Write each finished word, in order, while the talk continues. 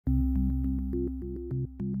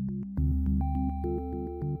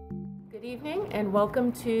Good evening and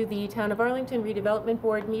welcome to the Town of Arlington Redevelopment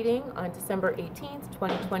Board meeting on December 18th,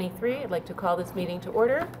 2023. I'd like to call this meeting to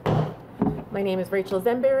order. My name is Rachel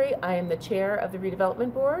Zemberry. I am the chair of the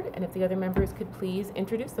Redevelopment Board, and if the other members could please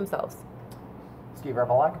introduce themselves. Steve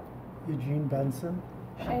Revelak. Eugene Benson.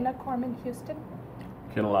 Shayna Corman-Houston.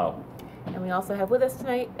 Ken Lau. And we also have with us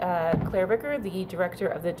tonight Claire Ricker, the Director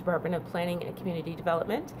of the Department of Planning and Community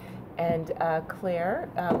Development. And Claire,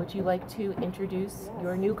 would you like to introduce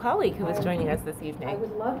your new colleague who is joining us this evening? I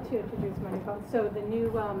would love to introduce my new colleague. So the new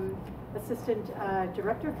Assistant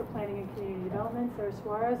Director for Planning and Community Development, Sarah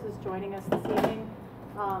Suarez, is joining us this evening.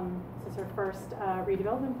 This is her first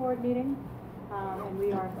Redevelopment Board meeting, and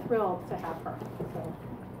we are thrilled to have her. So,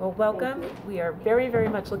 well, welcome. We are very, very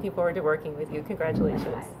much looking forward to working with you.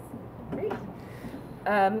 Congratulations. Great.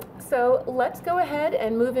 So let's go ahead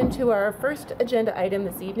and move into our first agenda item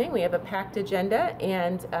this evening. We have a packed agenda,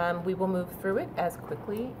 and we will move through it as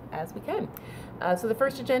quickly as we can. So the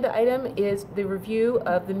first agenda item is the review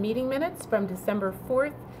of the meeting minutes from December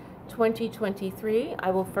 4th, 2023. I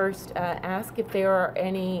will first ask if there are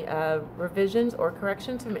any revisions or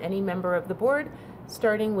corrections from any member of the board,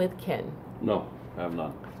 starting with Ken. No, I have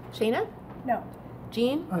none. Shayna? No.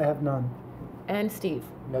 Jean? I have none. And Steve?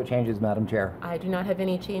 No changes, Madam Chair. I do not have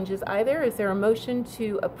any changes either. Is there a motion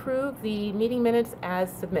to approve the meeting minutes as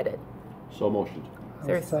submitted? So motioned.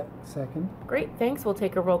 Second. Great, thanks. We'll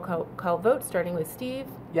take a roll call vote, starting with Steve.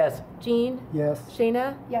 Yes. Jean? Yes.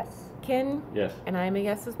 Shayna? Yes. Ken? Yes. And I am a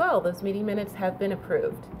yes as well. Those meeting minutes have been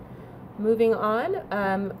approved. Moving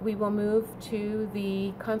on, we will move to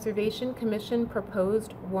the Conservation Commission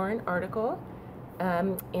proposed warrant article.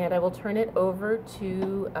 And I will turn it over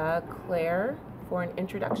to Claire for an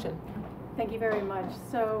introduction. Thank you very much.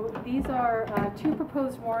 So these are two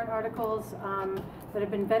proposed warrant articles that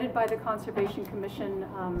have been vetted by the Conservation Commission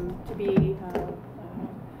to be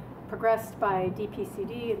progressed by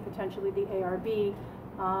DPCD and potentially the ARB.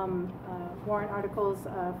 Warrant articles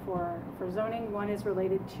for zoning. One is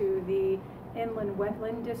related to the Inland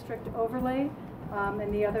Wetland District overlay.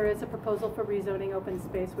 And the other is a proposal for rezoning open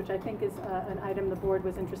space, which I think is an item the board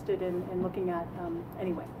was interested in looking at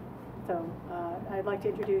anyway. So I'd like to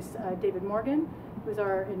introduce David Morgan, who's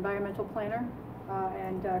our environmental planner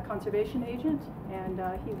and conservation agent, and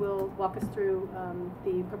he will walk us through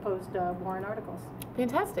the proposed warrant articles.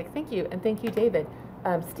 Fantastic, thank you, and thank you, David.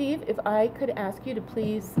 Steve, if I could ask you to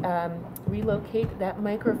please relocate that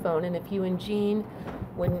microphone, and if you and Jean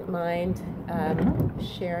wouldn't mind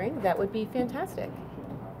sharing, that would be fantastic.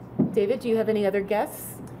 David, do you have any other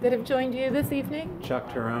guests that have joined you this evening? Chuck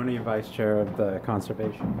Taroni, Vice Chair of the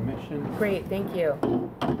Conservation Commission. Great, thank you.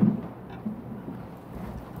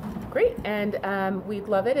 Great, and we'd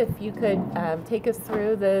love it if you could take us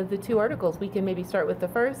through the two articles. We can maybe start with the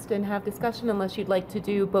first and have discussion, unless you'd like to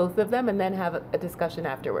do both of them and then have a discussion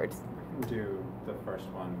afterwards. Do the first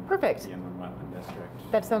one. Perfect. The Inland Wetland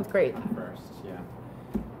District. That sounds great. First,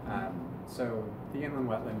 yeah. So the Inland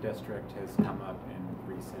Wetland District has come up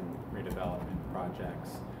in recent redevelopment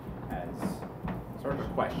projects as sort of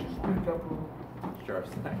a question mark. Sure.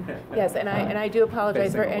 Yes, and I do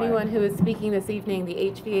apologize for Facing away. anyone who is speaking this evening. The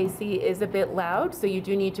HVAC is a bit loud, so you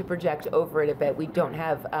do need to project over it a bit. We don't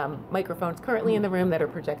have microphones currently in the room that are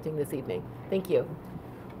projecting this evening. Thank you.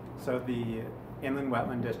 So the Inland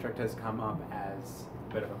Wetland District has come up as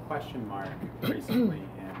a bit of a question mark recently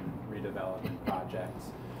in redevelopment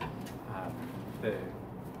projects.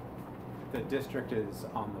 The district is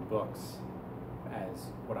on the books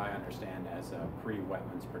as what I understand as a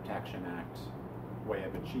pre-Wetlands Protection Act way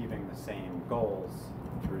of achieving the same goals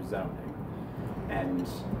through zoning. And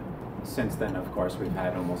since then, of course, we've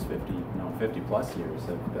had almost 50 plus years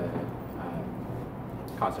of the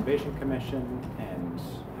Conservation Commission and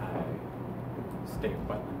State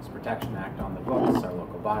Wetlands Protection Act on the books, our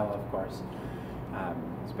local bylaw, of course.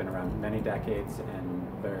 It's been around many decades and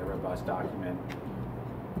very robust document.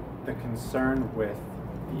 The concern with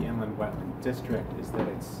the Inland Wetland District is that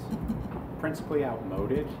it's principally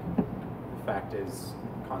outmoded. The fact is,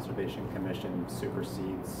 Conservation Commission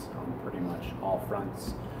supersedes on pretty much all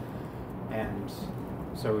fronts. And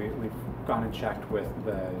so we've gone and checked with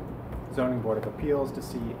the Zoning Board of Appeals to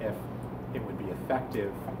see if it would be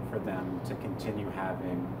effective for them to continue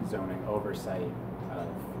having zoning oversight of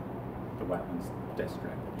the Wetlands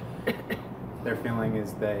District. Their feeling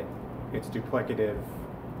is that it's duplicative.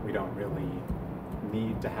 We don't really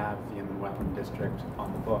need to have the Inland Wetland District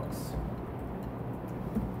on the books.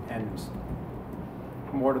 And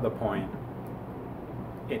more to the point,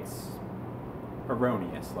 it's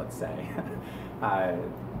erroneous, let's say.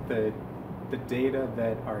 The data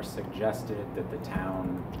that are suggested that the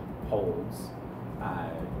town holds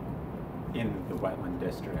in the wetland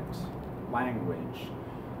district language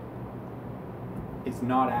is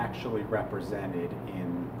not actually represented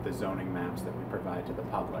in the zoning maps that we provide to the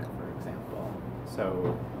public, for example.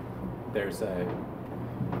 So there's a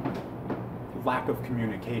lack of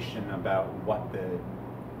communication about what the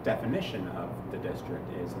definition of the district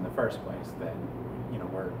is in the first place, that, you know,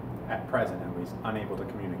 we're at present at least unable to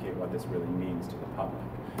communicate what this really means to the public.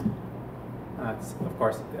 That's, of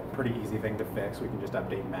course, a pretty easy thing to fix. We can just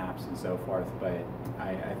update maps and so forth, but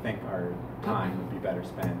I think our time would be better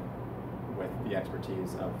spent with the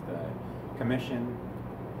expertise of the commission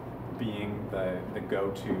being the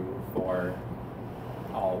go-to for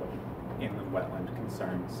all inland wetland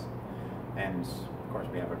concerns. And of course,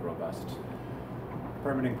 we have a robust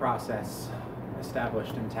permitting process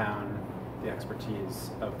established in town. The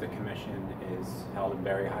expertise of the commission is held in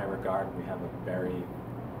very high regard. We have a very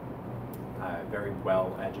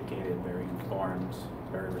well-educated, very informed,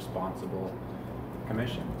 very responsible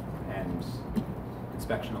commission. And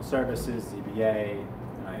inspectional services, ZBA,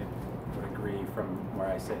 and I would agree from where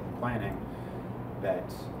I sit in planning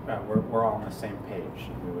that we're all on the same page.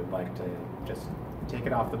 We would like to just take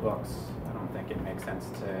it off the books. I don't think it makes sense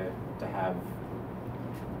to have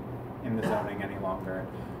in the zoning any longer.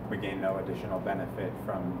 We gain no additional benefit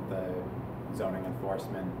from the zoning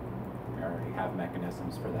enforcement. We already have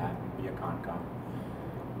mechanisms for that via Concom.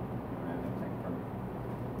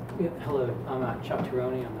 Yeah, hello, I'm Chuck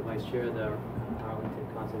Tironi. I'm the Vice Chair of the Arlington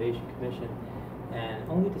Conservation Commission. And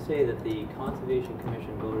only to say that the Conservation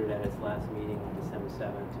Commission voted at its last meeting on December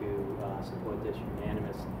 7th to support this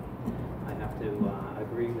unanimously. I have to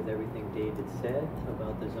agree with everything David said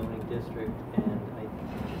about the zoning district, and I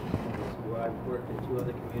think where I've worked in 2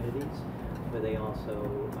 other communities where they also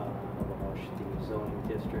abolished the zoning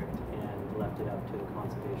district and left it up to the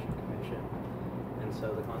Conservation Commission. And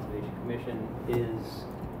so the Conservation Commission is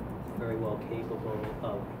very well capable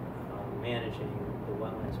of managing the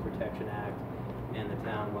Wetlands Protection Act and the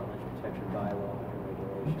Town Wetlands Protection Bylaw and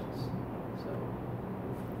regulations. So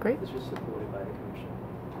Great. this is supported by the Commission.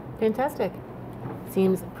 Fantastic.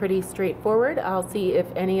 Seems pretty straightforward. I'll see if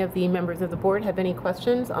any of the members of the board have any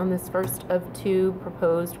questions on this first of 2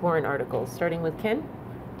 proposed warrant articles, starting with Ken.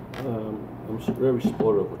 I'm very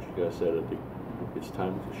supportive of what you guys said. I think it's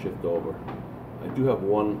time to shift over. I do have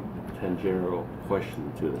one tangential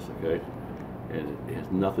question to this, okay? And it has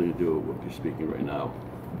nothing to do with what you're speaking right now.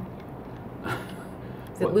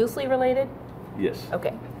 Is it loosely related? Yes.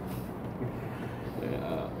 Okay.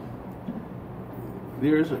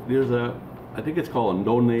 There's a, I think it's called a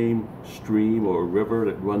no-name stream or river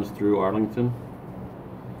that runs through Arlington.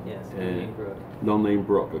 Yes, And Brook. no-name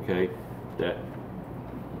brook, okay? That,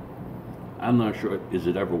 I'm not sure, is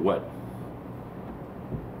it ever wet?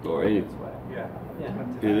 Or any, It's wet. Yeah. Yeah.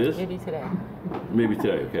 it is? Maybe today. Maybe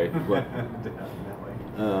today, okay? But,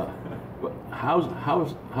 Definitely. but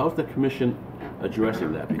how's the commission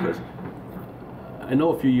addressing that? Because I know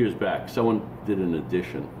a few years back, someone did an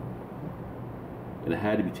addition and it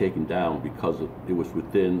had to be taken down because it was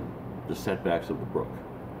within the setbacks of the brook.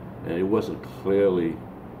 And it wasn't clearly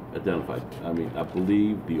identified. I mean, I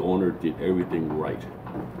believe the owner did everything right.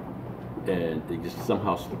 And it just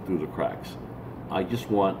somehow slipped through the cracks. I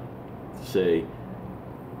just want to say,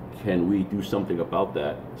 can we do something about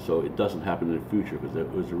that so it doesn't happen in the future? Because it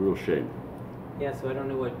was a real shame. Yeah, so I don't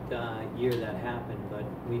know what year that happened, but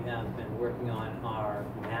we have been working on our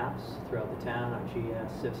maps throughout the town, our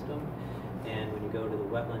GIS system. And when you go to the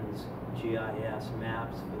wetlands GIS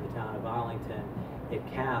maps for the town of Arlington, it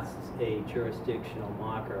casts a jurisdictional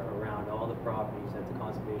marker around all the properties that the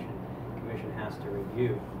Conservation Commission has to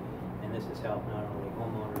review. And this has helped not only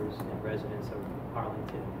homeowners and residents of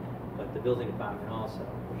Arlington, but the building department also,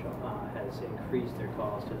 which has increased their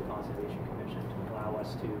calls to the Conservation Commission to allow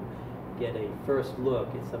us to get a first look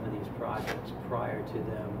at some of these projects prior to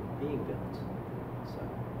them being built. So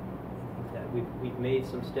I think that we've made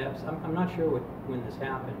some steps. I'm not sure when this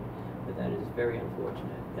happened, but that is very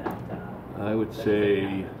unfortunate that I would that say,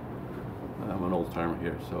 happened. I'm an old timer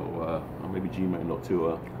here, so maybe Gene might know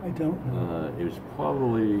too. I don't know. It was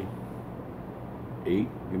probably 8,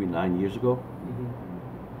 maybe 9 years ago. Mhm.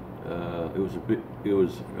 It was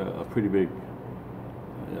a pretty big,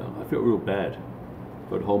 you know, I felt real bad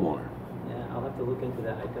for the homeowner. Yeah, I'll have to look into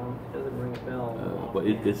that. It doesn't ring a bell. But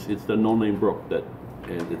it's the no-name brook that,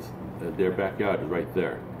 and it's their backyard is right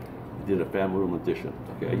there. They did a family room addition.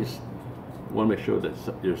 Okay, I just want to make sure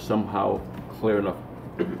that there's somehow clear enough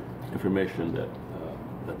information that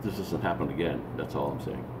that this doesn't happen again. That's all I'm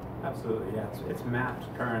saying. Absolutely, yeah. It's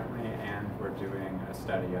mapped currently, and we're doing a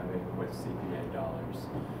study of it with CPA dollars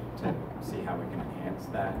to see how we can enhance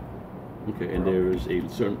that Okay, and there is a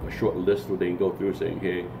short list where they can go through saying,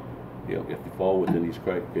 hey, you know, if you fall within these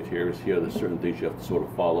criteria, here there's certain things you have to sort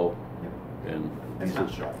of follow. Yep. And It's these not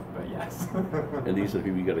are, short, but yes. and these are the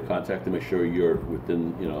people you got to contact to make sure you're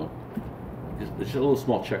within, you know, it's a little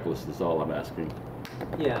small checklist is all I'm asking.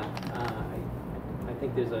 Yeah, I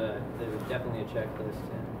think there's definitely a checklist,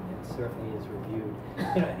 and it certainly is reviewed.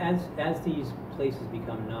 You know, as these places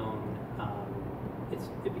become known,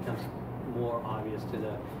 it becomes more obvious to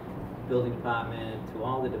the building department, to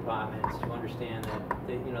all the departments, to understand that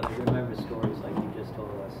they remember stories like you just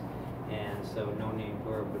told us, and so no name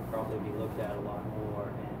verb would probably be looked at a lot more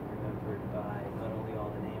and remembered by not only all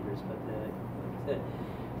the neighbors, but like I said,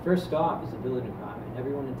 first stop is the building department.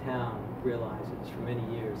 Everyone in town realizes for many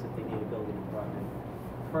years that they need a building department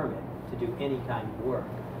permit to do any kind of work.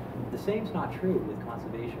 The same's not true with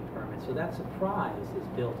conservation permits, so that surprise is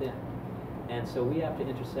built in. And so we have to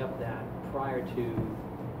intercept that prior to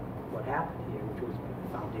what happened here, which was a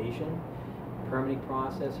foundation, permitting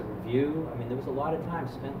process, a review. I mean, there was a lot of time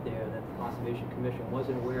spent there that the Conservation Commission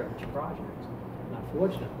wasn't aware of this project. And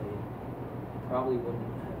unfortunately, it probably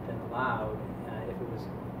wouldn't have been allowed if it was,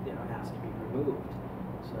 asked to be removed.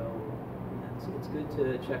 So it's good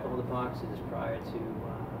to check all the boxes prior to,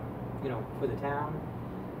 for the town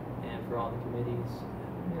and for all the committees.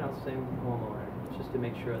 Same with the homeowner, just to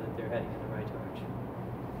make sure that they're heading in the right direction.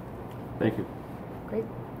 Thank you. Great.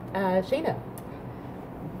 Shayna?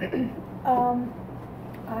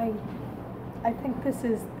 I think this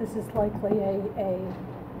is likely a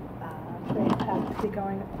great path to be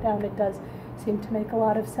going down. It does seem to make a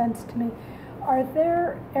lot of sense to me. Are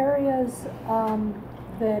there areas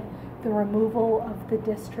that the removal of the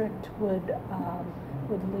district would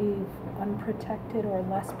leave unprotected or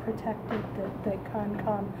less protected that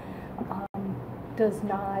Concom does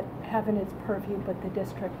not have in its purview, but the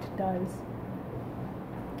district does?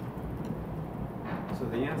 So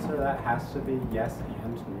the answer to that has to be yes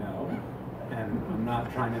and no. And I'm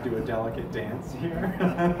not trying to do a delicate dance here.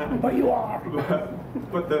 But you are.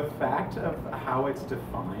 But the fact of how it's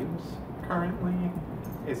defined currently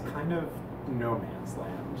is kind of no man's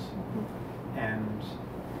land. And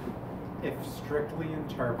if strictly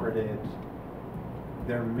interpreted,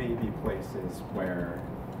 there may be places where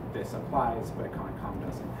this applies, but Concom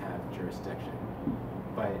doesn't have jurisdiction.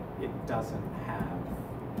 But it doesn't have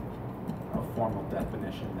a formal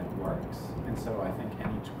definition that works. And so I think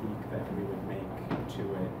any tweak that we would make to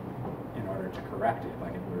it in order to correct it,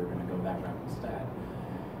 like if we were going to go that route instead,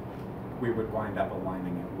 we would wind up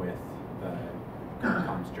aligning it with the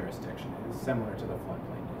Concom's jurisdiction. It's similar to the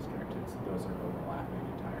floodplain district. Those are overlapping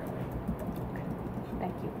entirely.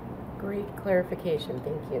 Thank you. Great clarification.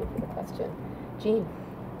 Thank you for the question. Jean?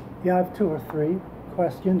 Yeah, I have two or three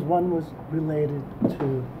questions. One was related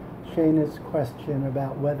to Shayna's question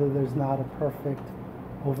about whether there's not a perfect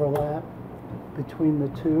overlap between the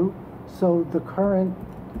two. So the current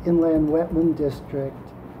inland wetland district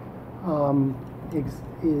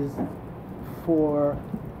is for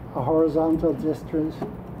a horizontal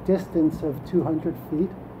distance of 200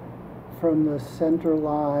 feet from the center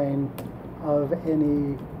line of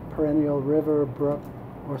any perennial river, brook,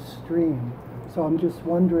 or stream. So I'm just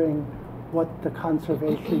wondering what the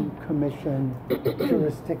Conservation Commission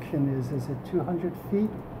jurisdiction is. Is it 200 feet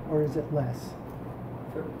or is it less?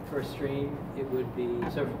 For a stream, it would be,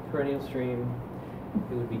 so for perennial stream,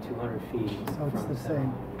 it would be 200 feet. So it's from the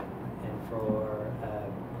same. And for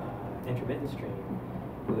intermittent stream,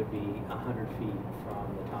 it would be 100 feet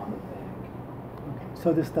from the top of the bank. Okay.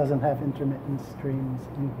 So this doesn't have intermittent streams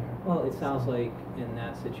in here? Well, it sounds like in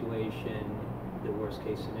that situation, the worst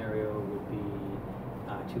case scenario would be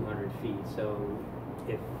 200 feet. So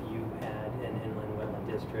if you had an inland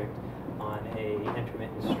wetland district on a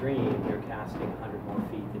intermittent stream, you're casting 100 more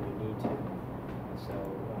feet than you need to. So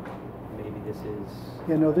maybe this is...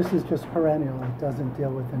 Yeah, no, this is just perennial. It doesn't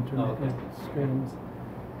deal with intermittent streams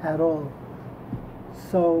at all.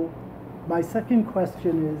 So my second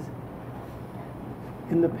question is,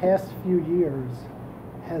 in the past few years,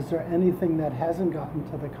 has there anything that hasn't gotten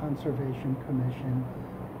to the Conservation Commission,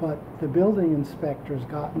 but the building inspector's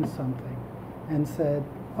gotten something and said,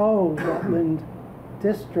 oh, wetland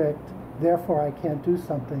district, therefore I can't do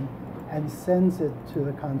something, and sends it to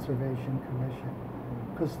the Conservation Commission?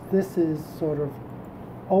 Because this is sort of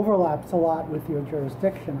overlaps a lot with your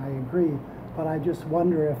jurisdiction, I agree, but I just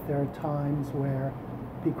wonder if there are times where,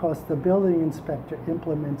 because the building inspector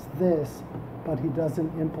implements this, but he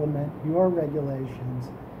doesn't implement your regulations,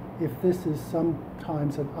 if this is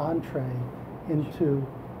sometimes an entree into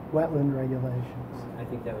wetland regulations. I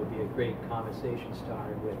think that would be a great conversation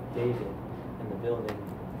starter with David and the building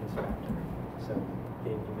inspector. So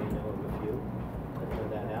Dave, you may know of a few where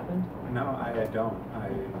that happened. No, I don't.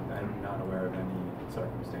 I'm not aware of any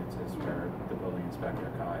circumstances where the building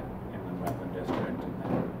inspector caught inland wetland district and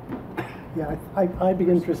then. Yeah, I'd be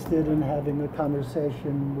interested in having a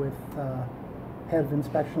conversation with head of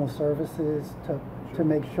inspectional services to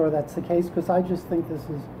make sure that's the case, because I just think this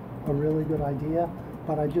is a really good idea,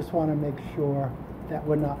 but I just want to make sure that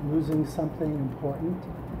we're not losing something important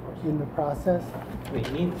in the process. I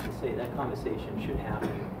mean, needless to say, that conversation should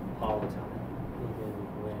happen all the time, even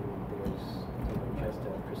when there's just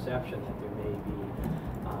a perception that there may be,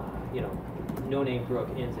 No Name Brook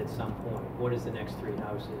ends at some point. What is the next 3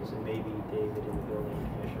 houses? And maybe David and the building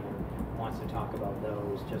commissioner wants to talk about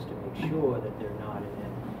those just to make sure that they're not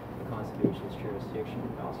in the conservation's jurisdiction.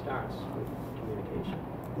 It all starts with communication.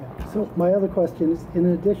 Yeah. So my other question is,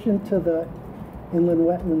 in addition to the inland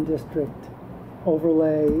wetland district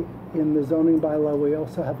overlay in the zoning bylaw, we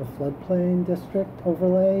also have a floodplain district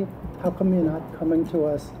overlay. How come you're not coming to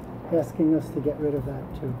us asking us to get rid of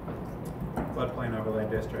that too? Floodplain overlay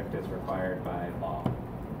district is required by law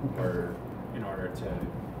in order to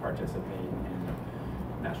participate in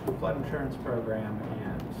National Flood Insurance Program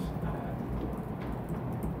and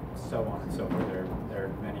so on and so forth. There are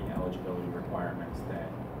many eligibility requirements that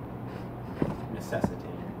necessitate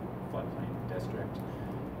floodplain district.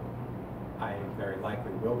 I very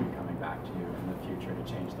likely will be coming back to you in the future to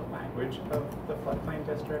change the language of the floodplain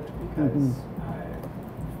district because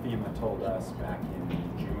FEMA told us back in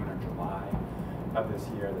June or July of this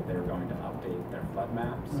year that they were going to update their flood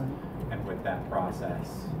maps. And with that process,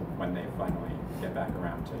 when they finally get back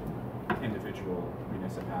around to individual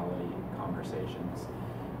municipality conversations,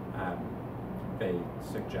 they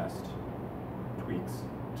suggest tweaks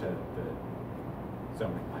to the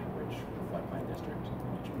zoning language for the floodplain district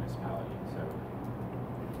in each municipality. So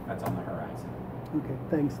that's on the horizon. Okay,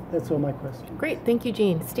 thanks. That's all my questions. Great, thank you,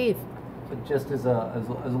 Jean. Steve? So just as a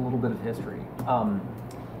little bit of history,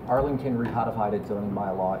 Arlington recodified its zoning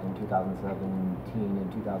bylaw in 2017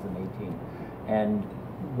 and 2018. And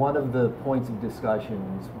one of the points of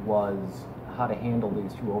discussions was how to handle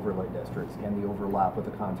these 2 overlay districts and the overlap with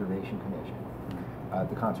the Conservation Commission,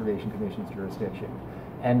 the Conservation Commission's jurisdiction.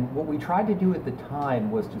 And what we tried to do at the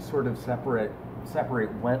time was to sort of separate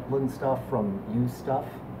wetland stuff from use stuff,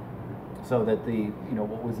 so that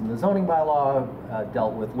what was in the zoning bylaw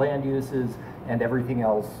dealt with land uses, and everything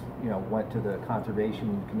else went to the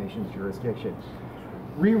Conservation Commission's jurisdiction.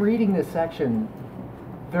 Rereading this section,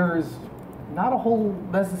 there's not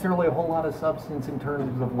necessarily a whole lot of substance in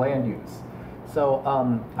terms of land use. So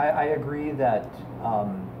I agree that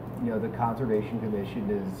the Conservation Commission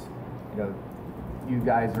is, you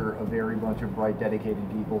guys are a very bunch of bright, dedicated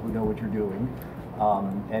people who know what you're doing,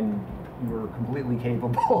 and you're completely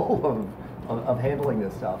capable of handling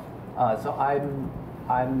this stuff. So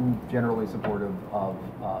I'm generally supportive of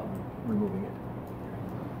removing it.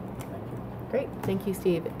 Great, thank you,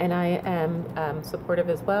 Steve. And I am supportive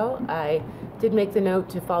as well. I did make the note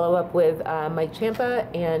to follow up with Mike Champa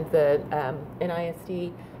and the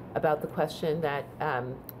NISD about the question that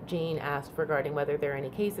Jean asked regarding whether there are any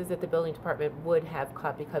cases that the building department would have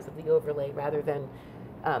caught because of the overlay rather than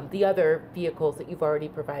the other vehicles that you've already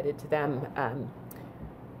provided to them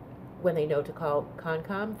when they know to call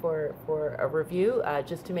Concom for a review,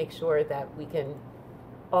 just to make sure that we can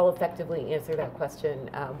all effectively answer that question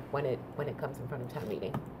when it comes in front of town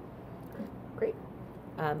meeting. Great.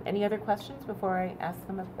 Any other questions before I ask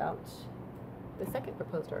them about the second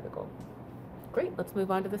proposed article? Great, let's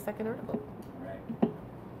move on to the second article. Right.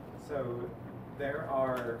 So there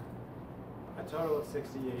are a total of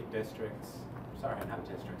 68 districts, sorry, not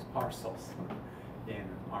districts, parcels in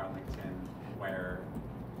Arlington where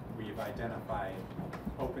we've identified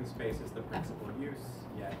open space as the principal use,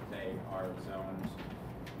 yet they are zoned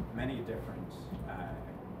many different,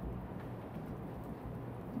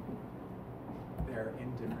 they're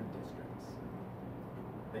in different districts.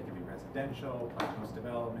 They can be residential, planned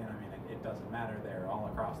development, I mean, it doesn't matter, they're all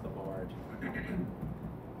across the board.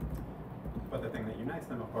 But the thing that unites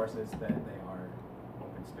them, of course, is that they are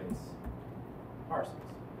open space parcels.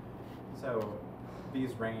 So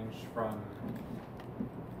these range from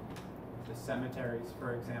the cemeteries,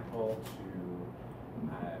 for example, to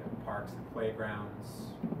parks and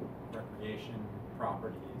playgrounds, recreation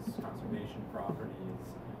properties, conservation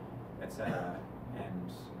properties, etc.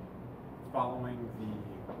 And following the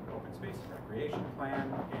open space and recreation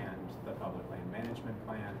plan and the public land management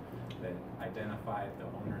plan that identified the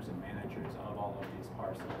owners and managers of all of these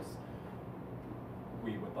parcels,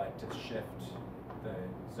 we would like to shift the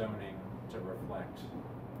zoning to reflect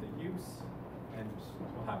the use, and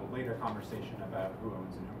we'll have a later conversation about who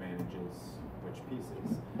owns and who manages changes which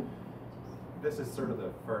pieces. This is sort of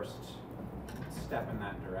the first step in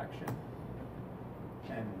that direction.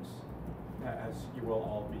 And as you will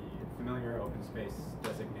all be familiar, open space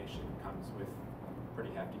designation comes with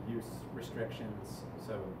pretty hefty use restrictions.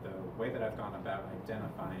 So the way that I've gone about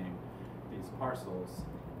identifying these parcels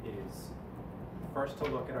is first to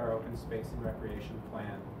look at our open space and recreation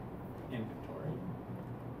plan inventory,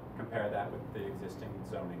 compare that with the existing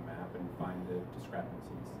zoning map and find the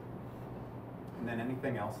discrepancies. And then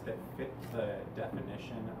anything else that fit the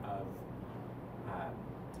definition of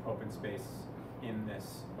open space in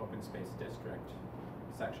this open space district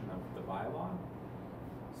section of the bylaw,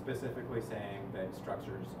 specifically saying that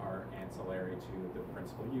structures are ancillary to the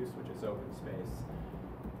principal use, which is open space.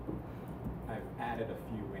 I've added a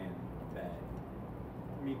few in that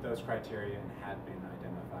meet those criteria and had been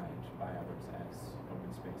identified by others as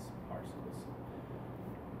open space parcels.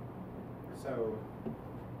 So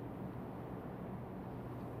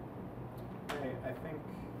I think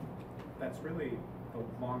that's really the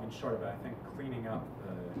long and short of it. I think cleaning up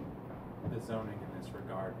the zoning in this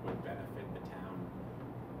regard would benefit the town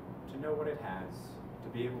to know what it has, to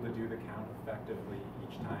be able to do the count effectively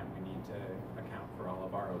each time we need to account for all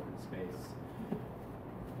of our open space,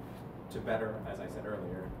 to better, as I said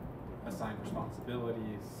earlier, assign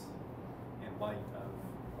responsibilities in light of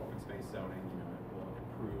open space zoning. You know, it will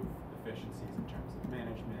improve efficiencies in terms of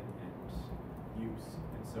management and use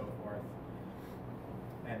and so forth.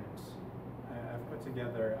 And I've put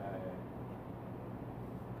together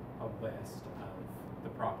a list of the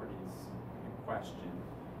properties in question.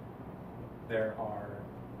 There are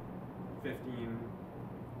 15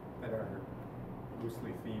 that are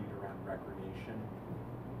loosely themed around recreation.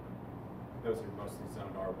 Those are mostly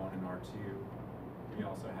zoned R1 and R2. We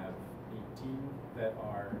also have 18 that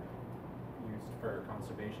are used for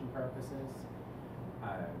conservation purposes.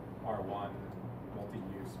 R1,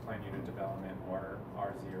 multi-use plan unit development, or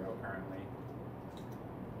R0 currently.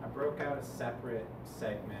 I broke out a separate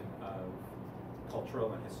segment of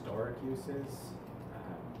cultural and historic uses.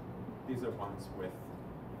 These are ones with,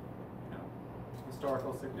 you know,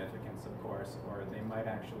 historical significance, of course, or they might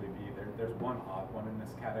actually be, there's one odd one in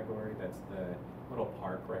this category. That's the little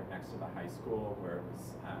park right next to the high school where it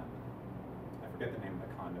was, I forget the name of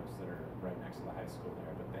the condos that are right next to the high school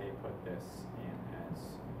there, but they put this in as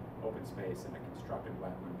open space and a constructed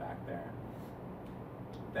wetland back there.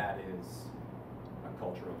 That is a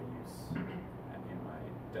cultural use in my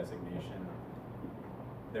designation.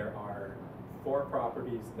 There are 4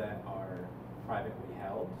 properties that are privately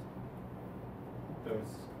held.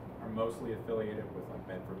 Those are mostly affiliated with like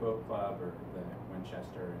Bedford Boat Club or the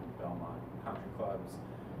Winchester and Belmont Country Clubs.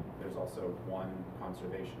 There's also one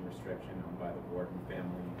conservation restriction owned by the Warden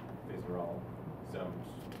family. These are all zoned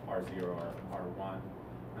R0 or R1.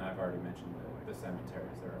 And I've already mentioned the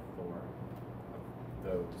cemeteries. There are 4 of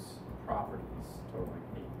those properties, totaling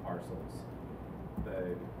 8 parcels.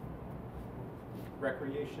 The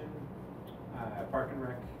Recreation Park and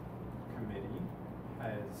Rec Committee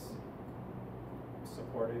has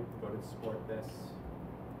voted to support this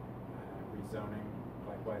rezoning,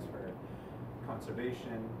 likewise for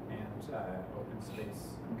conservation and open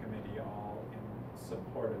space committee, all in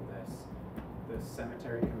support of this. The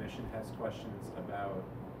Cemetery Commission has questions about,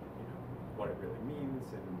 you know, what it really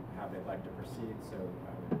means and how they'd like to proceed, so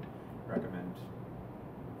I would recommend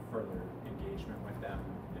further engagement with them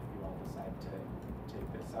if you all decide to take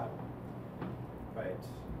this up. But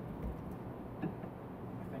I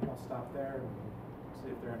think I'll stop there and see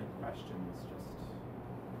if there are any questions.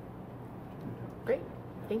 Great,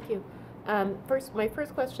 thank you. My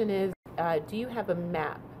first question is, do you have a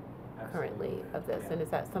map currently of this? Yeah. And is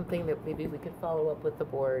that something that maybe we could follow up with the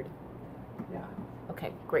board? Yeah.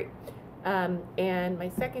 Okay, great. And my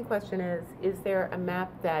second question is there a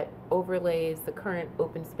map that overlays the current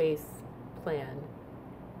open space plan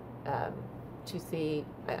to see,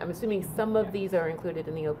 I'm assuming some of these are included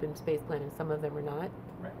in the open space plan and some of them are not?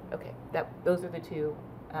 Right. Okay, those are the 2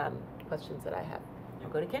 questions that I have. I'll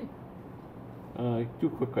go to Ken. 2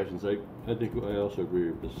 quick questions. I think I also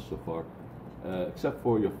agree with this so far. Except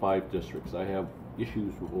for your 5 districts, I have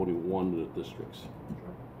issues with only one of the districts,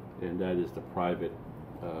 and that is the private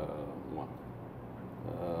one.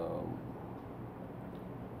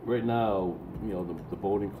 Right now, you know, the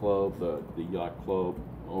boating club, the yacht club,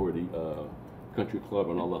 already country club,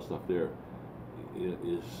 and all that stuff there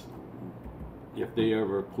is, if they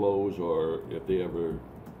ever close or if they ever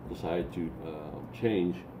decide to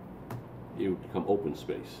change, it would become open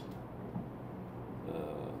space.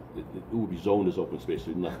 It would be zoned as open space,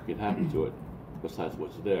 so nothing can happen to it besides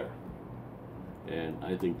what's there. And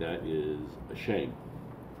I think that is a shame.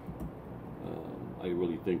 I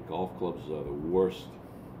really think golf clubs are the worst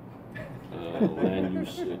land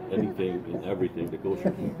use in anything and everything that goes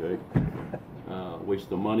through, okay?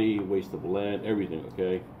 Waste of money, waste of land, everything,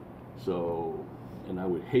 okay? So, and I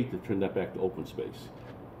would hate to turn that back to open space.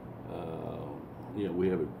 You know, we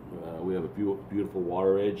have a beautiful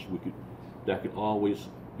water edge. That could always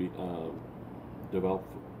be developed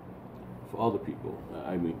for other people.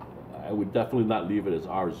 I mean, I would definitely not leave it as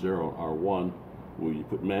R0 and R1 where you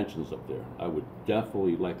put mansions up there. I would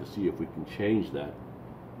definitely like to see if we can change that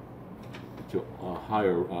to a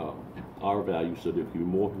higher R value so there can be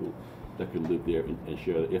more people that can live there and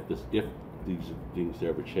share it if these things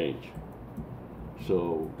ever change.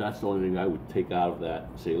 So that's the only thing I would take out of that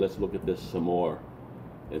and say, let's look at this some more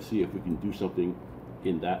and see if we can do something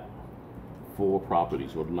in that 4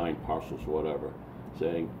 properties or 9 parcels or whatever,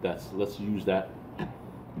 saying let's use that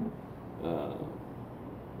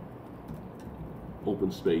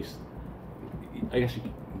open space. I guess you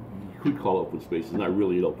could call it open space. It's not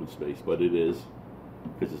really an open space, but it is,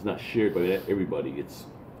 because it's not shared by everybody. It's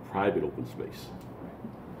private open space.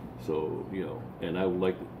 So, you know, and I would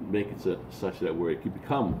like to make it such that where it could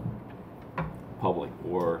become public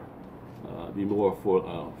or be more for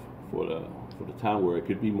the town, where it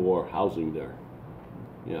could be more housing there,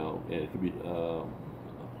 you know, and it could be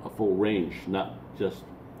a full range, not just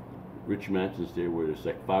rich mansions there where there's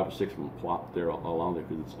like 5 or 6 of them plopped there along there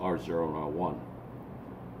because it's R0 and R1.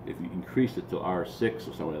 If you increase it to R6 or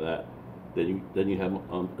something like that, then you have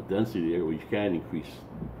a density there where you can increase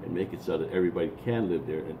and make it so that everybody can live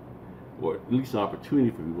there, or at least an opportunity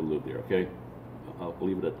for people to live there, okay? I'll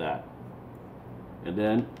leave it at that. And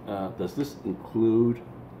then, does this include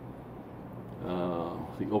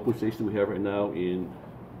the open space that we have right now in,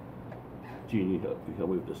 Jean, you help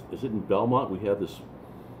me with this. Is it in Belmont? We have this,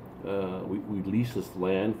 we lease this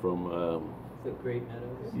land from, The Great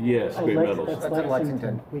Meadows? yes, Great Meadows. That's That's in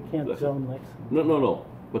Lexington. We can't zone Lexington. No.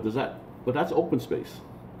 But that's open space.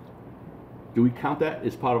 Do we count that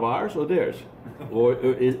as part of ours or theirs? Or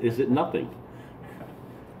is it nothing?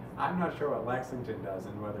 I'm not sure what Lexington does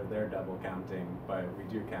and whether they're double counting, but we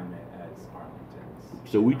do count it as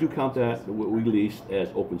Arlington's. So we do count that, what we lease, as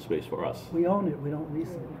open space for us. We own it, we don't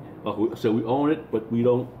lease it. So we own it, but we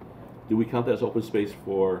don't, do we count that as open space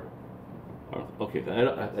for, okay,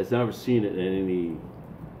 I've never seen it in any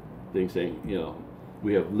thing saying, you know,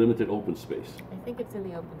 we have limited open space. I think it's in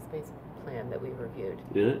the open space plan that we reviewed.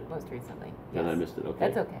 Did it? Most recently. And I Yes. missed it, okay.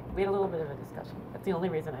 That's okay. We had a little bit of a discussion. That's the only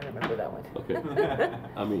reason I remember that one. Okay.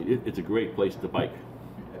 I mean, it's a great place to bike.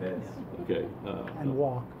 It is. Okay. And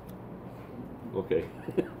walk. Okay.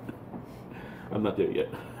 I'm not there yet.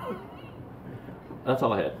 That's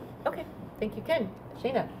all I had. Okay, thank you, Ken.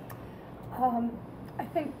 Shayna? I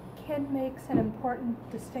think Ken makes an important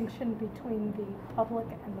distinction between the public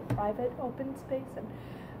and the private open space, and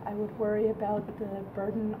I would worry about the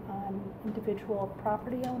burden on individual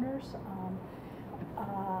property owners.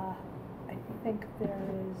 I think there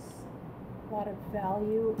is a lot of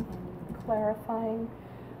value in clarifying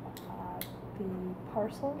the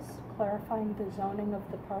parcels, clarifying the zoning of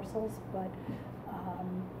the parcels,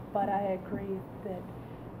 but I agree that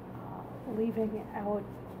leaving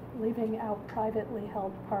out privately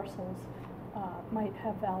held parcels might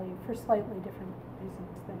have value for slightly different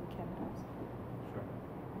reasons than Ken does. Sure.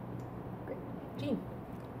 Great. Jean?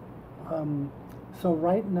 So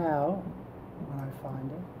right now, when I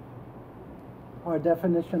find it, our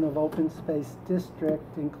definition of open space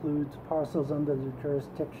district includes parcels under the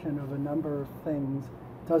jurisdiction of a number of things,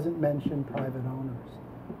 doesn't mention private owners,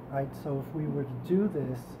 right? So if we were to do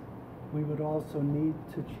this, we would also need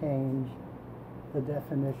to change the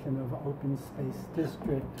definition of open space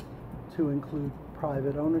district to include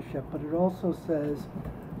private ownership, but it also says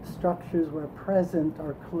structures where present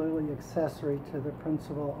are clearly accessory to the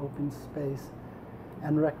principal open space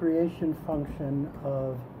and recreation function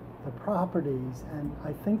of the properties. And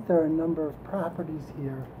I think there are a number of properties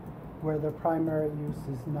here where the primary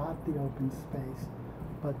use is not the open space,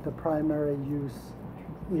 but the primary use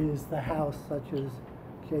is the house, such as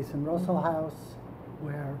Jason Russell House,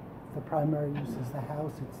 where the primary use is the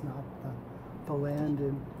house, it's not the land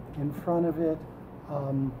in front of it.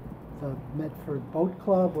 The Medford Boat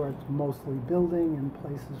Club, where it's mostly building and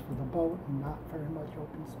places for the boat and not very much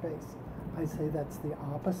open space. I say that's the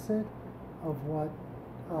opposite of what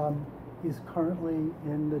is currently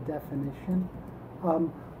in the definition.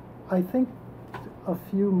 I think a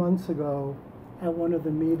few months ago at one of the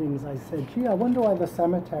meetings I said, gee, I wonder why the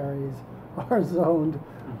cemeteries are zoned,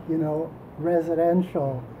 you know,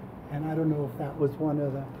 residential. And I don't know if that was one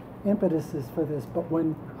of the impetuses for this, but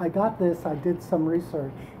when I got this, I did some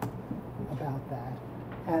research about that.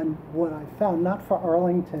 And what I found, not for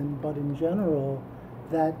Arlington, but in general,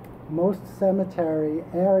 that most cemetery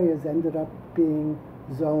areas ended up being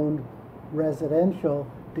zoned residential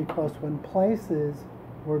because when places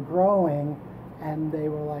were growing and they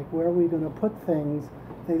were like, where are we going to put things,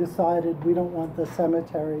 they decided we don't want the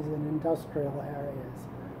cemeteries in industrial areas.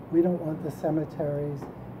 We don't want the cemeteries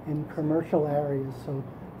in commercial areas. So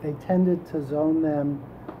they tended to zone them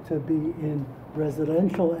to be in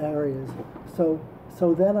residential areas. So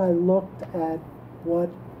then I looked at what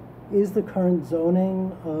is the current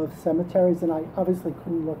zoning of cemeteries, and I obviously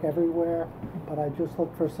couldn't look everywhere, but I just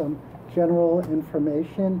looked for some general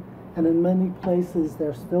information. And in many places,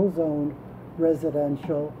 they're still zoned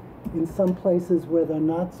residential. In some places where they're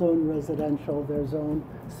not zoned residential, they're zoned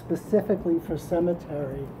specifically for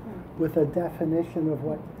cemetery with a definition of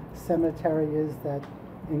what cemetery is that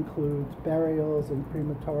includes burials and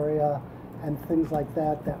crematoria and things like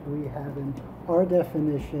that that we have in our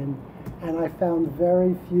definition. And I found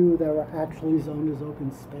very few that were actually zoned as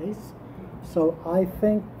open space. So I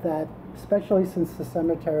think that, especially since the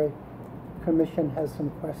Cemetery Commission has some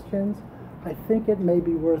questions, I think it may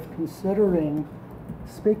be worth considering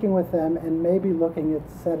speaking with them and maybe looking at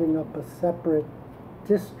setting up a separate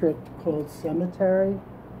district called cemetery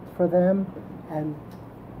for them and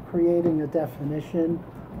creating a definition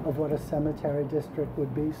of what a cemetery district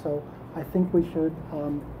would be. So I think we should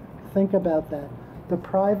think about that. The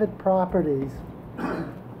private properties,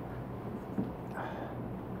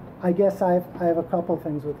 I guess I have a couple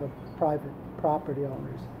things with the private property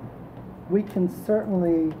owners. We can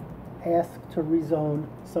certainly ask to rezone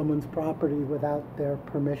someone's property without their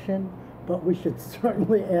permission, but we should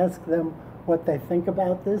certainly ask them what they think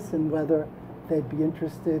about this and whether they'd be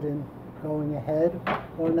interested in going ahead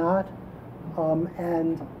or not.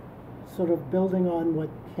 And sort of building on what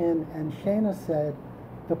Ken and Shana said,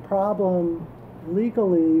 the problem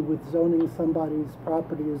legally with zoning somebody's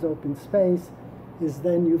property as open space is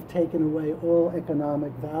then you've taken away all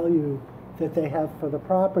economic value that they have for the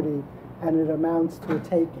property, and it amounts to a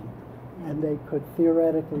taking. And they could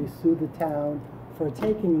theoretically sue the town for a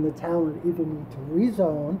taking, and the town would either need to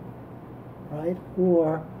rezone, right,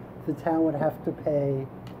 or the town would have to pay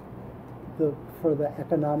for the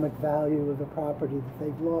economic value of the property that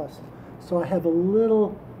they've lost. So I have a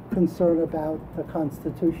little concern about the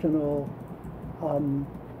constitutional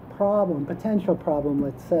potential problem,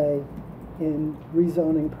 let's say, in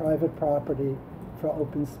rezoning private property for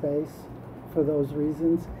open space for those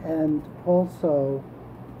reasons. And also,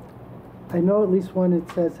 I know at least one it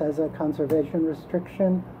says has a conservation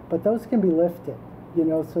restriction, but those can be lifted, you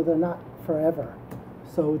know, so they're not forever.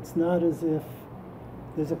 So it's not as if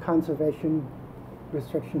there's a conservation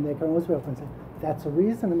restriction. They can always be open. That's a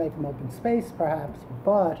reason to make them open space, perhaps,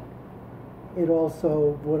 but it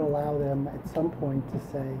also would allow them at some point to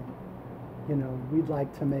say, you know, we'd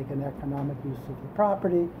like to make an economic use of the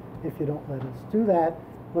property. If you don't let us do that,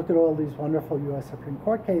 look at all these wonderful U.S. Supreme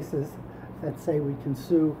Court cases that say we can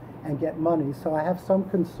sue and get money. So I have some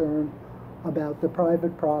concern about the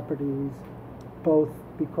private properties, both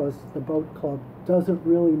because the boat club doesn't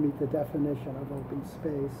really meet the definition of open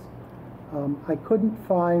space. I couldn't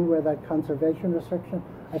find where that conservation restriction,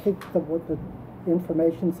 I think what the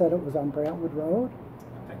information said it was on Brantwood Road.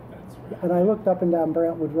 I think that's right. And I looked up and down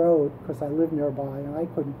Brantwood Road because I live nearby, and I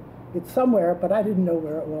couldn't, it's somewhere, but I didn't know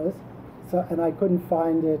where it was. So, and I couldn't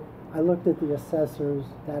find it. I looked at the assessor's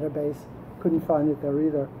database, couldn't find it there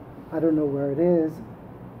either. I don't know where it is.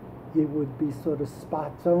 It would be sort of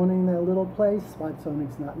spot zoning that little place. Spot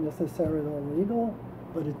zoning's not necessarily illegal,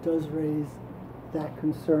 but it does raise that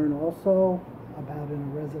concern also about in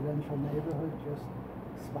a residential neighborhood, just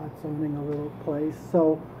spot zoning a little place.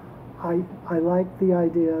 So I like the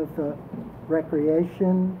idea of the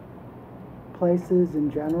recreation places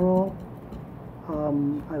in general.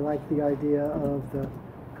 I like the idea of the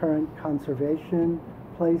current conservation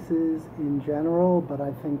places in general, but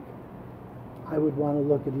I think I would want to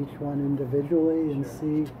look at each one individually and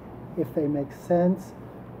see if they make sense.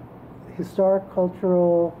 Historic,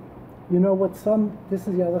 cultural, you know what this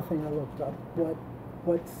is the other thing I looked up,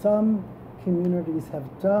 what some communities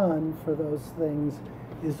have done for those things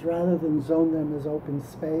is rather than zone them as open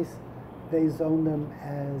space, they zone them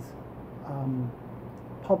as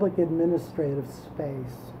public administrative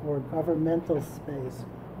space or governmental space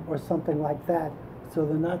or something like that. So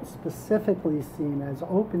they're not specifically seen as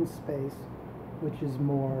open space, which is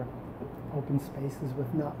more open spaces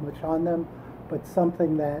with not much on them, but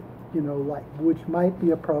something that, you know, like, which might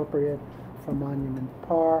be appropriate for Monument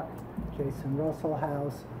Park, Jason Russell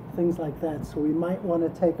House, things like that. So we might want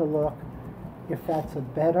to take a look if that's a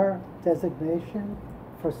better designation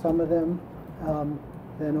for some of them.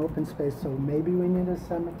 then open space. So maybe we need a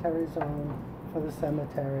cemetery zone for the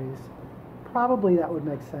cemeteries. Probably that would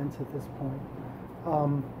make sense at this point.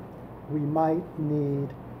 We might need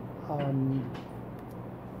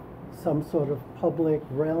some sort of public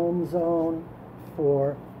realm zone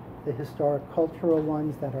for the historic cultural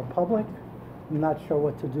ones that are public. I'm not sure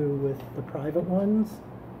what to do with the private ones,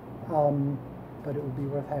 but it would be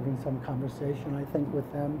worth having some conversation, I think,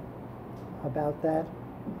 with them about that.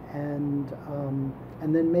 And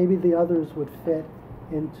then maybe the others would fit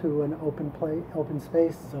into an open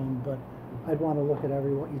space zone, but I'd want to look at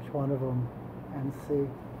each one of them and see.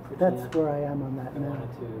 That's where I am on that I now.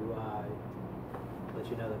 wanted to let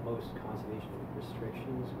you know that most conservation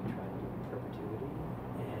restrictions we try to do in perpetuity,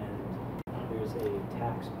 and there's a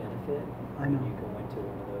tax benefit when you go into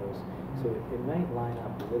one of those. So it might line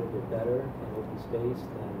up a little bit better in open space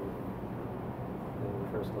than when we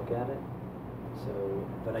first look at it. So,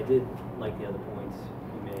 but I did like the other points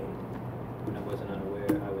you made. When I was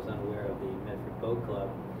unaware of the Medford Boat Club.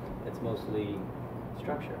 It's mostly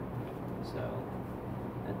structure. So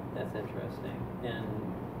that's interesting. And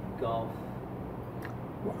golf.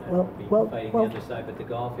 Fighting the other side, but the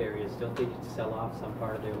golf areas, don't they sell off some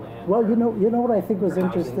part of their land? Well, you know what I think was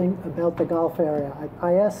interesting about the golf area.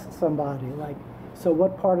 I asked somebody, like, so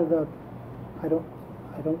what part of the? I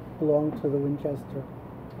don't belong to the Winchester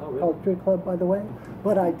Country Club, by the way,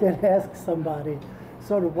 but I did ask somebody,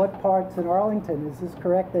 sort of what parts in Arlington, is this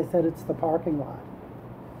correct? They said it's the parking lot.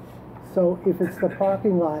 So if it's the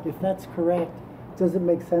parking lot, if that's correct, does it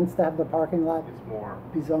make sense to have the parking lot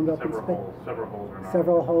be zoned open space? Several holes or not.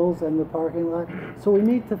 Several holes in the parking lot. So we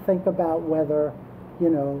need to think about whether,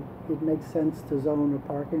 it makes sense to zone a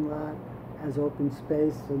parking lot as open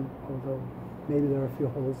space, and although maybe there are a few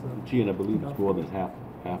holes. Gene, I believe it's more than half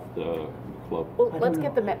the club. Well, let's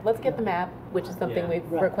get the map, which is something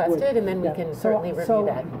we've requested, and then we can certainly review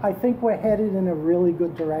that. I think we're headed in a really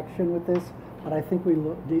good direction with this, but I think we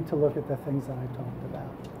need to look at the things that I talked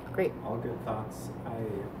about. Great. All good thoughts. I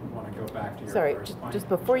want to go back to your Sorry, first point. just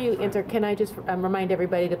before you answer, can I just remind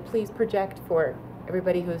everybody to please project for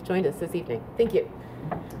everybody who has joined us this evening. Thank you.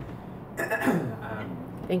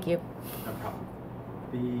 Thank you. No problem.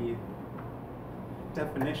 The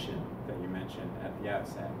definition that you mentioned at the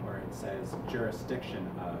outset, where it says jurisdiction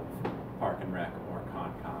of Park and Rec or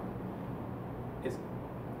Concom, is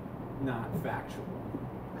not factual.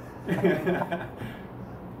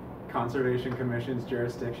 Conservation Commission's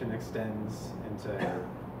jurisdiction extends into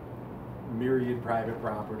myriad private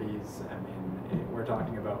properties. I mean, we're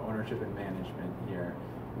talking about ownership and management here,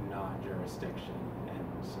 not jurisdiction. And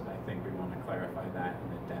I think we want to clarify that in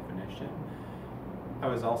the definition. I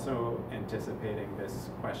was also anticipating this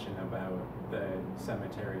question about the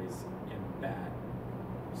cemeteries in that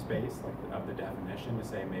space, like of the definition, to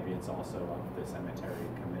say maybe it's also of the Cemetery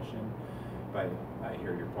Commission. But I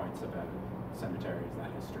hear your points about cemeteries.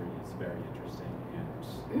 That history is very interesting,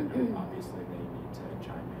 and obviously they need to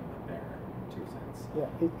chime in with their 2 cents. Yeah,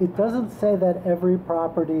 it doesn't say that every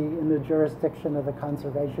property in the jurisdiction of the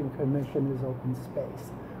Conservation Commission is open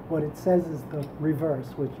space. What it says is the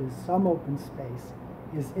reverse, which is some open space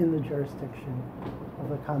is in the jurisdiction of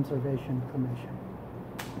the Conservation Commission.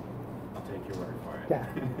 I'll take your word for it. Yeah,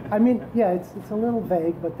 I mean, yeah, it's a little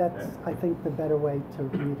vague, but that's, I think, the better way to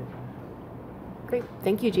read it. Great.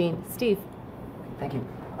 Thank you, Jean. Steve. Thank you.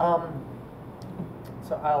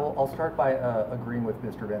 So I'll start by agreeing with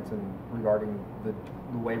Mr. Benson regarding the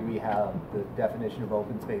way we have the definition of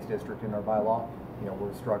open space district in our bylaw,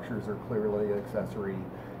 where structures are clearly accessory.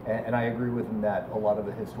 And I agree with him that a lot of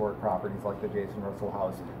the historic properties like the Jason Russell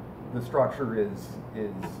House, the structure is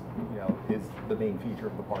the main feature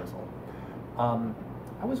of the parcel.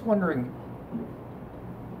 I was wondering,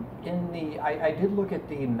 I did look at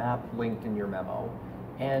the map linked in your memo,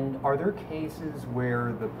 and are there cases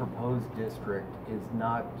where the proposed district is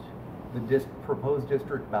not, proposed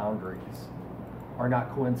district boundaries are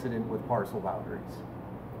not coincident with parcel boundaries?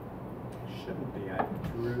 Shouldn't be. I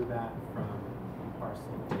drew that from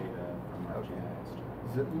parcel data from our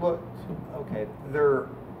GIS. Does it look, okay,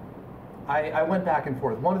 I went back and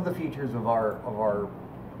forth. One of the features of our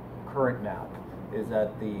current map is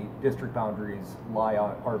that the district boundaries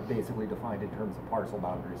are basically defined in terms of parcel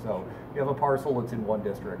boundaries. So you have a parcel that's in one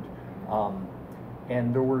district,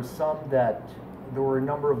 and there were a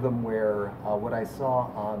number of them where what I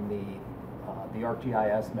saw on the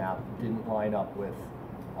ArcGIS map didn't line up with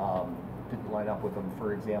them.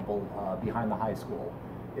 For example, behind the high school,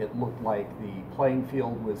 it looked like the playing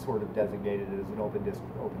field was sort of designated as an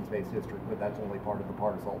open space district, but that's only part of the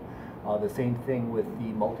parcel. The same thing with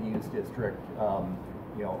the multi-use district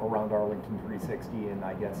you know, around Arlington 360, and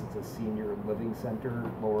I guess it's a senior living center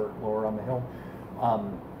lower on the hill.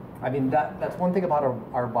 I mean, that's one thing about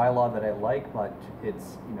our bylaw that I like, but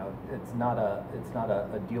it's, you know, it's not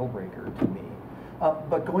a deal breaker to me.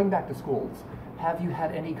 But going back to schools, have you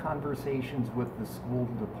had any conversations with the school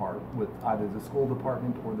department, with either the school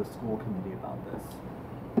department or the school committee about this?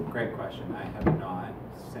 Great question. I have not,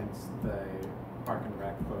 since the Park and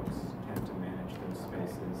Rec folks tend to manage those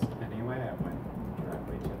spaces anyway. I went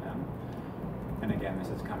directly to them. And again, this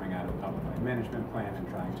is coming out of public land management plan and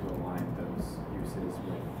trying to align those uses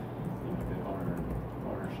with, you know, the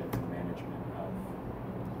ownership and management of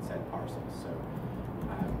said parcels. So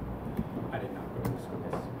I did not go to the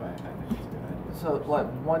schools, but I think it's a good idea. So, like,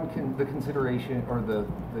 the consideration or the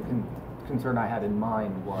concern I had in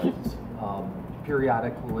mind was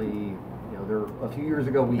periodically, you know, a few years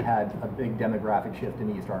ago we had a big demographic shift in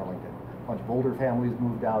East Arlington. A bunch of older families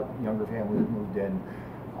moved out, younger families moved in,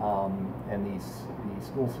 and the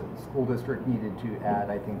school district needed to add,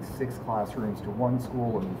 I think, 6 classrooms to one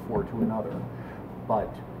school and 4 to another.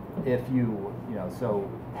 But if you know, so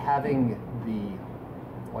having the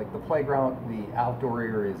playground, the outdoor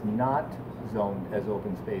area is not zoned as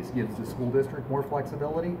open space gives the school district more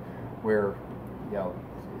flexibility, where, you know,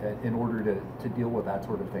 in order to deal with that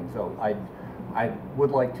sort of thing. So I would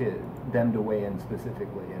like them to weigh in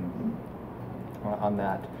specifically on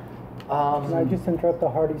that. Can I just interrupt? The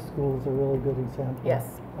Hardy School is a really good example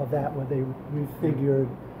of that, where they refigured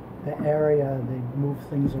the area, they moved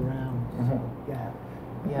things around. So,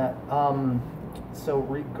 Yeah. So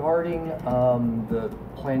regarding the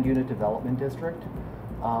planned unit development district,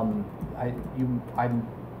 I'm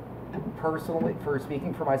personally, for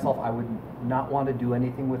speaking for myself, I would not want to do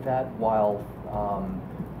anything with that while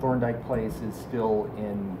Thorndike Place is still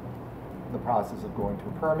in the process of going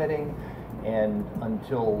through permitting, and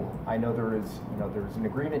until I know there's an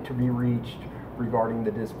agreement to be reached regarding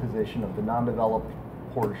the disposition of the non-developed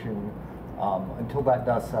portion. Until that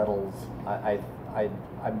dust settles,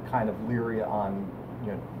 I'm kind of leery on,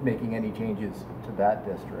 you know, making any changes to that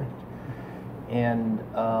district. And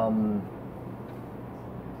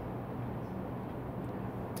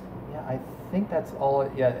yeah, I think that's all.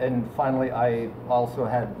 Yeah, and finally, I also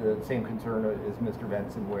had the same concern as Mr.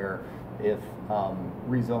 Benson, where if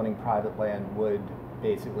rezoning private land would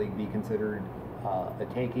basically be considered a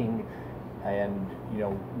taking, and, you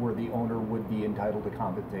know, where the owner would be entitled to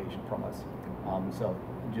compensation from us. So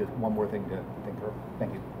just one more thing to think through.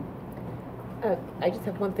 Thank you. I just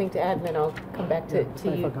have one thing to add, and then I'll come back to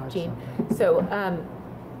you, Gene. Something. So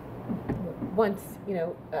once, you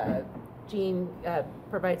know, Gene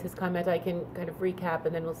provides his comment, I can kind of recap,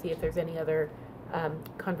 and then we'll see if there's any other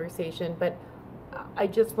conversation. But I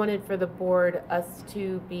just wanted for the board, us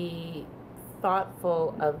to be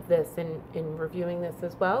thoughtful of this in reviewing this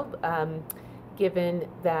as well, given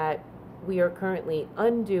that we are currently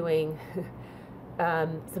undoing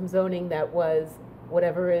some zoning that was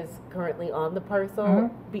whatever is currently on the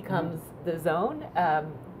parcel becomes the zone.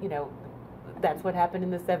 You know, that's what happened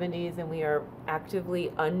in the 70s, and we are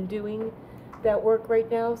actively undoing that work right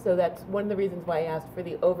now. So that's one of the reasons why I asked for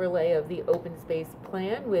the overlay of the open space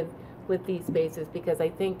plan with these spaces, because I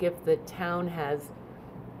think if the town has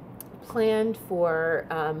planned for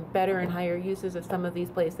better and higher uses of some of these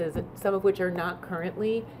places, some of which are not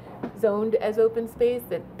currently zoned as open space,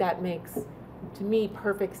 that makes, to me,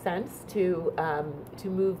 perfect sense to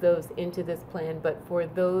move those into this plan. But for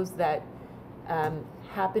those that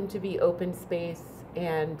happen to be open space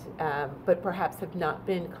and but perhaps have not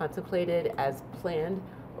been contemplated as planned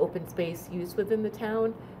open space use within the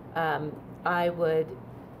town, I would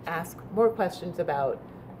ask more questions about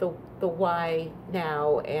the why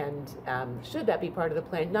now, and should that be part of the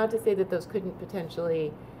plan. Not to say that those couldn't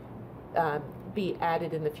potentially be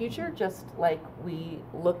added in the future, just like we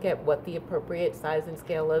look at what the appropriate size and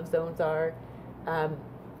scale of zones are,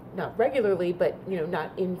 not regularly, but, you know,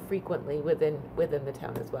 not infrequently within the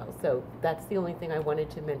town as well. So that's the only thing I wanted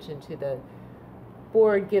to mention to the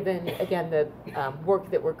board, given, again, the work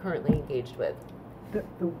that we're currently engaged with.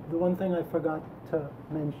 The one thing I forgot to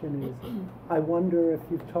mention is, I wonder if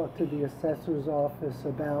you've talked to the assessor's office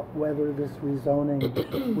about whether this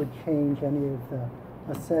rezoning would change any of the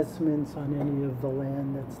assessments on any of the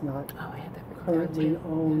land that's not currently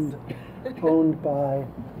owned by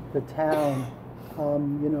the town.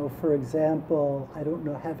 You know, for example, I don't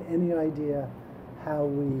have any idea how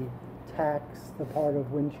we tax the part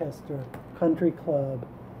of Winchester Country Club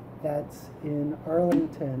that's in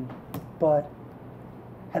Arlington,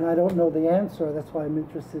 and I don't know the answer, that's why I'm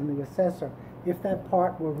interested in the assessor. If that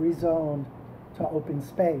part were rezoned to open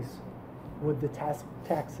space, would the tax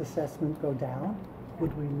assessment go down?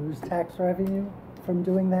 would we lose tax revenue from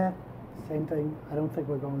doing that? Same thing, I don't think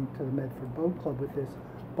we're going to the Medford Boat Club with this,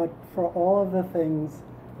 but for all of the things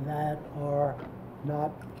that are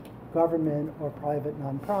not government or private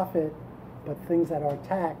nonprofit, but things that are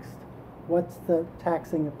taxed, what's the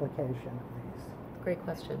taxing implication of these? Great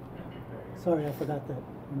question. Sorry, I forgot that.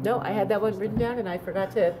 No, I had that one written down and I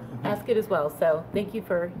forgot to ask it as well. So thank you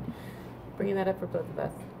for bringing that up for both of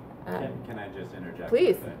us. Can I just interject?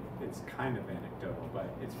 Please. With it? It's kind of anecdotal, but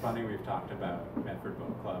it's funny, we've talked about Medford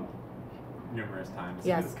Boat Club numerous times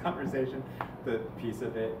in this conversation. The piece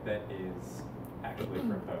of it that is actually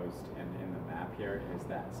proposed in the map here is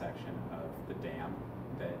that section of the dam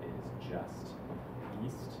that is just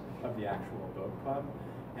east of the actual boat club.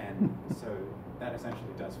 And so that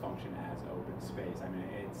essentially does function as open space. I mean,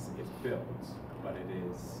 it's built, but it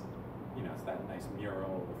is, you know, it's that nice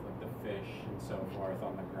mural with like the fish and so forth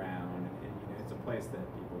on the ground. And you know, it's a place that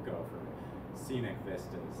people go for scenic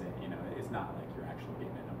vistas. And, you know, it's not like you're actually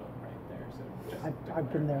being in a boat right there. So just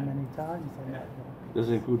I've been there many times. Yeah. Does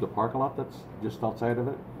it include the parking lot that's just outside of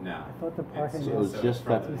it? No. I thought the parking So it's just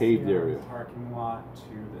from that the paved area. parking lot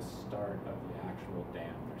to the start of the actual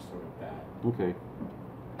dam. There's sort of that Okay.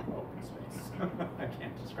 open space. I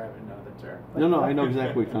can't describe it in another term. No, I know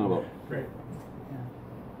exactly what you're talking about. Great.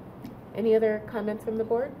 Any other comments from the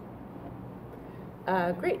board?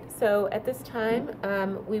 Great. So at this time,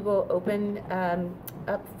 we will open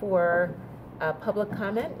up for public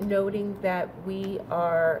comment, noting that we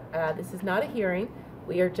are, this is not a hearing.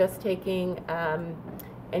 We are just taking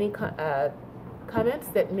any comments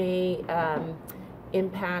that may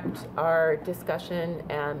impact our discussion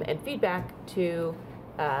and feedback to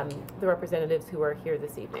the representatives who are here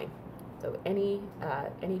this evening. So any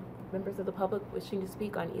members of the public wishing to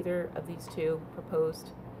speak on either of these two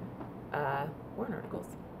proposed warrant articles?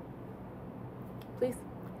 Please.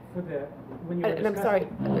 And I'm sorry,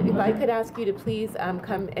 if I could ask you to please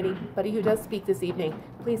come, anybody who does speak this evening,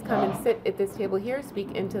 please come and sit at this table here,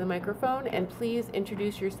 speak into the microphone, and please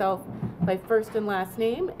introduce yourself by first and last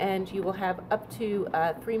name, and you will have up to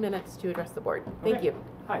 3 minutes to address the board. Thank you.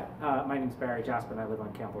 Hi, my name is Barry Jaspin. I live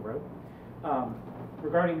on Campbell Road.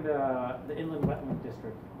 Regarding the inland wetland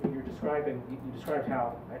district, when you're describing, you described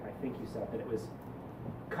how, I think you said that it was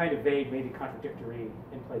kind of vague, maybe contradictory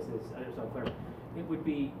in places. It was unclear. It would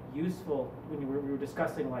be useful when we were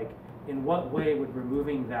discussing, like, in what way would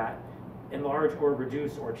removing that enlarge or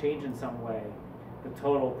reduce or change in some way the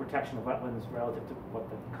total protection of wetlands relative to what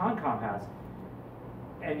the Concom has.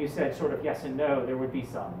 And you said sort of yes and no, there would be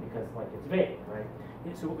some, because like it's vague, right?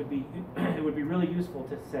 So it would be really useful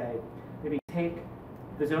to say, maybe take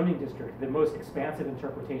the zoning district, the most expansive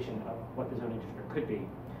interpretation of what the zoning district could be,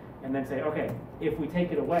 and then say, okay, if we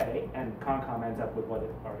take it away and Concom ends up with what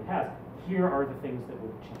it already has, here are the things that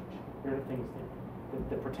would change. Here are the things that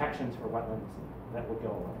the protections for wetlands that would go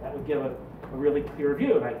away. That would give a really clear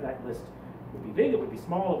view. That list would be big, it would be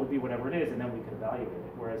small, it would be whatever it is, and then we could evaluate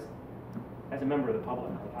it. Whereas, as a member of the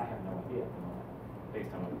public, I have no idea at the moment,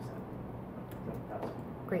 based on what you said. So that's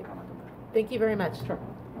Great. a comment on that. Thank you very much. Sure.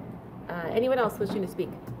 Anyone else wishing to speak?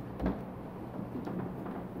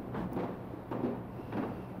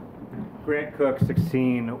 Grant Cook,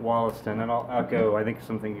 16 Wollaston, and I'll echo, I think,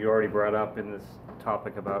 something you already brought up in this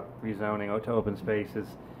topic about rezoning to open spaces.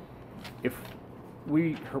 If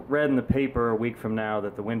we read in the paper a week from now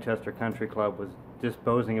that the Winchester Country Club was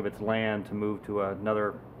disposing of its land to move to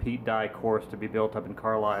another Pete Dye course to be built up in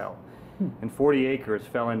Carlisle, and 40 acres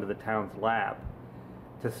fell into the town's lap,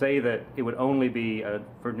 to say that it would only be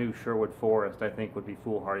for new Sherwood Forest, I think, would be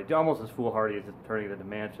foolhardy, almost as foolhardy as turning it into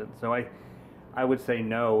mansion. So I would say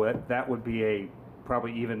no. That would be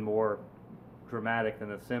probably even more dramatic than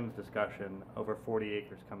the Sims discussion over 40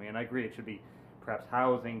 acres coming in. I agree it should be perhaps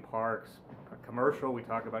housing, parks, commercial. We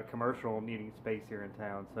talk about commercial needing space here in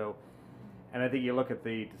town. So, and I think you look at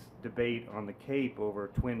the debate on the Cape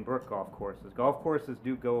over Twin Brook golf courses. Golf courses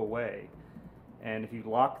do go away. And if you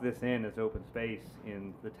lock this in as open space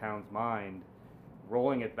in the town's mind,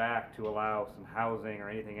 rolling it back to allow some housing or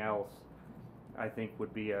anything else, I think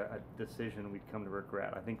would be a decision we'd come to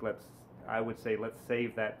regret. I think I would say let's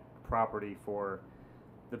save that property for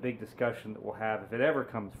the big discussion that we'll have if it ever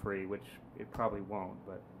comes free, which it probably won't,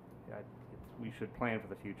 but we should plan for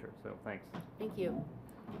the future. So thanks. Thank you.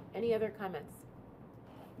 Any other comments?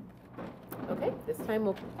 Okay, this time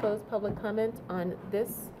we'll close public comment on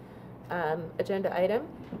this agenda item.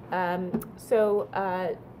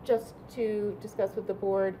 Just to discuss with the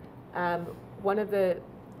board,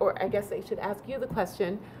 or I guess I should ask you the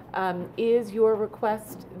question, is your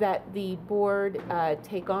request that the board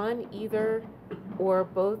take on either or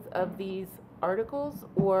both of these articles,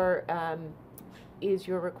 or is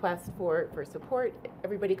your request for support?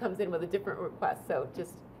 Everybody comes in with a different request, so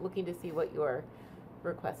just looking to see what your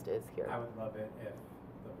request is here. I would love it if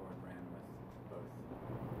the board ran with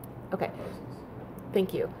both Okay. proposals.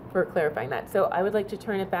 Thank you for clarifying that. So I would like to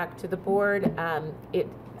turn it back to the board. It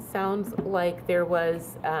sounds like there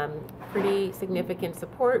was pretty significant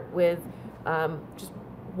support with just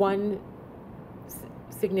one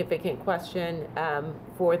significant question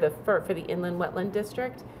for the inland wetland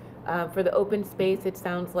district. For the open space, it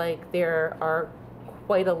sounds like there are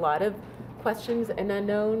quite a lot of questions and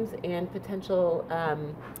unknowns and potential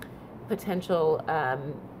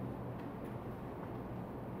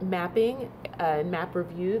mapping and map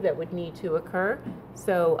review that would need to occur.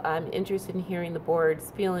 So I'm interested in hearing the board's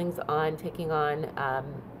feelings on taking on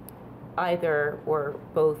either or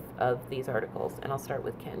both of these articles, and I'll start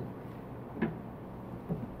with Ken.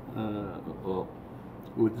 Well,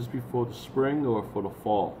 would this be for the spring or for the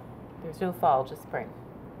fall? There's no fall, just spring.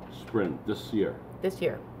 Spring, this year. This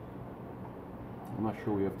year. I'm not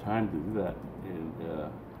sure we have time to do that. And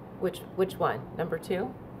Which one? Number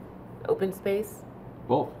 2? Open space?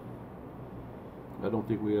 both. I don't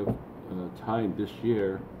think we have time this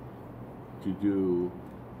year to do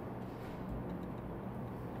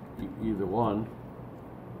either one.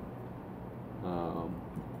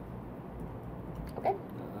 Okay.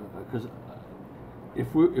 Because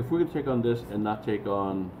if we're going to take on this and not take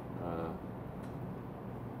on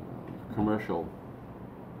commercial,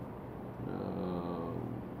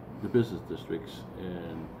 the business districts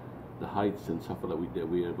and the heights and stuff that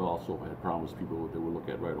we have also had promised people that we'll look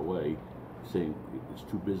at right away, saying it's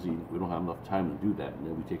too busy, we don't have enough time to do that, and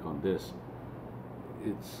then we take on this.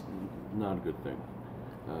 It's not a good thing.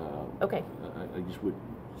 Okay. I just would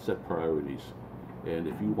set priorities, and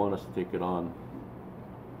if you want us to take it on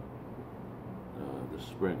this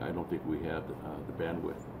spring, I don't think we have the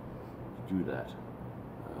bandwidth to do that.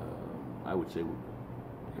 I would say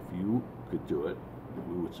if you could do it,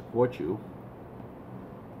 we would support you,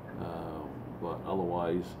 but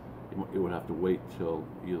otherwise it would have to wait till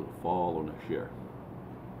either the fall or next year.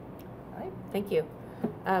 All right, thank you.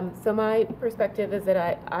 So my perspective is that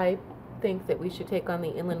I think that we should take on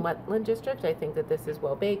the inland wetland district. I think that this is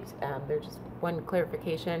well baked. There's just one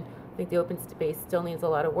clarification. I think the open space still needs a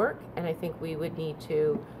lot of work, and I think we would need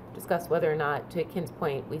to discuss whether or not, to Ken's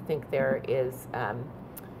point, we think there is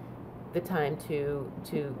the time to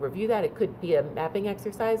review that. It could be a mapping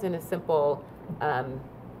exercise and a simple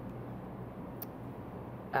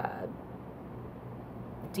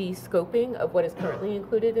de-scoping of what is currently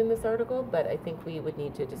included in this article, but I think we would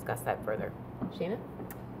need to discuss that further. Sheena?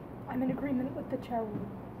 I'm in agreement with the chairwoman.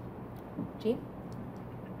 Jean?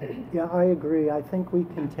 Yeah, I agree. I think we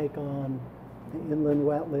can take on the inland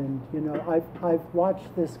wetland. You know, I've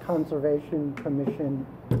watched this Conservation Commission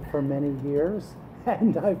for many years,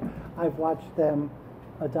 and I've watched them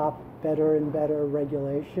adopt better and better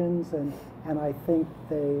regulations, and I think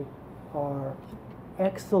they are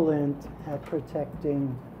excellent at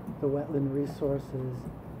protecting the wetland resources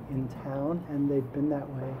in town, and they've been that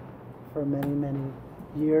way for many, many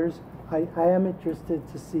years. I am interested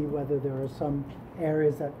to see whether there are some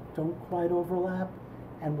areas that don't quite overlap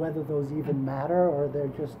and whether those even matter, or they're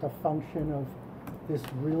just a function of this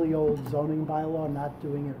really old zoning bylaw not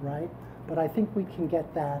doing it right. But I think we can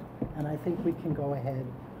get that, and I think we can go ahead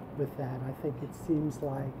with that. I think it seems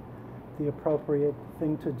like the appropriate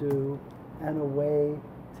thing to do and a way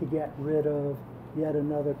to get rid of yet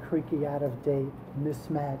another creaky, out-of-date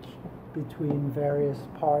mismatch between various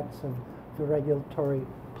parts of the regulatory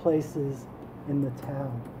places in the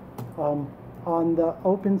town. On the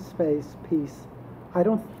open space piece, I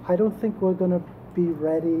don't think we're going to be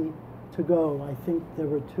ready to go. I think there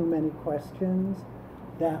were too many questions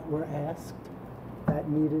that were asked that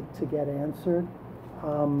needed to get answered,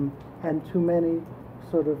 and too many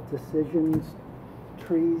sort of decisions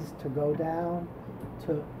trees to go down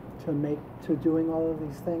to doing all of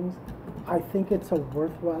these things. I think it's a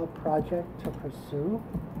worthwhile project to pursue,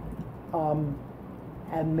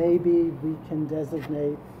 and maybe we can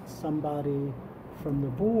designate somebody from the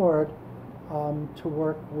board to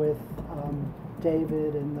work with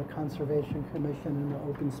David and the Conservation Commission and the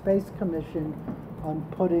Open Space Commission on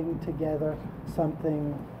putting together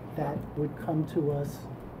something that would come to us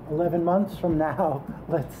 11 months from now,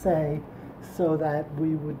 let's say, so that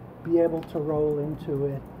we would be able to roll into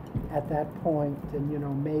it at that point. And, you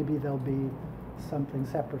know, maybe there'll be something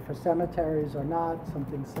separate for cemeteries or not,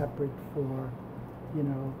 something separate for, you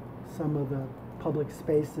know, some of the public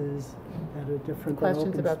spaces that are different than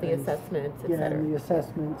open Questions about space. the assessments, et Yeah, cetera. and the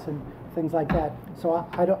assessments and things like that. So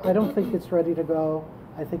I don't think it's ready to go.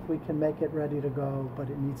 I think we can make it ready to go, but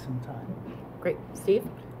it needs some time. Great. Steve?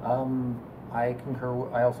 I concur.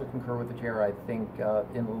 I also concur with the chair. I think the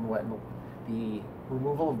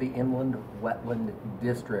removal of the inland wetland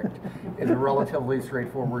district is a relatively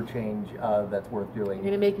straightforward change that's worth doing.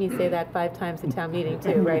 You're going to make me say that 5 times at town meeting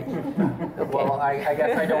too, right? Okay. Well, I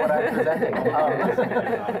guess I know what I'm presenting.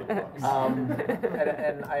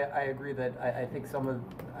 And I agree that I think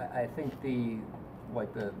I think the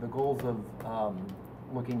goals of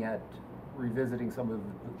looking at revisiting some of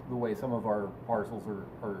the way some of our parcels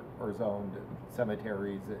are zoned,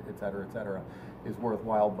 cemeteries, et cetera, is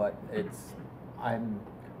worthwhile, but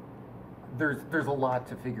there's a lot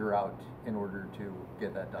to figure out in order to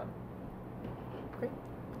get that done. Great.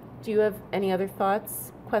 Do you have any other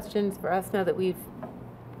thoughts, questions for us now that we've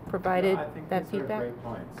provided that feedback? I think these are great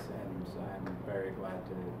points, and I'm very glad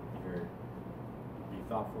to be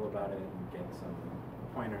thoughtful about it and get some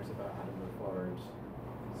pointers about how to move forward.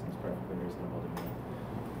 Seems perfectly reasonable to me.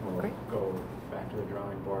 We'll go back to the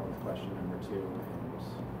drawing board with question number 2, and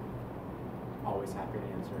always happy to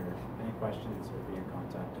answer any questions or be in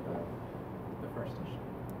contact about the first issue.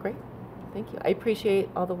 Great, thank you. I appreciate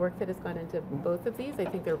all the work that has gone into both of these. I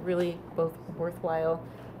think they're really both worthwhile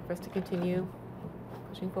for us to continue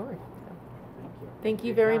pushing forward. So, thank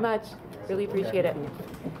you very much. Really appreciate it.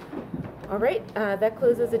 All right, that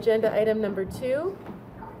closes agenda item number 2.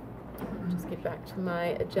 Just get back to my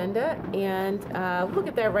agenda, and we'll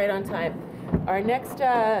get that right on time. Our next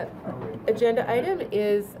agenda item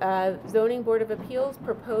is Zoning Board of Appeals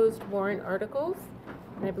proposed warrant articles.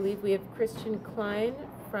 And I believe we have Christian Klein,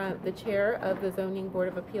 from the chair of the Zoning Board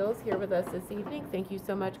of Appeals, here with us this evening. Thank you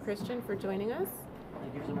so much, Christian, for joining us.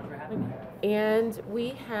 Thank you so much for having me. And we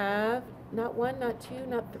have not 1, not 2,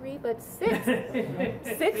 not 3, but 6.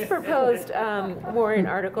 6 proposed warrant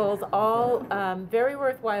articles, all very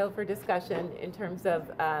worthwhile for discussion in terms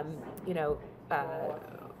of,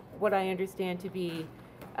 what I understand to be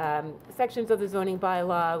sections of the zoning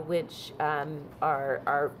bylaw which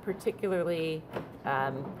are particularly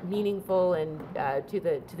meaningful and to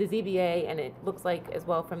the ZBA, and it looks like as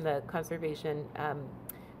well from the Conservation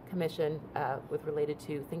Commission with related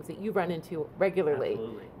to things that you run into regularly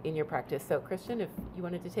in your practice. So Christian, if you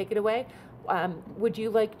wanted to take it away, would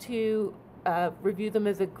you like to review them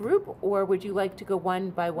as a group, or would you like to go one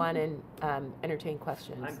by one and entertain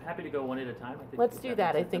questions? I'm happy to go one at a time. I think Let's do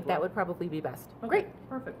that. I think that would probably be best. Okay, great.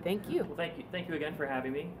 Perfect. Thank you. Well, thank you again for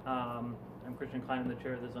having me. I'm Christian Klein. I'm the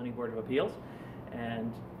chair of the Zoning Board of Appeals,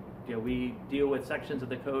 and we deal with sections of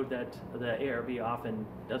the code that the ARB often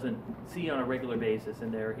doesn't see on a regular basis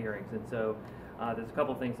in their hearings, and so there's a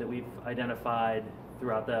couple things that we've identified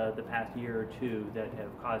throughout the past year or 2 that have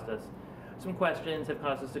caused us some questions, have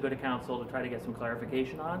caused us to go to council to try to get some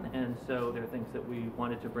clarification on, and so there are things that we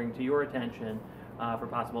wanted to bring to your attention for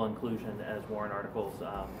possible inclusion as warrant articles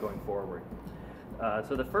going forward.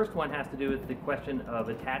 So the first one has to do with the question of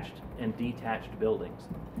attached and detached buildings.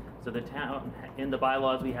 So the town, in the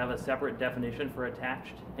bylaws, we have a separate definition for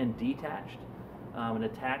attached and detached. And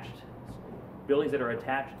attached, buildings that are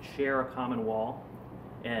attached share a common wall,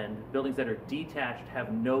 and buildings that are detached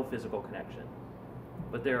have no physical connection.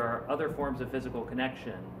 But there are other forms of physical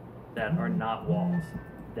connection that are not walls,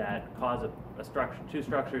 that cause two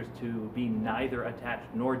structures to be neither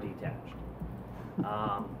attached nor detached.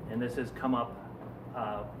 And this has come up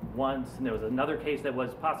once, and there was another case that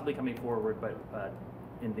was possibly coming forward, but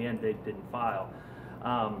in the end they didn't file.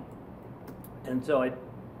 And so it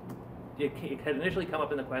had initially come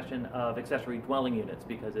up in the question of accessory dwelling units,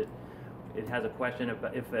 because it has a question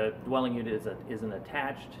about if a dwelling unit isn't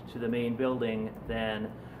attached to the main building, then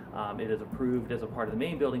it is approved as a part of the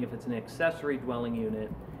main building. If it's an accessory dwelling unit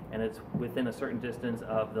and it's within a certain distance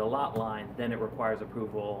of the lot line, then it requires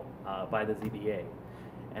approval by the ZBA.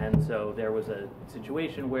 And so there was a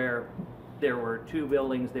situation where there were 2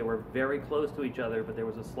 buildings, they were very close to each other, but there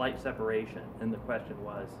was a slight separation, and the question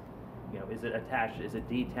was, is it attached, is it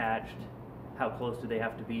detached, how close do they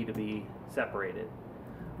have to be separated?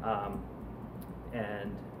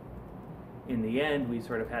 And in the end, we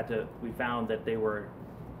sort of we found that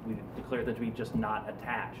we declared them to be just not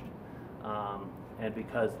attached. And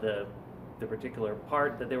because the particular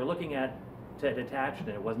part that they were looking at said attached and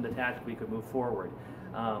it wasn't attached, we could move forward.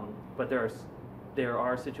 But there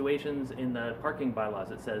are situations in the parking bylaws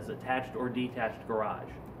that says attached or detached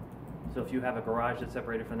garage. So if you have a garage that's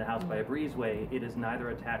separated from the house by a breezeway, it is neither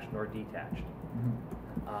attached nor detached.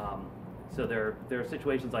 So there are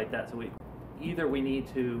situations like that. So we need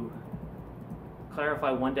to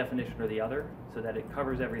clarify one definition or the other so that it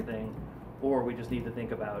covers everything, or we just need to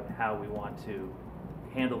think about how we want to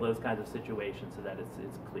handle those kinds of situations so that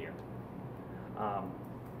it's clear.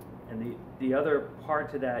 And the other part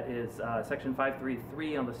to that is section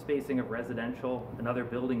 533 on the spacing of residential and other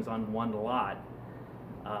buildings on one lot.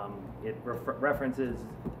 It references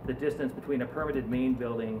the distance between a permitted main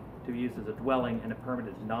building to be used as a dwelling and a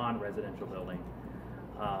permitted non-residential building,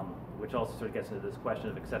 which also sort of gets into this question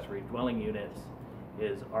of accessory dwelling units.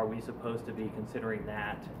 Are we supposed to be considering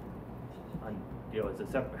that on, as a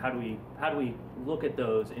separate? How do we look at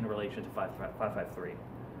those in relation to 553?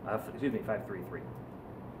 Excuse me, 533.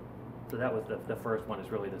 So that was the first one, is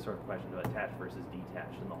really the sort of question of attached versus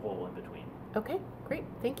detached and the whole in between. Okay, great,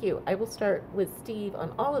 thank you. I will start with Steve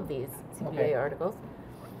on all of these CBA Okay. articles.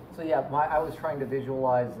 So yeah, I was trying to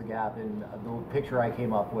visualize the gap, and the picture I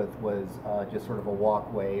came up with was just sort of a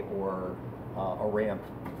walkway or a ramp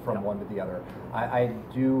from Yep. one to the other. I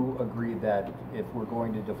do agree that if we're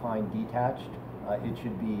going to define detached, it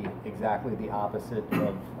should be exactly the opposite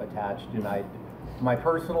of attached. And my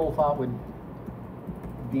personal thought would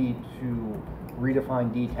be to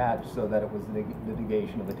redefine detached so that it was the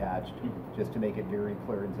negation of attached, just to make it very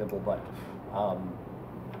clear and simple. But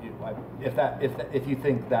if you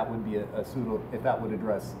think that would be if that would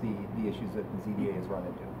address the issues that the ZBA has run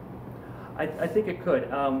into. I think it could.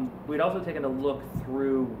 We'd also taken a look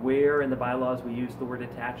through where in the bylaws we use the word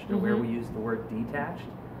attached and where we use the word detached.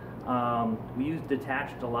 We use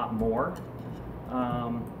detached a lot more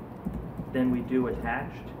than we do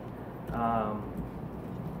attached.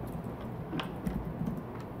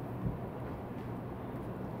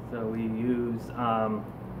 So we use,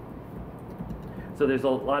 so there's a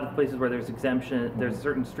lot of places where there's exemption, there's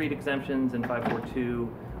certain street exemptions in 542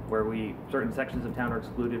 where certain sections of town are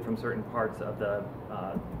excluded from certain parts of the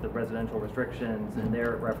residential restrictions, and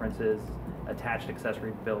there it references attached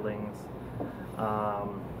accessory buildings,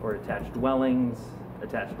 or attached dwellings.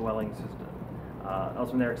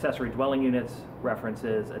 Also in their accessory dwelling units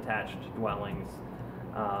references attached dwellings,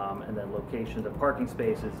 and then locations of parking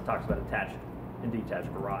spaces talks about attached and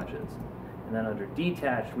detached garages. And then under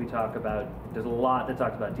detached, we talk about, there's a lot that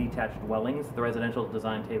talks about detached dwellings. The residential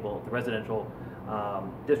design table, the residential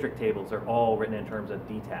district tables are all written in terms of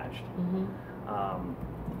detached.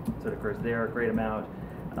 So it occurs there a great amount.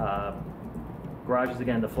 Garages,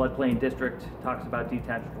 again, the floodplain district talks about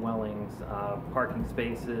detached dwellings. Parking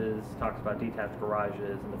spaces talks about detached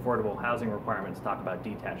garages, and the affordable housing requirements talk about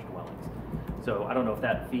detached dwellings. So I don't know if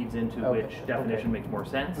that feeds into which definition makes more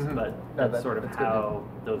sense, but that's sort of how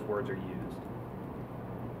those words are used.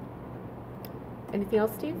 Anything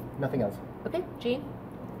else, Steve? Nothing else. Okay, Jean?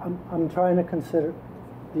 I'm trying to consider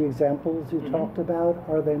the examples you talked about.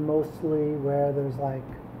 Are they mostly where there's like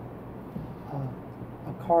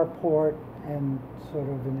a carport and sort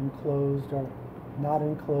of an enclosed or not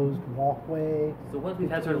enclosed walkway? So once we've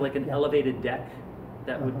had sort of like an elevated deck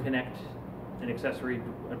that would connect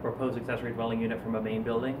a proposed accessory dwelling unit from a main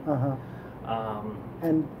building.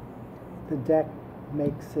 And the deck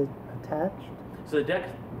makes it attached? So the deck,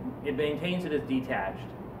 it maintains it as detached.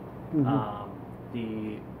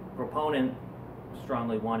 The proponent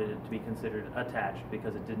strongly wanted it to be considered attached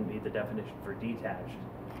because it didn't meet the definition for detached.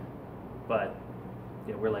 But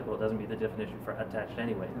we're like, well, it doesn't meet the definition for attached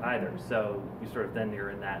anyway either. So you sort of then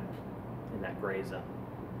you're in that gray zone.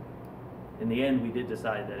 In the end, we did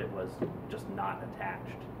decide that it was just not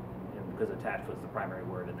attached, because attached was the primary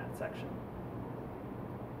word in that section.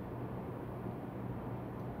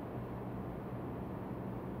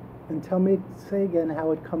 And say again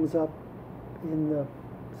how it comes up in the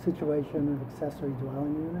situation of accessory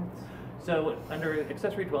dwelling units? So under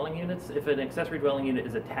accessory dwelling units, if an accessory dwelling unit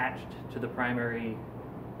is attached to the primary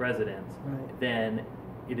residence, then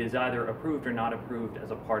it is either approved or not approved as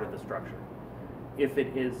a part of the structure. If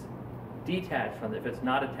it is detached from it, if it's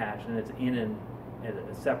not attached and it's in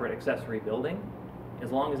a separate accessory building,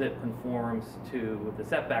 as long as it conforms to the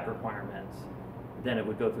setback requirements, then it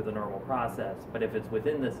would go through the normal process. But if it's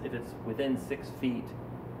within 6 feet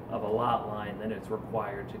of a lot line, then it's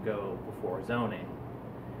required to go before zoning.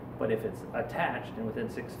 But if it's attached and within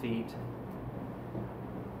 6 feet,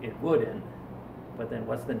 it wouldn't. But then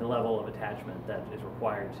what's the level of attachment that is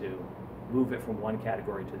required to move it from one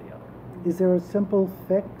category to the other? Is there a simple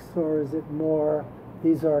fix, or is it more,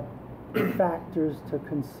 these are factors to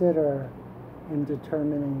consider in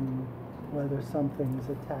determining whether something's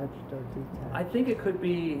attached or detached? I think it could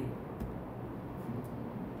be,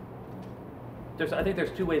 I think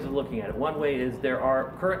there's two ways of looking at it. One way is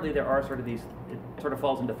currently there are sort of these, it sort of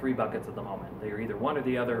falls into 3 buckets at the moment. They're either one or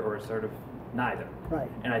the other, or sort of neither.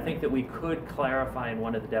 Right. And I think that we could clarify in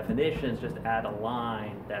one of the definitions, just add a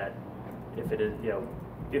line that if it is,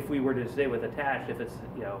 if we were to say with attached, if it's,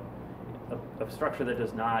 a structure that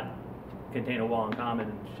does not contain a wall in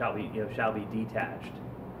common shall be detached.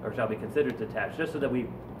 or shall be considered detached, just so that we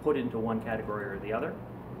put it into one category or the other.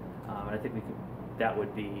 And I think that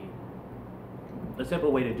would be a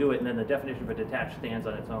simple way to do it, and then the definition for detached stands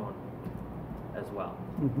on its own as well.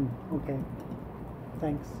 Okay,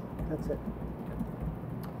 thanks, that's it.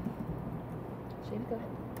 Shane, go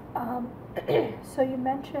ahead. So you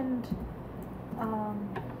mentioned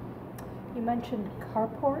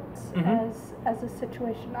carports as a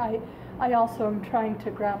situation. I also am trying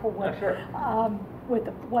to grapple with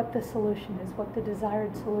what the solution is, what the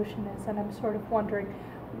desired solution is, and I'm sort of wondering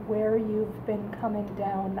where you've been coming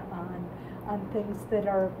down on things that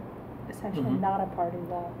are essentially not a party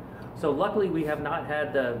wall. So luckily, we have not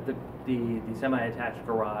had the semi-attached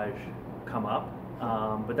garage come up,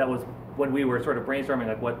 but that was when we were sort of brainstorming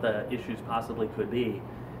like what the issues possibly could be.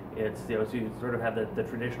 It's, you know, so you sort of have the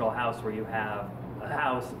traditional house where you have a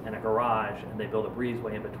house and a garage, and they build a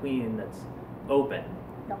breezeway in between that's open.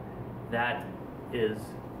 Yep. That is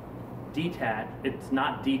detached. It's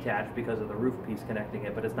not detached because of the roof piece connecting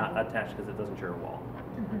it, but it's not attached because it doesn't share a wall.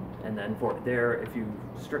 And then for there, if you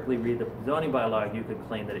strictly read the zoning bylaw, you could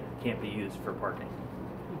claim that it can't be used for parking.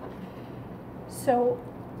 So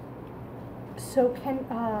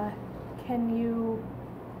can you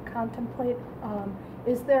contemplate,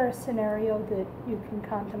 is there a scenario that you can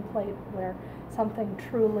contemplate where something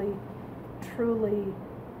truly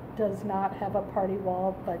does not have a party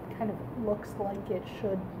wall, but kind of looks like it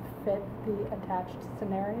should fit the attached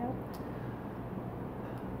scenario?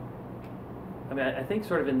 I mean, I think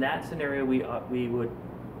sort of in that scenario, we would,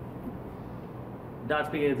 not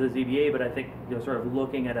speaking to the ZBA, but I think, you know, sort of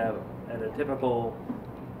looking at a typical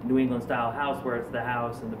New England style house where it's the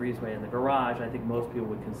house and the breezeway and the garage, I think most people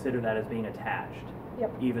would consider that as being attached,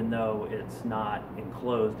 even though it's not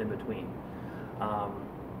enclosed in between.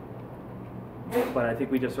 But I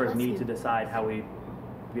think we just sort of need to decide how we,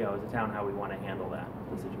 you know, as a town, how we want to handle that,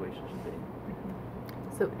 the situation should be.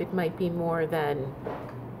 So it might be more than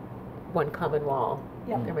one common wall.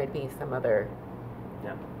 There might be some other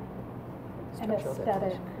structural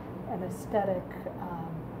definition. An aesthetic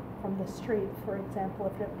from the street, for example,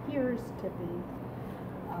 if it appears to be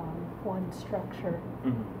one structure. I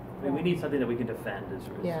mean, we need something that we can defend is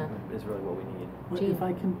really what we need. Well, if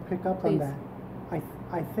I can pick up on that,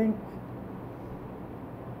 I think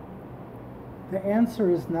the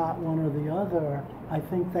answer is not one or the other. I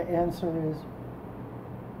think the answer is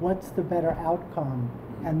what's the better outcome,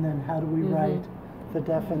 and then how do we write the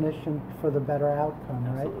definition for the better outcome,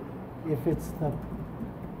 right? If it's the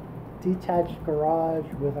detached garage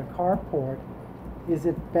with a carport, is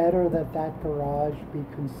it better that that garage be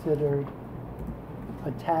considered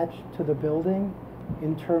attached to the building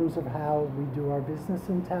in terms of how we do our business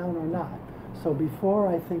in town or not? So before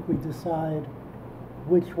I think we decide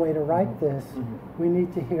which way to write this, we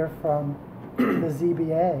need to hear from the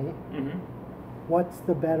ZBA what's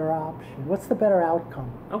the better option, what's the better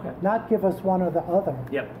outcome. Okay. Not give us one or the other,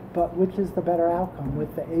 but which is the better outcome.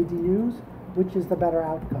 With the ADUs, which is the better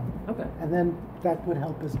outcome. Okay. And then that would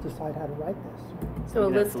help us decide how to write this. So a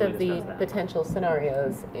list of the potential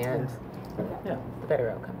scenarios and the better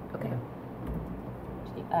outcome. Okay.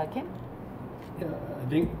 Ken? Yeah, I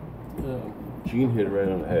think Gene hit it right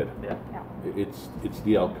on the head. It's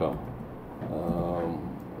the outcome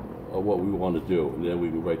of what we want to do, and then we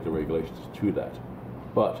can write the regulations to that.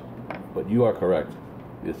 But you are correct.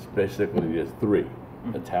 It's basically there's three: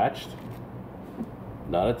 attached,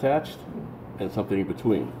 not attached, and something in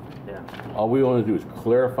between. All we want to do is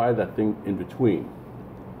clarify that thing in between.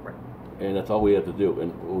 And that's all we have to do.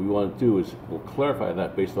 And what we want to do is we'll clarify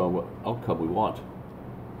that based on what outcome we want.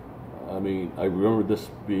 I mean, I remember this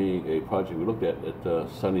being a project we looked at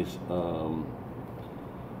Sunny's Drive.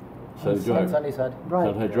 Sunnyside.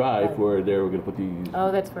 Sunnyside Drive, where they were going to put these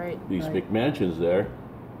these big mansions there,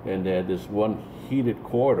 and they had this one heated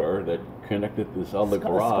corridor that connected this other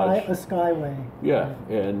garage. A skyway. Yeah,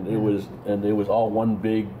 and it was all one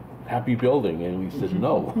big happy building, and we said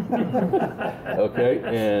no. Okay,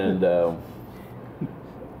 and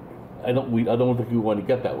I don't think we want to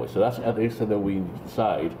get that way. So that's how they said that we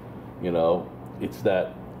decide. You know, it's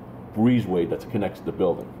that breezeway that connects the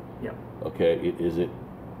building. Okay, is it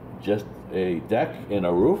just a deck and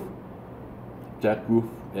a roof? Deck, roof,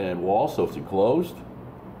 and wall, so it's enclosed?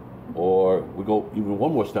 Or we go even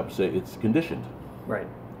one more step and say it's conditioned. Right.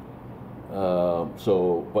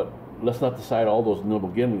 But let's not decide all those in the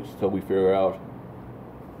beginning until we figure out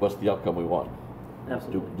what's the outcome we want.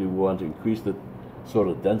 Absolutely. Do we want to increase the sort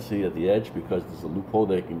of density at the edge because there's a loophole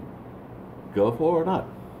they can go for or not?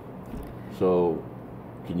 So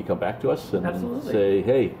can you come back to us and say,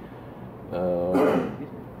 hey,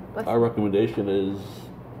 our recommendation is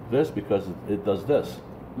this because it does this.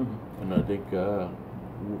 And I think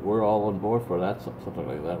we're all on board for that, something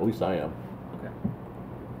like that. At least I am. Okay.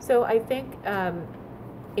 So I think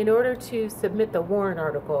in order to submit the warrant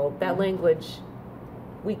article, that language,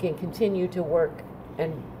 we can continue to work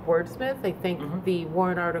and wordsmith. I think the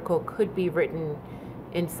warrant article could be written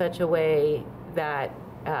in such a way that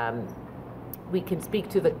we can speak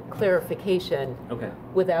to the clarification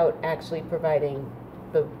without actually providing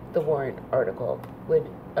the warrant article. Would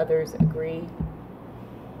others agree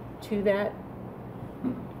to that?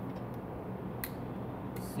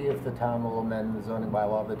 See if the town will amend the zoning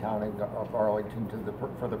bylaw of the town of Arlington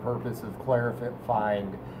for the purpose of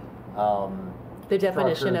clarifying The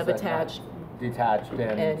definition of structures that attached detached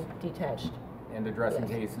and detached. and addressing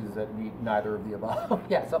cases that meet neither of the above.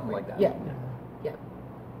 Yeah, something like that. Yeah, yeah.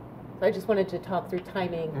 So I just wanted to talk through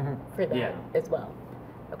timing for that as well.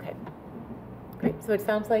 Okay, great. So it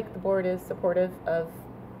sounds like the board is supportive of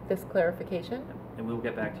this clarification. And we'll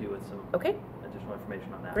get back to you with some additional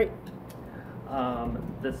information on that. Great.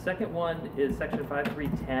 The second one is section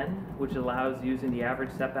 5310, which allows using the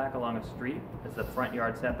average setback along a street as the front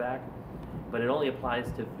yard setback, but it only applies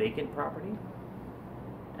to vacant property.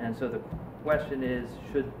 And so the question is,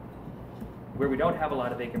 where we don't have a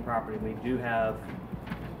lot of vacant property, we do have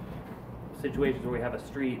situations where we have a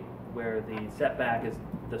street where the setback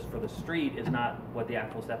for the street is not what the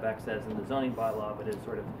actual setback says in the zoning bylaw, but is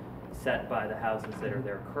sort of set by the houses that are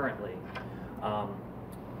there currently.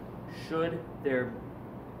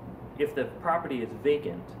 If the property is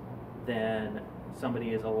vacant, then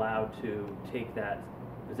somebody is allowed to take that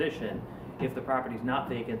position. If the property is not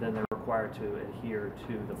vacant, then they're required to adhere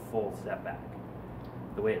to the full setback,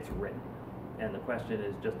 the way it's written. And the question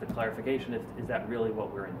is just the clarification, is that really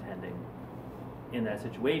what we're intending in that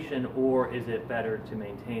situation, or is it better to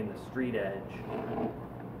maintain the street edge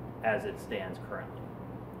as it stands currently?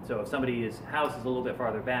 So if somebody's house is a little bit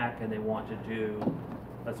farther back and they want to do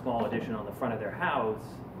a small addition on the front of their house,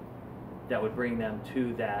 that would bring them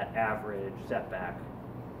to that average setback,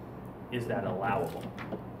 is that allowable?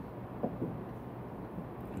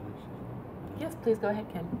 Yes, please go ahead,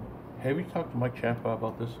 Ken. Have you talked to Mike Champa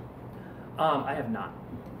about this? I have not.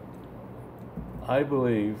 I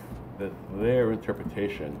believe that their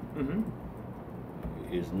interpretation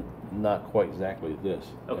is not quite exactly this.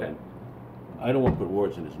 Okay. And I don't want to put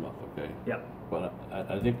words in his mouth, okay? Yep. But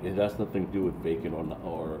I think it has nothing to do with vacant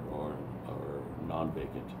or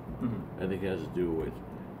non-vacant. I think it has to do with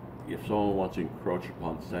if someone wants to encroach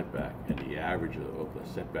upon the setback and the average of the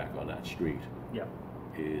setback on that street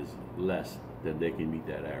is less, then they can meet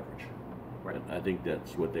that average. Right. And I think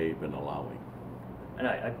that's what they've been allowing. And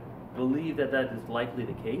I believe that is likely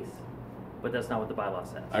the case, but that's not what the bylaw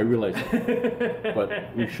says. I realize that.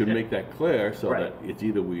 But we should make that clear so that it's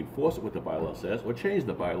either we enforce it what the bylaw says or change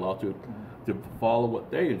the bylaw to follow what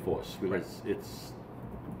they enforce. Because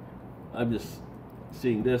I'm just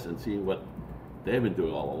seeing this and seeing what they've been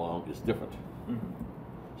doing all along is different.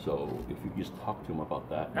 So if you just talk to them about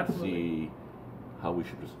that and see how we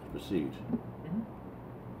should proceed.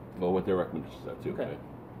 Or what their recommendations are too. Okay.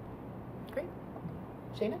 Great.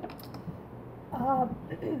 Shana?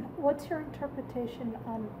 What's your interpretation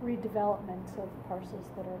on redevelopments of parcels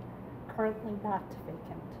that are currently not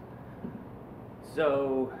vacant?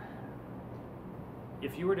 So,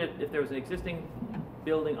 if there was an existing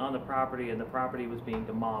building on the property and the property was being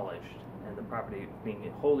demolished and the property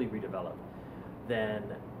being wholly redeveloped, then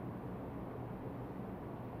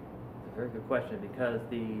it's a very good question, because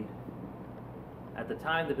at the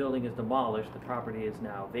time the building is demolished, the property is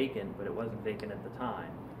now vacant, but it wasn't vacant at the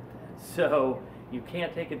time. So you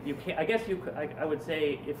can't take it, I would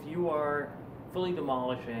say if you are fully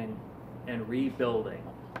demolishing and rebuilding,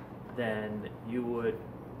 then you would,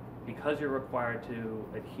 because you're required to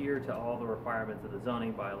adhere to all the requirements of the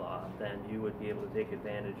zoning bylaw, then you would be able to take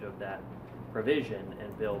advantage of that provision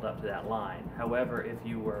and build up to that line. However, if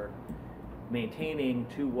you were maintaining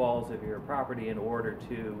two walls of your property in order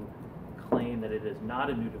to claim that it is not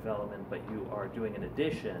a new development, but you are doing an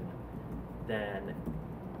addition, then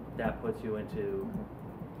that puts you into,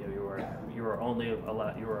 you are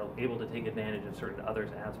able to take advantage of certain other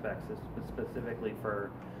aspects, specifically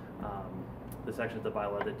for the sections of the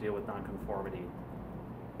bylaw that deal with nonconformity,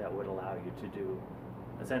 that would allow you to do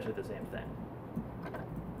essentially the same thing.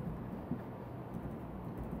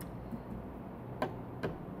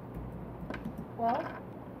 Well,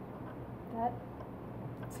 that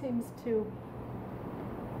seems to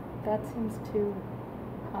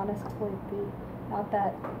honestly be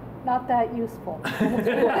not that useful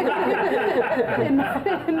in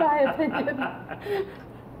my opinion.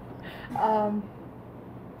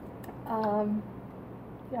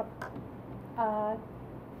 Yep.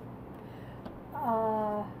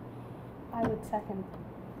 I would second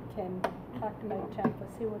Kim. Talk to Mike Champa,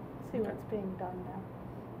 see what's being done now.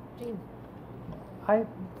 Jean?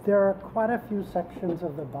 There are quite a few sections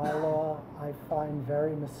of the bylaw I find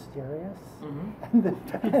very mysterious, and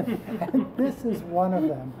this is one of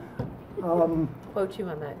them. Quote you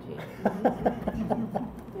on that, Jean.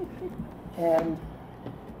 And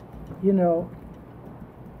you know,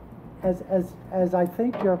 as I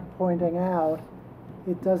think you're pointing out,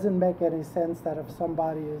 it doesn't make any sense that if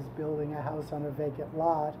somebody is building a house on a vacant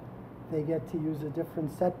lot, they get to use a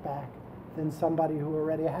different setback than somebody who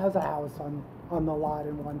already has a house on the lot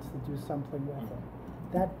and wants to do something with it.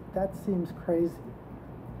 That seems crazy.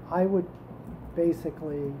 I would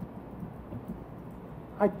basically,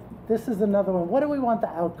 this is another one. What do we want the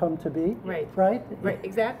outcome to be? Right. Right? Right,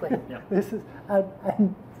 exactly. Yeah. This is,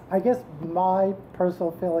 and I guess my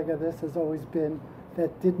personal feeling of this has always been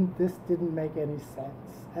that this didn't make any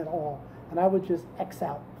sense at all. And I would just X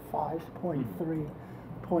out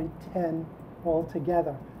 5.3.10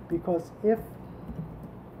 altogether. Because if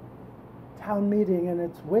town meeting in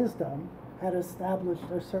its wisdom had established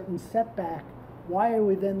a certain setback, why are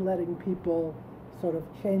we then letting people sort of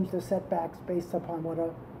change the setbacks based upon what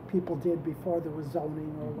people did before there was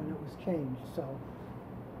zoning or when it was changed? So,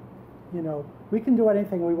 you know, we can do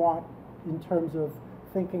anything we want in terms of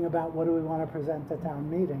thinking about what do we want to present to town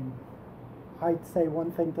meeting. I'd say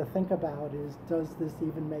one thing to think about is, does this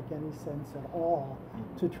even make any sense at all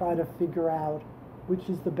to try to figure out which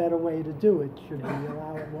is the better way to do it? Should we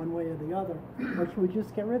allow it one way or the other, or should we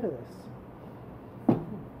just get rid of this?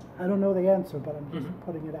 I don't know the answer, but I'm just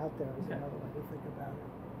putting it out there as another way to think about it.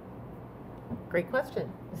 Great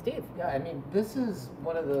question. Steve? Yeah, I mean, this is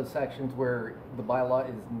one of those sections where the bylaw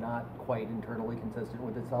is not quite internally consistent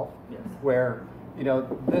with itself. Yes. Where, you know,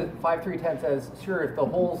 the 5.3.10 says, sure, if the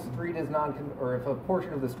whole street is or if a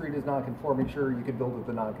portion of the street is non-conforming, sure, you could build with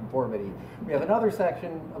the non-conformity. We have another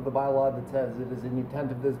section of the bylaw that says it is the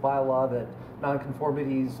intent of this bylaw that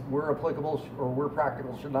non-conformities, where applicable or where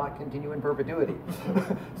practical, should not continue in perpetuity.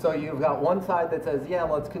 So you've got one side that says, yeah,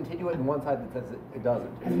 let's continue it, and one side that says it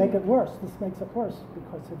doesn't. And make it worse. This makes it worse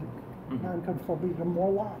because of non-conformity to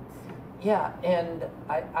more lots. Yeah, and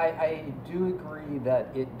I do agree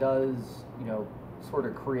that it does, you know, sort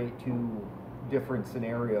of create two different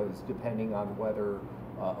scenarios depending on whether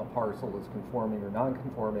a parcel is conforming or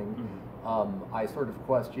non-conforming. I sort of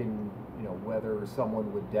question, you know, whether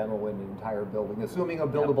someone would demo an entire building, assuming a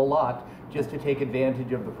buildable lot, just to take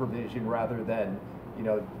advantage of the provision rather than, you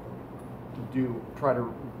know, try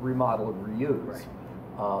to remodel and reuse. Right.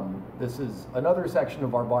 This is another section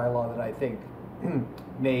of our bylaw that I think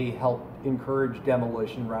may help encourage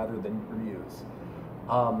demolition rather than reuse.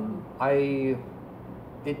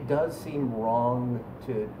 It does seem wrong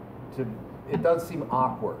it does seem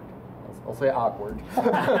awkward. I'll say awkward.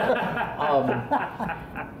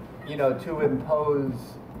 You know, to impose,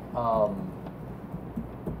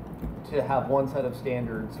 to have one set of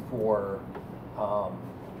standards for,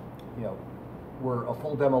 you know, where a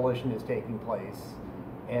full demolition is taking place,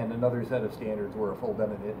 and another set of standards where a full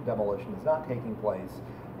demolition is not taking place,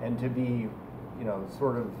 and to be, you know,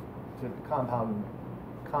 sort of to compound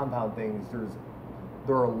things.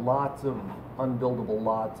 There are lots of unbuildable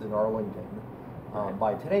lots in Arlington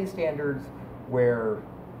by today's standards where,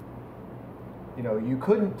 you know, you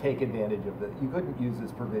couldn't take advantage of you couldn't use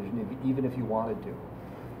this provision even if you wanted to.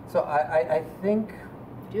 So I think.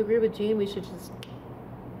 Do you agree with Jean? We should just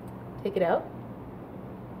take it out?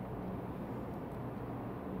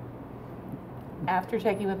 After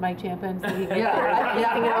checking with Mike Champa and seeing if there's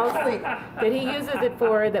anything else that he uses it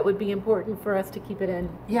for that would be important for us to keep it in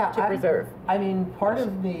to preserve. I mean, part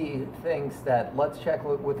of me thinks that let's check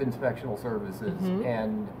with inspectional services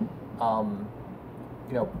and,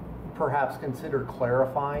 you know, perhaps consider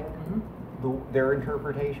clarifying their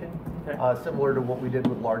interpretation, similar to what we did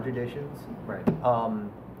with large additions. Right.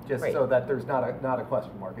 Just so that there's not a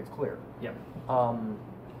question mark. It's clear. Yep.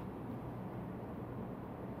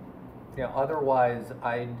 You know, otherwise,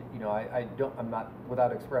 I'm not,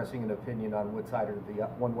 without expressing an opinion on which side or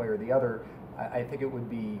one way or the other, I think it would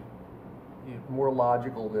be more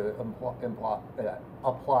logical to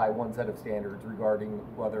apply one set of standards regarding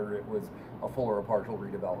whether it was a full or a partial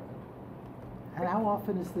redevelopment. And how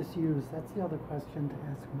often is this used? That's the other question to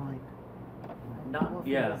ask Mike. How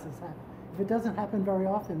often does this happen? If it doesn't happen very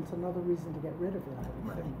often, it's another reason to get rid of it, I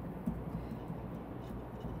would think.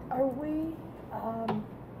 Are we,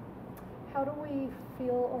 how do we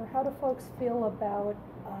feel, or how do folks feel about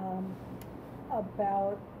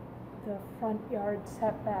the front yard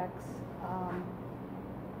setbacks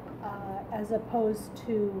as opposed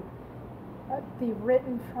to the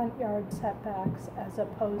written front yard setbacks as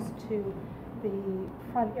opposed to the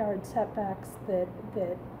front yard setbacks that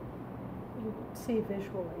you see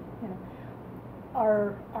visually, you know.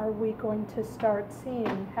 Are we going to start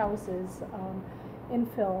seeing houses,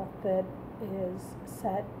 infill that is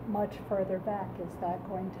set much further back? Is that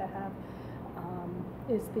going to have,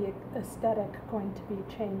 is the aesthetic going to be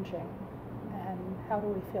changing? And how do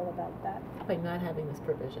we feel about that? By not having this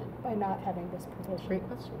provision. By not having this provision. Great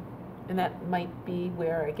question. And that might be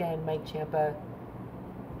where, again, Mike Champa,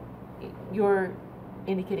 you're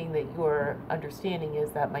indicating that your understanding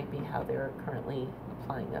is that might be how they're currently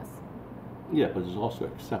applying this. Yeah, but there's also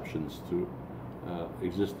exceptions to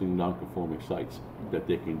existing non-conforming sites that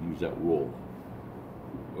they can use that rule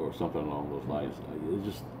or something along those lines.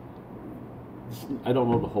 I don't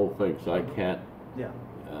know the whole thing, so I can't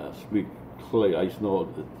speak clearly. I just know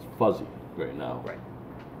it's fuzzy right now. Right.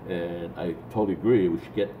 And I totally agree, we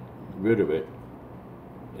should get rid of it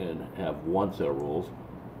and have one set of rules.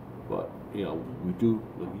 But, you know, we do,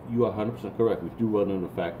 you are 100% correct, we do run into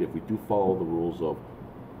the fact that if we do follow the rules of,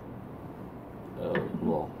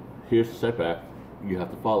 well, here's the setback, you have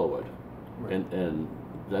to follow it. Right. And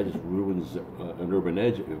that just ruins an urban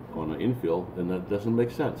edge on an infill, and that doesn't make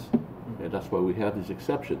sense. Mm-hmm. And that's why we have these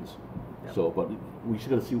exceptions. Yep. So, but we just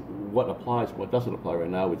gotta see what applies, what doesn't apply right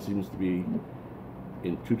now. It seems to be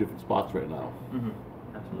in two different spots right now. Mm-hmm.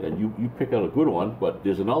 Absolutely. And you pick out a good one, but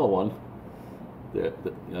there's another one that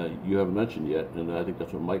you haven't mentioned yet, and I think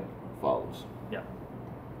that's what Mike follows. Yeah.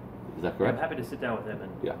 Is that correct? I'm happy to sit down with him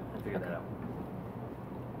and figure that out.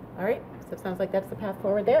 All right, so it sounds like that's the path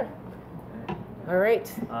forward there. All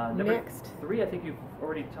right, Number next. 3, I think you've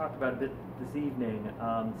already talked about a bit this evening.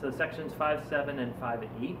 So sections 5.7 and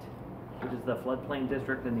 5.8, which is the floodplain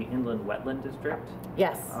district and the inland wetland district.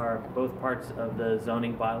 Yes. Are both parts of the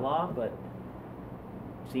zoning bylaw, but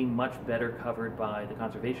seem much better covered by the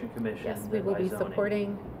Conservation Commission Yes, than we will by be zoning.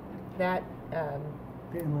 Supporting that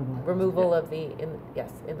removal of the inland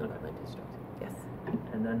wetland district. Yes.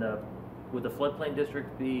 And then would the floodplain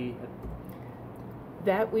district be?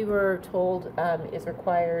 That we were told is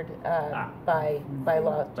required by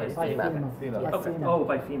law. By FEMA. Yes. Okay. FEMA. Oh,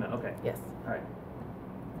 by FEMA. Okay. Yes. All right.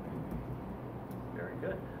 Very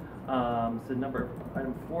good. So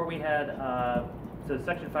item 4 we had so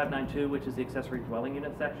section 592, which is the accessory dwelling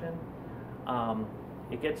unit section.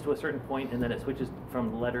 It gets to a certain point and then it switches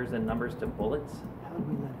from letters and numbers to bullets. How did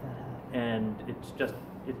we let that happen? And it's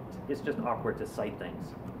just awkward to cite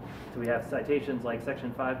things. So we have citations like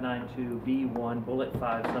section 592B1 bullet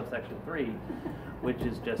 5 subsection 3, which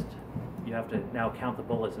is just, you have to now count the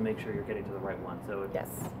bullets and make sure you're getting to the right one. So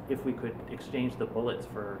if we could exchange the bullets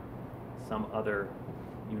for some other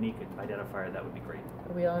unique identifier, that would be great.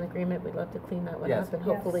 Are we all in agreement? We'd love to clean that one up and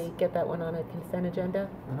hopefully get that one on a consent agenda.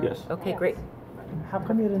 Yes. Okay, great. How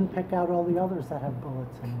come you didn't pick out all the others that have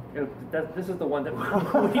bullets in them? This is the one that we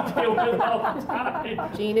deal with all the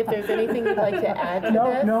time. Gene, if there's anything you'd like to add to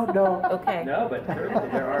this? No. Okay. No, but certainly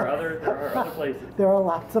there are other places. There are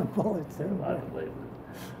lots of bullets in there. Lots of places.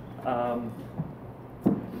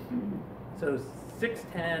 So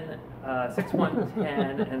 610,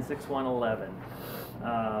 6110, and 6111.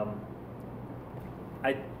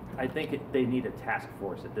 I think they need a task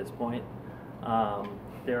force at this point.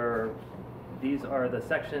 These are the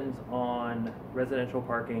sections on residential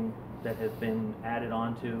parking that have been added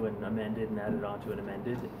onto and amended and added onto and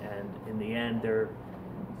amended, and in the end they're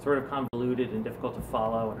sort of convoluted and difficult to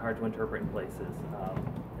follow and hard to interpret in places.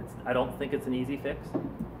 I don't think it's an easy fix.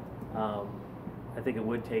 I think it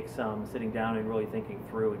would take some sitting down and really thinking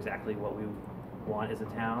through exactly what we want as a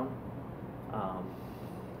town.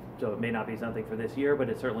 So it may not be something for this year, but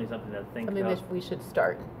it's certainly something to think Something of. that we should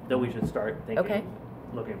start. That we should start thinking, okay.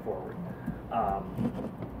 Looking forward.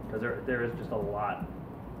 Because there is just a lot.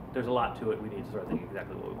 There's a lot to it. We need to start thinking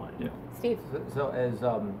exactly what we want to do. Steve. So as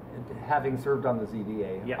having served on the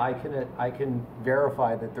ZBA, yeah. I can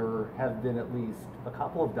verify that there have been at least a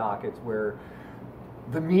couple of dockets where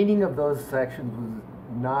the meaning of those sections was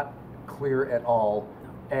not clear at all,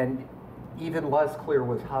 and even less clear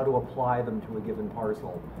was how to apply them to a given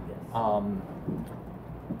parcel.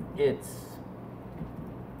 Yes.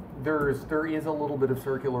 There is a little bit of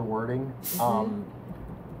circular wording,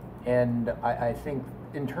 and I think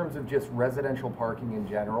in terms of just residential parking in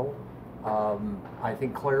general, I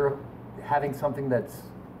think having something that's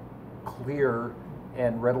clear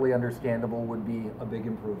and readily understandable would be a big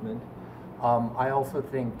improvement. I also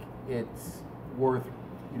think it's worth,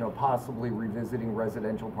 possibly revisiting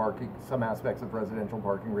residential parking, some aspects of residential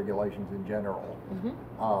parking regulations in general.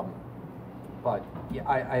 But yeah,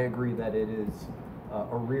 I agree that it is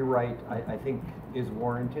a rewrite, I think, is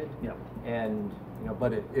warranted. Yep. And,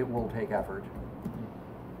 but it will take effort.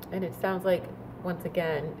 And it sounds like, once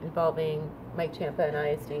again, involving Mike Champa and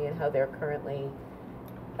ISD and how they're currently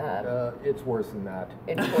It's worse than that.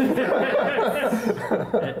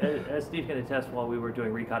 As Steve can attest, while we were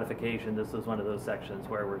doing recodification, this was one of those sections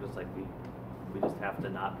where we're just like, we just have to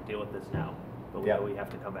not deal with this now, but we know we have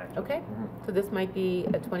to come back to it. Okay, so this might be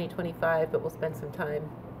a 2025, but we'll spend some time.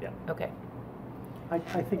 Yeah. Okay. I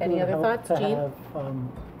think Any it would other help thoughts, to Jean? have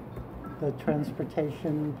the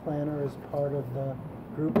transportation planner as part of the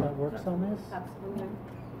group that works on this. Absolutely,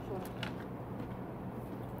 sure.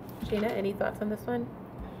 Sheena, any thoughts on this one?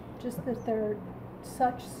 Just that there are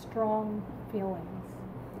such strong feelings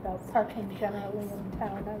about parking generally in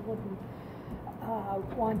town. I wouldn't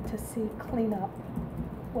want to see cleanup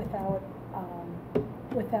without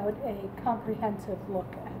a comprehensive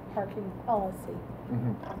look at parking policy.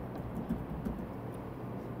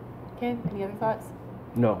 Ken, any other thoughts?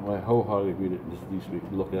 No, I wholeheartedly agree that this needs to be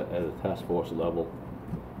looked at a task force level,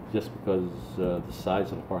 just because the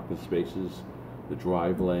size of the parking spaces, the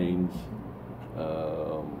drive lanes,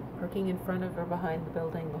 Parking in front of or behind the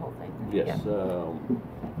building, the whole thing? yes, Yeah.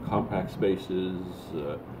 compact spaces,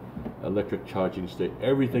 electric charging station,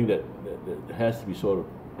 everything that has to be sort of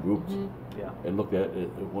grouped Yeah. and looked at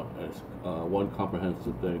as one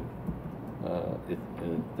comprehensive thing.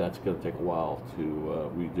 And that's going to take a while to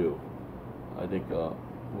redo. I think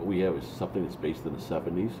what we have is something that's based in the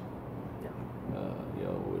 70s. Yeah.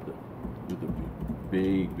 With the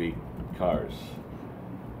big cars.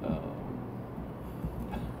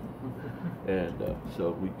 And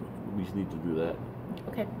so we just need to do that.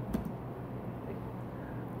 Okay.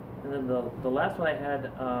 And then the last one I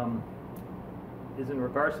had is in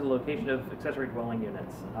regards to the location of accessory dwelling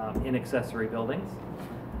units in accessory buildings.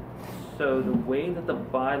 So the way that the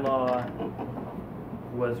bylaw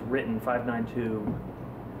was written, 592,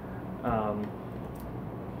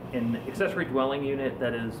 an accessory dwelling unit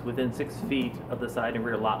that is within 6 feet of the side and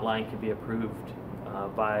rear lot line can be approved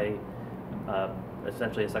by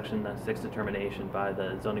essentially a Section 6 determination by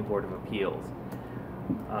the Zoning Board of Appeals.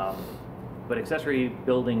 But accessory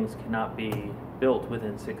buildings cannot be built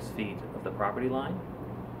within 6 feet of the property line.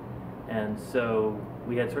 And so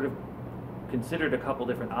we had sort of considered a couple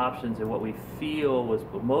different options, and what we feel was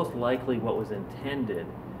most likely what was intended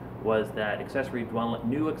was that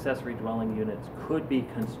new accessory dwelling units could be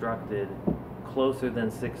constructed closer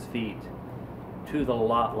than 6 feet to the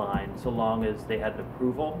lot line, so long as they had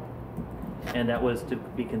approval, and that was to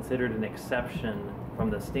be considered an exception from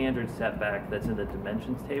the standard setback that's in the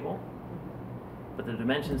dimensions table. But the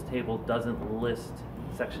dimensions table doesn't list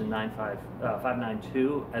Section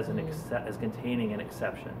 592 as as containing an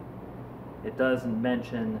exception. It does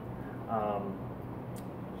mention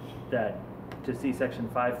that to see Section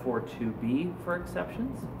 542B for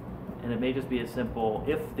exceptions, and it may just be as simple,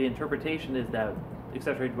 if the interpretation is that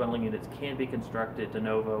accessory dwelling units can be constructed de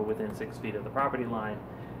novo within 6 feet of the property line,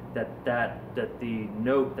 that the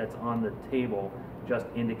note that's on the table just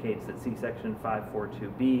indicates that see Section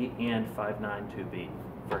 542B and 592B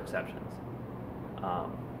for exceptions.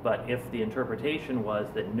 But if the interpretation was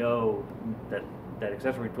that that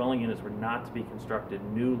accessory dwelling units were not to be constructed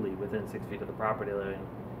newly within 6 feet of the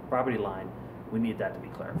property line, we need that to be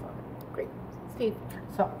clarified. Great. Steve?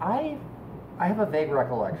 So I have a vague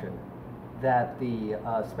recollection that the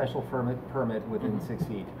special permit within 6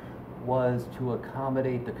 feet was to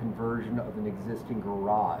accommodate the conversion of an existing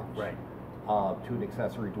garage to an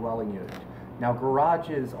accessory dwelling unit. Now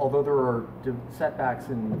garages, although there are setbacks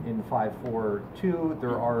in 542,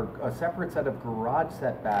 there are a separate set of garage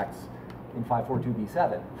setbacks in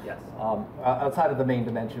 542B7. Yes. Outside of the main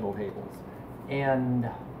dimensional tables. And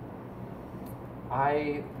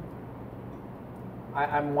I'm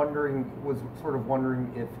wondering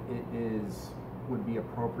if it would be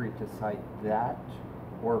appropriate to cite that,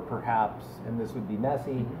 or perhaps, and this would be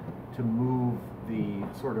messy, to move the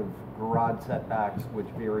sort of garage setbacks, which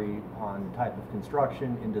vary on type of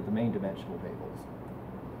construction, into the main dimensional tables.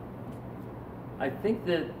 I think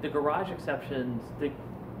that the garage exceptions,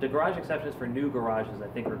 the garage exceptions for new garages, I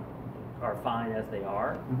think are fine as they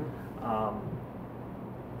are.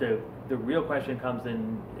 The real question comes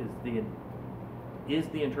in is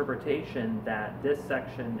the interpretation that this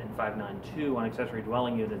section in 592 on accessory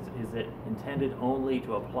dwelling units, is it intended only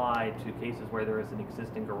to apply to cases where there is an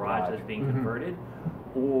existing garage that's being converted,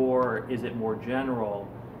 or is it more general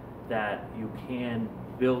that you can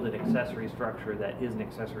build an accessory structure that is an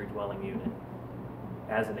accessory dwelling unit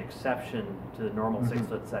as an exception to the normal 6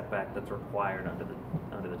 foot setback that's required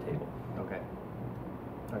under the table? Okay.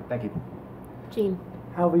 All right, thank you. Jean?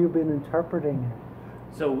 How have you been interpreting it?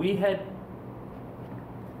 So we had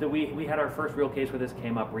our first real case where this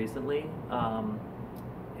came up recently,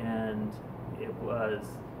 and it was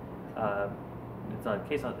it's a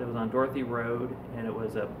case it was on Dorothy Road, and it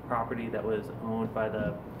was a property that was owned by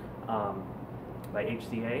the by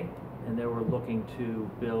HCA, and they were looking to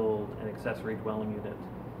build an accessory dwelling unit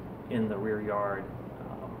in the rear yard,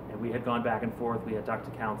 and we had gone back and forth. We had talked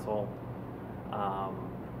to council.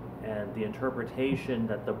 And the interpretation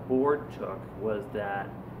that the board took was that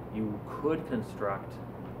you could construct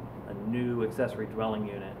a new accessory dwelling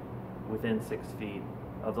unit within 6 feet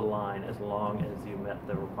of the line as long as you met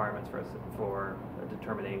the requirements for a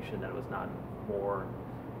determination that it was not more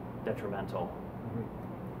detrimental.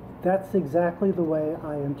 That's exactly the way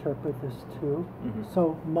I interpret this too.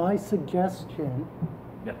 So my suggestion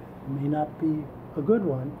may not be a good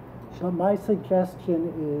one, but my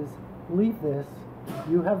suggestion is leave this.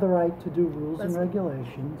 You have the right to do rules and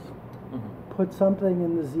regulations. Put something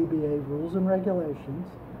in the ZBA rules and regulations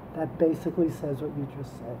that basically says what you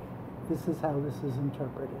just said. This is how this is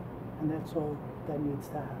interpreted, and that's all that needs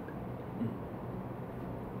to happen.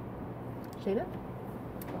 Shana?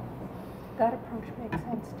 That approach makes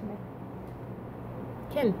sense to me.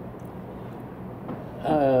 Ken? I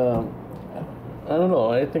don't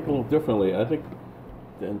know. I think a little differently. I think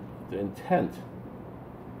the intent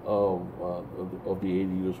of the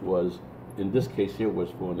ADUs was, in this case here, was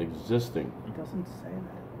for an existing. It doesn't say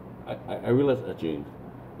that. I realize that, Gene,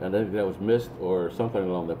 and I think that was missed or something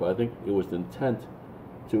along that, but I think it was the intent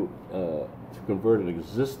to convert an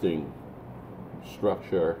existing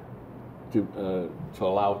structure to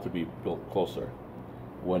allow it to be built closer.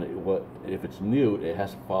 If it's new, it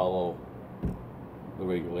has to follow the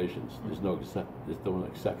regulations. There's no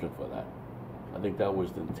exception for that. I think that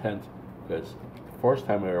was the intent, because the first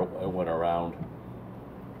time I went around,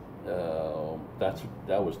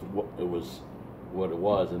 that was what it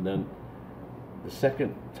was, and then the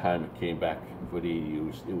second time it came back for the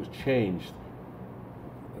ADUs, it was changed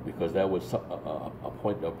because that was a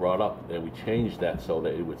point that brought up, and we changed that so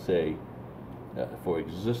that it would say for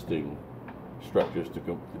existing structures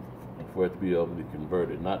for it to be able to be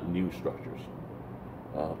converted, not new structures.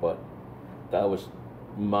 But that was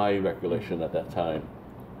my recollection at that time,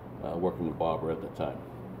 working with Barbara at that time.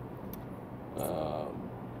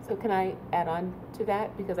 So can I add on to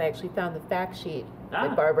that? Because I actually found the fact sheet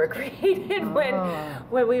that Barbara created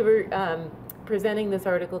when we were presenting this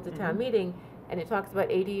article to town meeting, and it talks about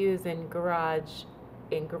ADUs in garages,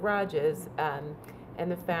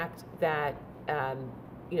 and the fact that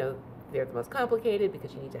you know, they're the most complicated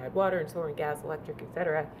because you need to add water and sewer and gas, electric,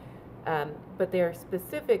 etc. But they're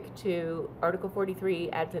specific to Article 43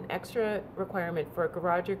 adds an extra requirement for a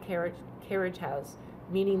garage or carriage house,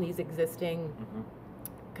 meaning these existing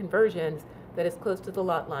conversions, that is close to the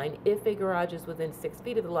lot line. If a garage is within 6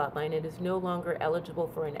 feet of the lot line, it is no longer eligible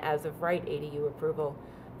for an as-of-right ADU approval.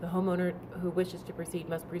 The homeowner who wishes to proceed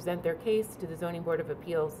must present their case to the Zoning Board of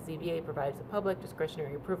Appeals. The ZBA provides a public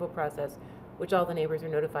discretionary approval process, which all the neighbors are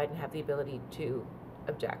notified and have the ability to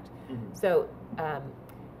object. So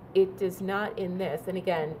it does not in this, and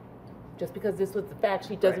again, just because this was the fact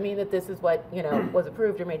sheet doesn't mean that this is what, you know, was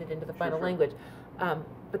approved or made it into the final language.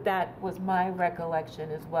 But that was my recollection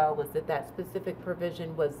as well, was that that specific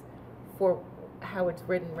provision was for how it's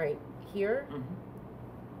written right here.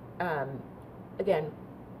 Again,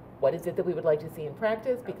 what is it that we would like to see in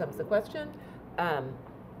practice becomes the question.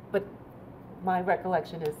 But my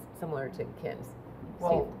recollection is similar to Ken's.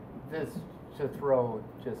 Well, this to throw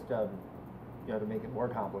just you know, to make it more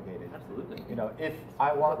complicated. Absolutely. You know, if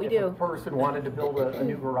a person wanted to build a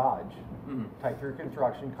new garage, type through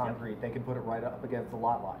construction, concrete, they could put it right up against the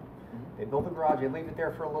lot line. They build the garage, they leave it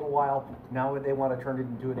there for a little while. Now they want to turn it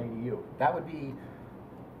into an ADU. That would be,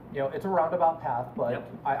 you know, it's a roundabout path, but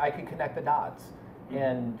I can connect the dots.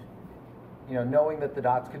 And, you know, knowing that the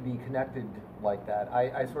dots could be connected like that,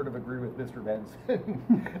 I sort of agree with Mr. Benson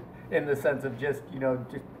in the sense of just, you know,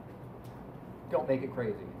 just don't make it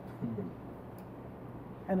crazy.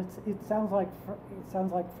 And it sounds like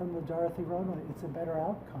from the Dorothy roadway, it's a better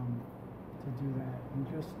outcome to do that. You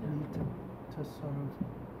just need to sort of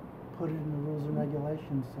put it in the rules and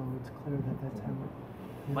regulations so it's clear that that's how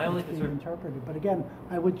it's being interpreted. But again,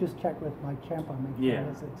 I would just check with Mike Champa, make sure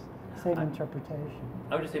it's same interpretation.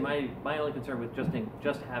 I would just say my only concern with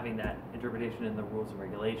just having that interpretation in the rules and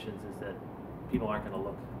regulations is that people aren't going to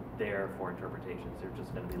look there for interpretations. They're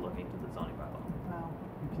just going to be looking to the zoning bylaw. Well,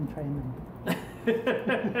 you can train them.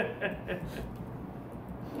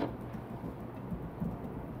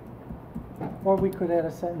 Or we could add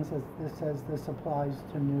a sentence that says this applies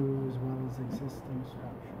to new as well as existing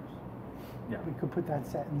structures. Yeah. We could put that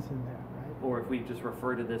sentence in there, right? or if we just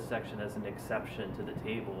refer to this section as an exception to the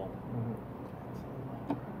table,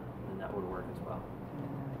 then that would work as well.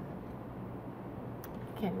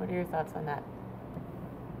 Ken, what are your thoughts on that?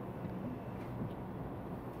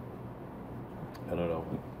 I don't know.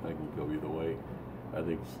 I can go either way. I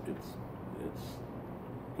think it's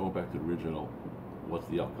going back to the original. What's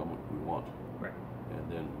the outcome we want? Right.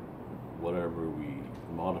 And then whatever we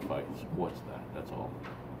modify supports that. That's all.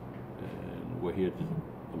 And we're here to.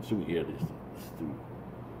 I'm assuming here to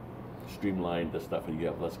streamline the stuff, and you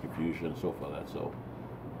have less confusion and so forth. So,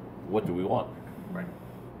 what do we want? Right.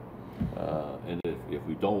 And if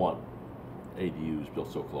we don't want ADUs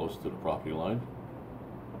built so close to the property line,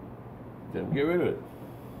 then get rid of it.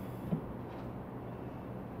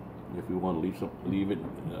 If we want to leave it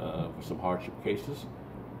for some hardship cases,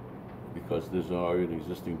 because there's already an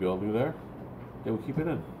existing building there, then we keep it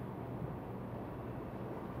in.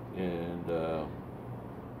 And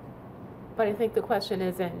But I think the question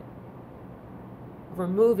isn't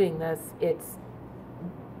removing this, it's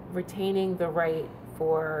retaining the right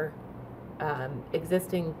for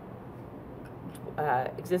existing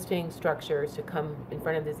structures to come in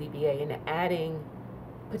front of the ZBA and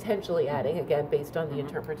potentially adding, again, based on the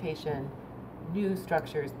interpretation, new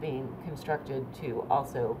structures being constructed to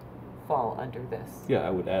also fall under this. yeah, I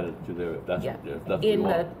would add it to there if that's Yeah. if that's what we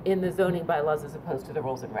want. In the zoning bylaws as opposed to the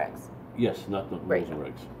rules and regs. Yes, not the Right. rules and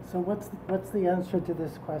regs. So what's the answer to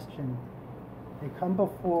this question? They come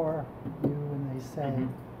before you and they say,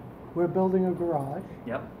 we're building a garage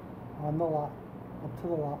Yep. on the lot, up to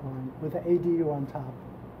the lot line, with an ADU on top.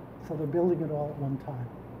 So they're building it all at one time.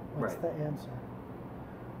 What's Right. the answer?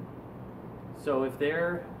 So if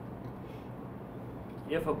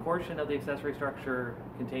a portion of the accessory structure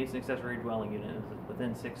contains an accessory dwelling unit and is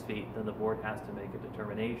within 6 feet, then the board has to make a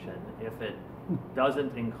determination. If it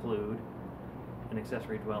doesn't include an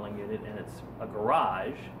accessory dwelling unit and it's a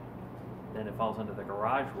garage, then it falls under the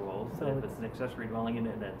garage rules. So And if it's an accessory dwelling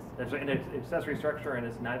unit and it's an accessory structure and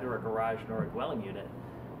it's neither a garage nor a dwelling unit,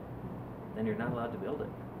 then you're not allowed to build it.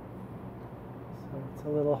 So it's a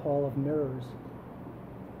little hall of mirrors.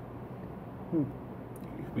 It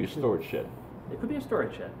could be a storage shed. It could be a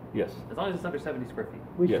storage shed, Yes. as long as it's under 70 square feet.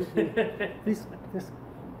 We Yes. should,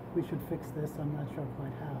 we should fix this, I'm not sure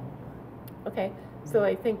quite how. Okay, so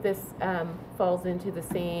I think this falls into the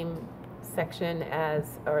same section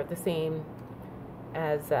as, or the same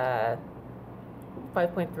as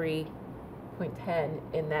 5.3.10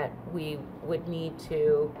 in that we would need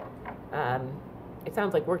to, it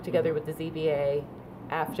sounds like work together with the ZBA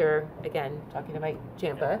after, again, talking to Mike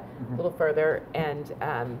Jampa a little further and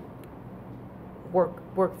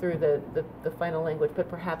work through the final language, but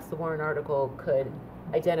perhaps the warrant article could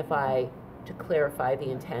identify to clarify the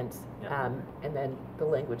intent, and then the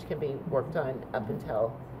language can be worked on up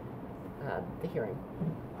until the hearing.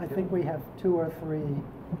 I think we have 2 or 3.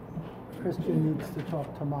 Christian needs to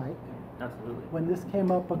talk to Mike. Absolutely. When this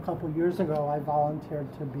came up a couple years ago, I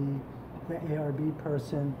volunteered to be the ARB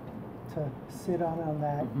person to sit on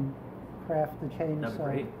that, craft the change. That'd be So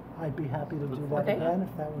great. I'd be happy to Look do forward that to that. again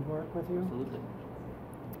if that would work with you. Absolutely.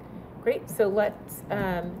 Great, so let's,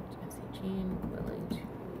 Jean willing to,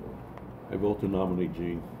 I vote to nominate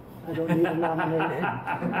Gene. I don't need a nomination.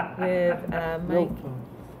 with No Mike vote.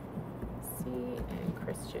 C. and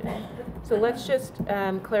Christian. So let's just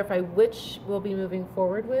clarify which we'll be moving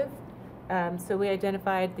forward with. So we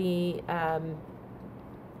identified the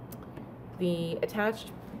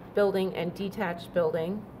attached building and detached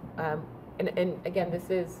building. And again, this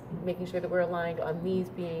is making sure that we're aligned on these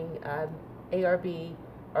being ARB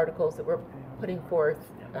articles that we're putting forth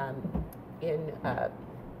in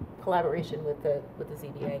collaboration with the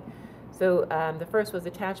ZBA. So the first was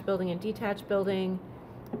attached building and detached building.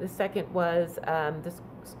 The second was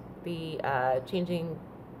changing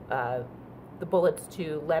the bullets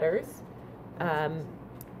to letters.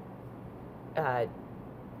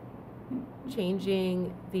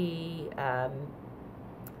 Changing the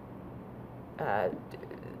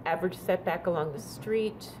average setback along the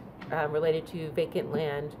street related to vacant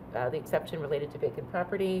land, the exception related to vacant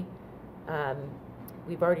property.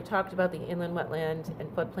 We've already talked about the inland wetland and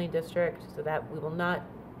floodplain district, so that we will not,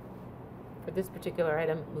 for this particular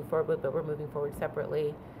item, move forward with, but we're moving forward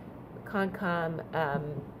separately. Concom,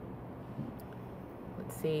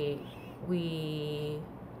 let's see, we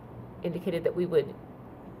indicated that we would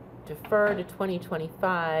defer to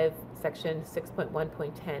 2025, section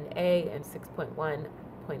 6.1.10A and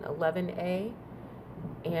 6.1.11A.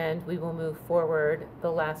 And we will move forward the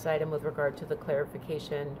last item with regard to the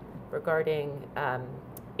clarification regarding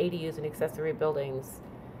ADUs and accessory buildings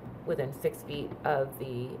within 6 feet of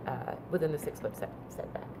the, within the 6 foot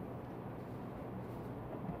setback.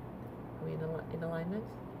 Are we in alignment?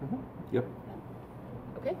 Yep.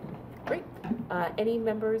 Okay, great. Any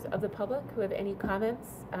members of the public who have any comments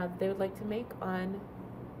they would like to make on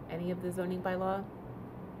any of the zoning bylaw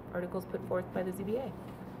articles put forth by the ZBA?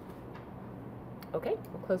 Okay,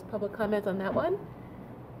 we'll close public comment on that one.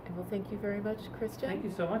 And we'll thank you very much, Christian. Thank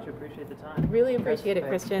you so much. I appreciate the time. Really appreciate it,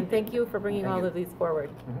 Christian. Thank you for bringing all of these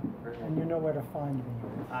forward. And you know where to find me.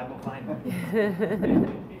 I will find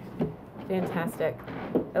it. Fantastic.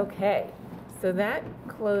 Okay, so that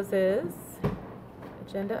closes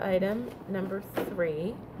agenda item number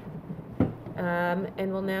 3.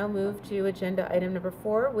 And we'll now move to agenda item number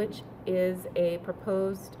 4, which is a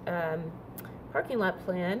proposed parking lot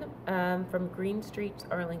plan from Green Street,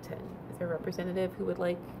 Arlington. Is there a representative who would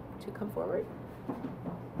like to come forward?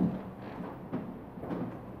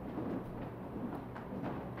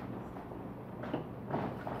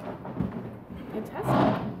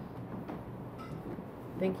 Fantastic.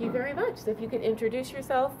 Thank you very much. So if you could introduce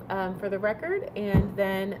yourself for the record and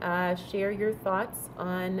then share your thoughts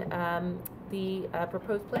on the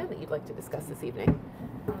proposed plan that you'd like to discuss this evening.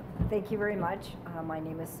 Thank you very much. My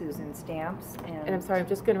name is Susan Stamps. And I'm sorry, I'm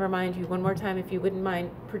just going to remind you one more time, if you wouldn't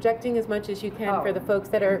mind projecting as much as you can for the folks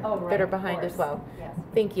that are that are behind as well. Yes.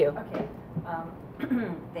 Thank you. Okay.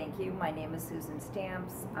 Thank you. My name is Susan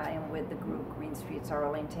Stamps. I am with the group Green Streets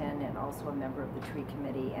Arlington and also a member of the Tree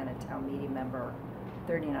Committee and a town meeting member,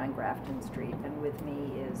 39 Grafton Street. And with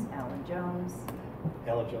me is Alan Jones.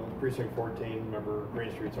 Alan Jones, Precinct 14, member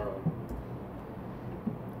Green Streets Arlington.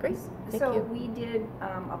 Grace, thank so you. we did,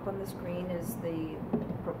 up on the screen is the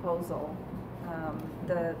proposal.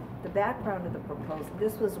 The background of the proposal,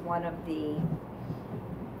 this was one of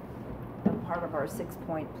part of our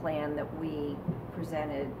 6-point plan that we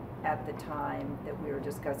presented at the time that we were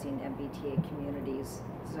discussing MBTA communities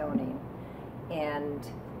zoning. And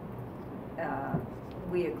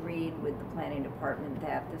we agreed with the planning department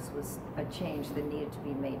that this was a change that needed to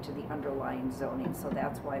be made to the underlying zoning. So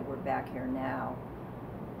that's why we're back here now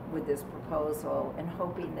with this proposal and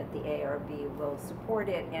hoping that the ARB will support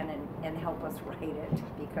it and help us write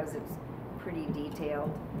it because it's pretty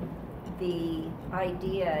detailed. The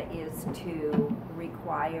idea is to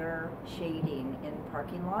require shading in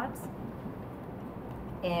parking lots.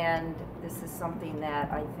 And this is something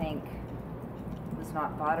that I think was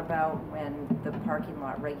not thought about when the parking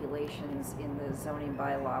lot regulations in the zoning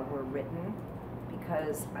bylaw were written,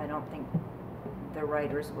 because I don't think the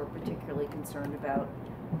writers were particularly concerned about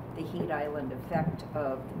the heat island effect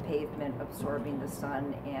of the pavement absorbing the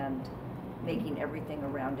sun and making everything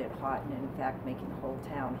around it hot, and in fact making the whole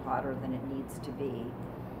town hotter than it needs to be.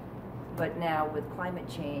 But now with climate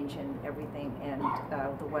change and everything, and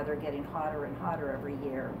the weather getting hotter and hotter every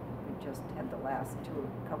year, we just had the last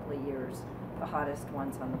couple of years the hottest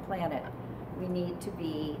ones on the planet, we need to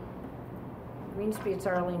be, Green Streets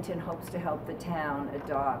Arlington hopes to help the town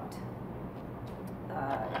adopt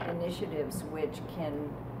initiatives which can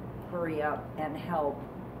hurry up and help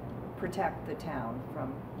protect the town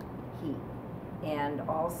from heat, and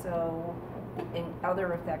also in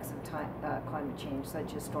other effects of climate change,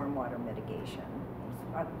 such as stormwater mitigation.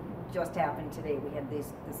 Just happened today, we had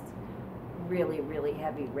this really, really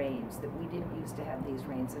heavy rains that we didn't used to have these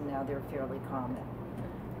rains, and now they're fairly common.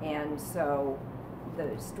 And so the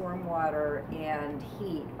stormwater and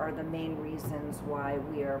heat are the main reasons why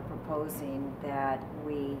we are proposing that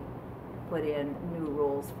we put in new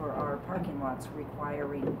rules for our parking lots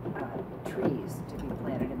requiring trees to be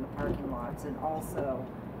planted in the parking lots, and also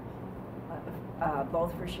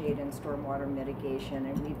both for shade and stormwater mitigation.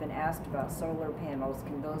 And we've been asked about solar panels,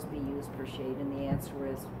 can those be used for shade? And the answer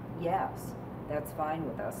is yes, that's fine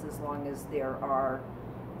with us as long as there are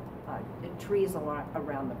trees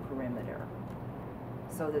around the perimeter,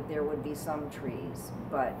 so that there would be some trees.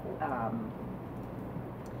 But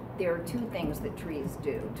there are two things that trees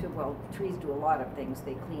do. Trees do a lot of things.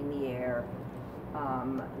 They clean the air,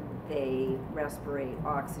 they respirate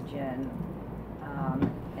oxygen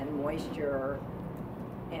and moisture,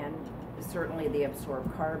 and certainly they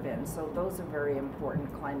absorb carbon. So those are very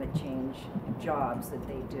important climate change jobs that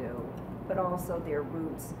they do. But also their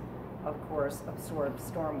roots, of course, absorb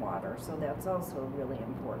stormwater, so that's also really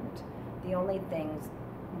important. The only things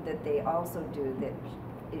that they also do that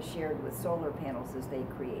is shared with solar panels is they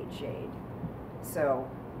create shade. So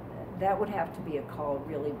that would have to be a call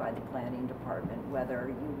really by the planning department, whether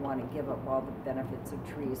you want to give up all the benefits of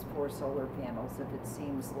trees for solar panels, if it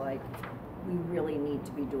seems like we really need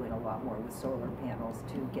to be doing a lot more with solar panels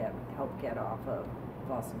to help get off of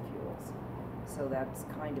fossil fuels. So that's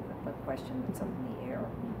kind of a question that's up in the air.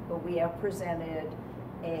 But we have presented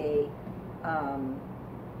a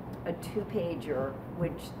a two-pager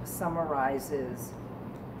which summarizes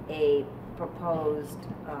a proposed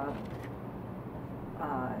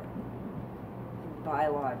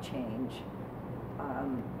bylaw change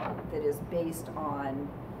that is based on,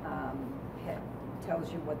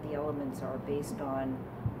 tells you what the elements are based on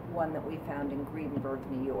one that we found in Greenburgh,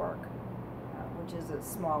 New York, which is a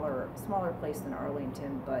smaller place than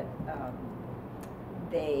Arlington, but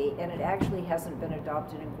and it actually hasn't been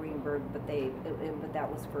adopted in Greenburgh, but but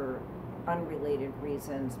that was for unrelated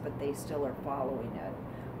reasons, but they still are following it.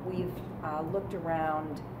 We've looked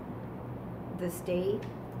around the state,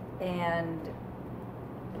 and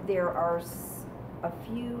there are a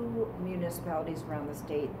few municipalities around the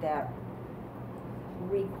state that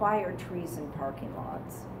require trees in parking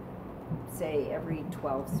lots, say every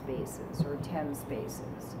 12 spaces or 10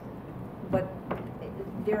 spaces. But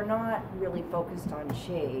they're not really focused on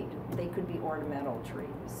shade. They could be ornamental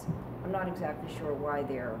trees. I'm not exactly sure why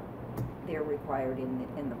they're required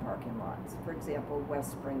in the parking lots. For example,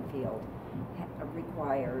 West Springfield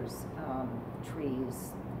requires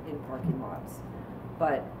trees in parking lots.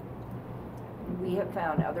 But we have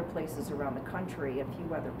found other places around the country, a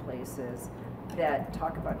few other places, that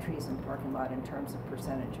talk about trees in parking lot in terms of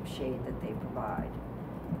percentage of shade that they provide.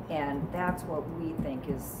 And that's what we think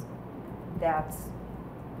is, that's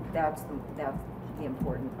the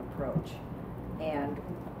important approach. And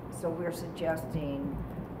so we're suggesting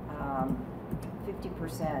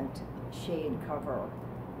 50% shade cover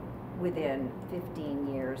within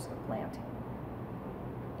 15 years of planting.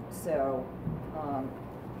 So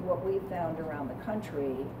what we found around the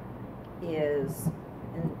country is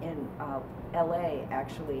in LA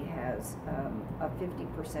actually has a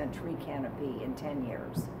 50% tree canopy in 10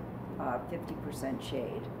 years, 50%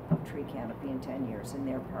 shade of tree canopy in 10 years in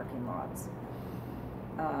their parking lots.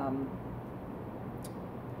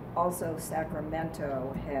 Also,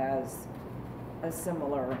 Sacramento has a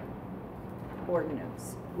similar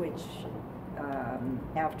ordinance, which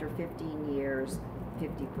after 15 years,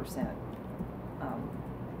 50%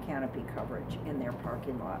 canopy coverage in their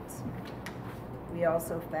parking lots. We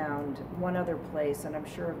also found one other place, and I'm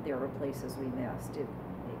sure there are places we missed.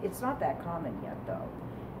 It's not that common yet, though.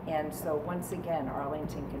 And so once again,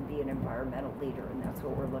 Arlington can be an environmental leader, and that's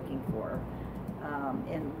what we're looking for.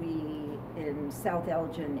 And we, in South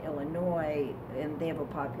Elgin, Illinois, and they have a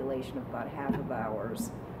population of about half of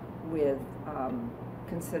ours with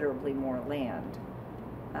considerably more land.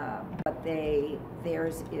 But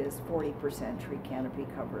theirs is 40% tree canopy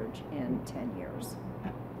coverage in 10 years.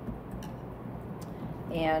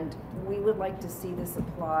 And we would like to see this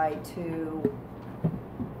apply to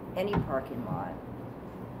any parking lot.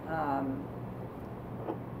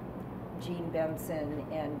 Gene Benson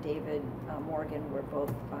and David Morgan were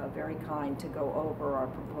both very kind to go over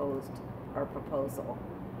our proposal.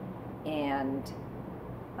 And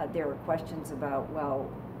there were questions about, well,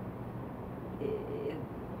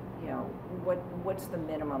 you know, what's the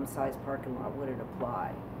minimum size parking lot? Would it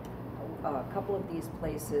apply? A couple of these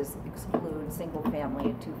places exclude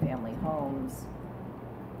single-family and two-family homes.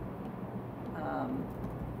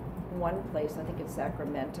 One place, I think it's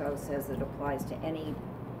Sacramento, says it applies to any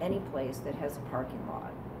place that has a parking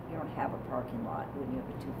lot. You don't have a parking lot when you have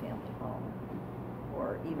a two-family home,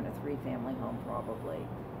 or even a three-family home, probably.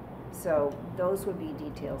 So those would be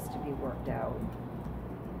details to be worked out.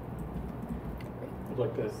 I'd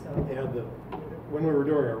like to add that when we were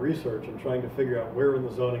doing our research and trying to figure out where in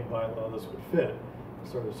the zoning bylaw this would fit,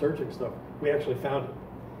 sort of searching stuff, we actually found it.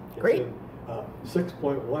 It's Great. in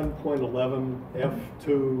 6.1.11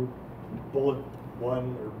 F2 bullet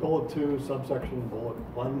 1 or bullet 2 subsection bullet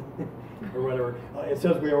 1 or whatever. It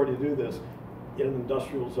says we already do this in an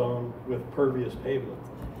industrial zone with pervious pavement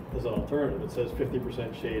as an alternative. It says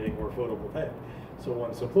 50% shading or photovoltaic. So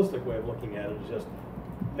one simplistic way of looking at it is just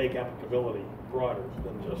make applicability broader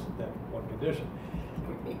than just that one condition.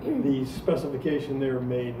 The specification there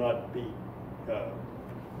may not be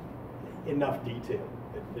enough detail.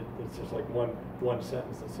 It's just like one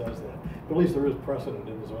sentence that says that. But at least there is precedent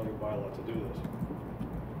in the zoning bylaw to do this.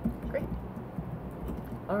 Great.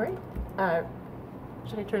 All right.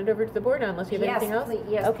 Should I turn it over to the board now, unless you have anything else?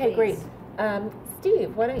 Yes, okay, please. Great.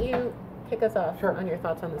 Steve, why don't you kick us off Sure. on your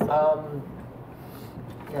thoughts on this one?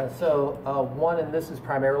 Yeah, so one, and this is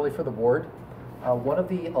primarily for the board, one of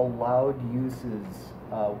the allowed uses,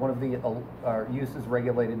 one of the uses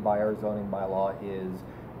regulated by our zoning bylaw is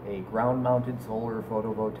a ground-mounted solar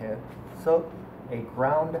photovoltaic,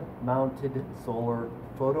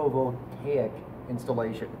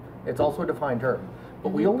 installation. It's also a defined term, but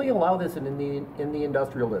we only allow this in the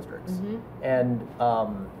industrial districts, and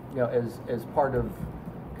you know, as part of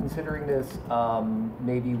considering this,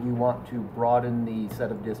 maybe we want to broaden the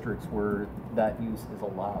set of districts where that use is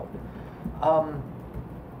allowed.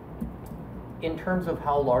 In terms of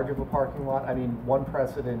how large of a parking lot, I mean, one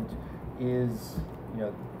precedent is, you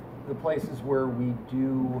know, the places where we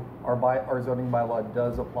do, our zoning bylaw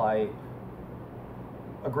does apply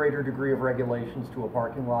a greater degree of regulations to a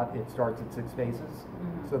parking lot. It starts at 6 spaces.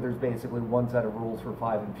 So there's basically one set of rules for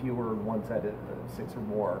 5 and fewer, and one set of 6 or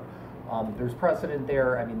more. There's precedent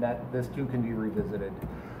there. I mean, this too can be revisited.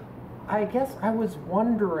 I guess I was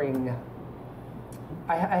wondering,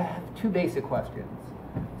 I have 2 basic questions.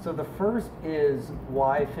 So the first is,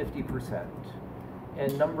 why 50%?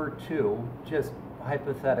 And number 2, just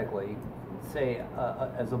hypothetically, say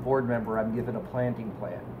as a board member, I'm given a planting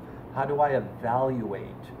plan. How do I evaluate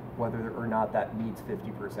whether or not that meets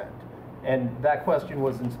 50%? And that question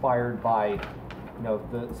was inspired by, you know,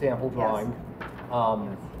 the sample drawing.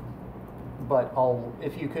 Yes. But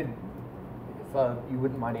if you could, if you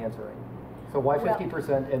wouldn't mind answering. So why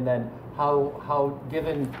 50%, and then how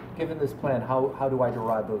given this plan, how do I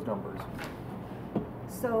derive those numbers?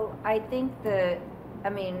 So I think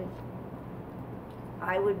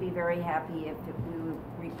I would be very happy if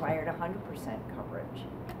we required 100% coverage.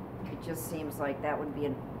 It just seems like that would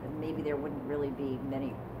be, maybe there wouldn't really be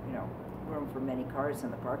many, room for many cars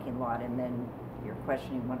in the parking lot, and then you're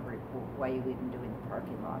questioning, wondering why you even doing the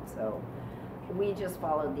parking lot. So we just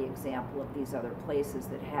followed the example of these other places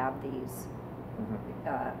that have these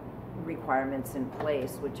requirements in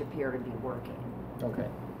place, which appear to be working. Okay.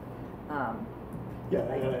 Yeah,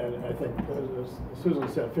 and I think, as Susan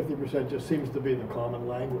said, 50% just seems to be the common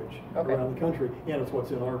language around the country, and it's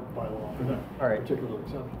what's in our bylaw for that particular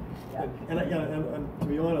exception. Yeah. And to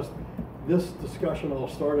be honest, this discussion all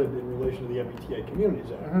started in relation to the MBTA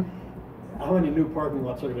Communities Act. How many new parking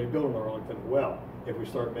lots are going to be built in Arlington? Well, if we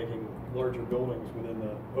start making larger buildings within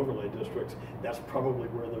the overlay districts, that's probably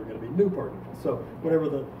where there are going to be new parking lots. So whatever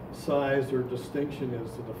the size or distinction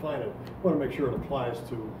is to define it, we want to make sure it applies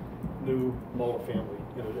to new multifamily,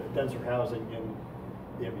 denser housing in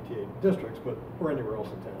the MBTA districts, or anywhere else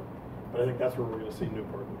in town. But I think that's where we're going to see new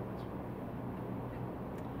parking lots.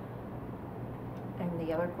 And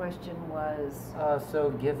the other question was?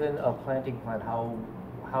 So given a planting plan,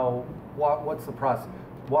 what's the process?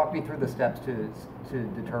 Walk me through the steps to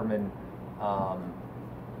determine,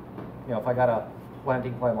 if I got a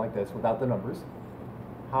planting plan like this without the numbers,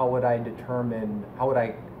 how would I determine, how would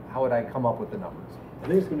I come up with the numbers? I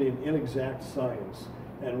think it's going to be an inexact science,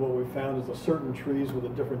 and what we've found is that certain trees with a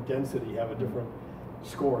different density have a different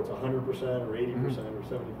score. It's 100% or 80% or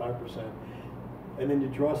 75%. And then you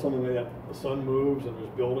draw something like that, the sun moves and there's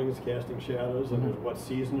buildings casting shadows and there's what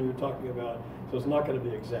season you're talking about, so it's not going to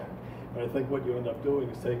be exact. But I think what you end up doing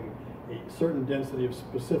is taking a certain density of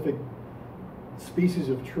specific species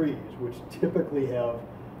of trees, which typically have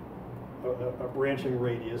a branching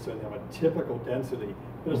radius and have a typical density,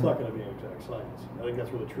 but it's not going to be an exact science. I think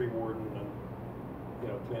that's where the tree warden and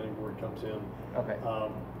planning board comes in. Okay.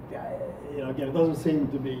 Again, it doesn't seem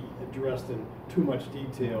to be addressed in too much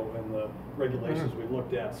detail in the regulations we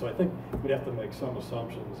looked at. So I think we'd have to make some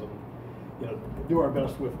assumptions and do our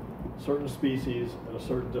best with certain species at a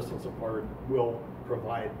certain distance apart. Will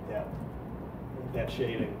provide that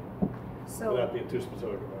shading without being too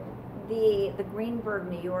specific about it. The Greenberg,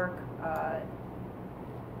 New York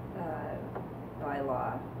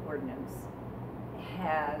bylaw ordinance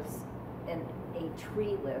has a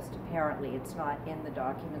tree list. Apparently, it's not in the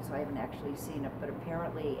document, so I haven't actually seen it, but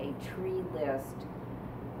apparently a tree list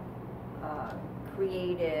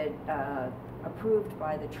created, approved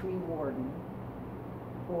by the tree warden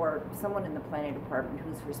or someone in the planning department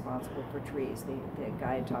who's responsible for trees. The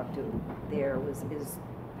guy I talked to there is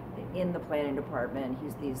in the planning department.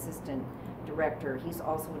 He's the assistant director. He's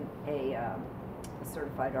also a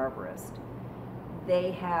certified arborist.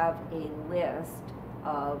 They have a list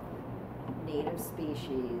of native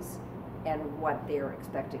species and what their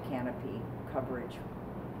expected canopy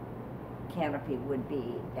would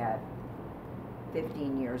be at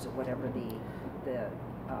 15 years or whatever the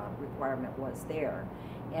requirement was there.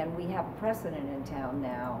 And we have a precedent in town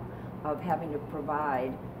now of having to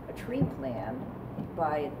provide a tree plan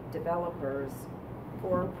by developers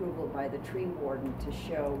for approval by the tree warden to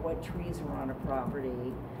show what trees are on a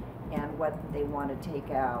property and what they want to take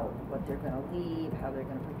out, what they're going to leave, how they're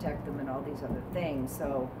going to protect them, and all these other things.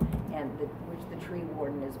 So, which the tree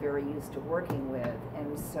warden is very used to working with.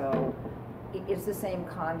 And so it's the same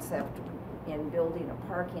concept in building a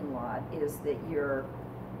parking lot, is that you're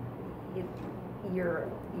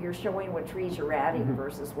showing what trees you're adding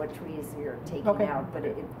versus what trees you're taking out, but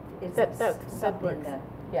it's that something works. that.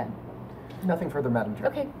 Yeah. Nothing further, Madam Chair.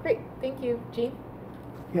 Okay, great, thank you. Jean?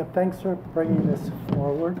 Yeah, thanks for bringing this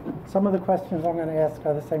forward. Some of the questions I'm going to ask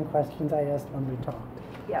are the same questions I asked when we talked.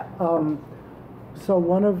 Yeah. So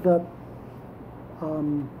one of the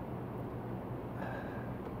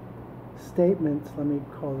statements, let me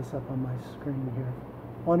call this up on my screen here.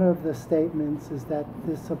 One of the statements is that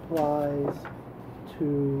this applies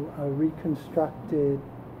to a reconstructed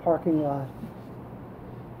parking lot.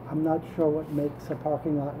 I'm not sure what makes a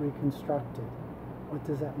parking lot reconstructed. What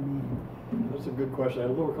does that mean? That's a good question. I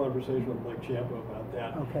had a little conversation with Mike Ciampa about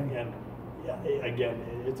that. Okay. And yeah, again,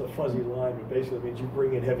 it's a fuzzy line, but basically it means you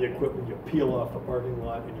bring in heavy equipment, you peel off the parking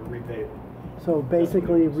lot, and you repave it. So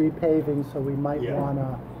basically repaving, so we might Yeah. want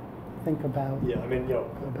to think about. Yeah, I mean,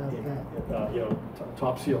 About that.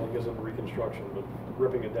 Top sealing isn't reconstruction, but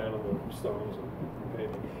ripping it down in the stones and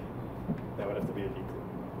repaving, that would have to be a detail.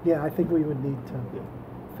 Yeah, I think we would need to Yeah.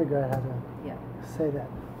 figure out how to Yeah. say that.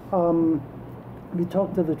 We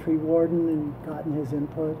talked to the tree warden and gotten his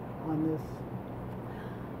input on this.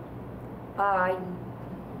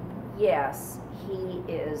 Yes, he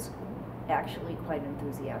is actually quite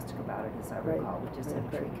enthusiastic about it, as I Great. recall. We just had a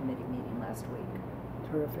Great. tree committee meeting last week.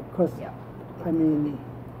 Terrific. Because, Yeah. I mean,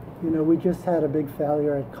 we just had a big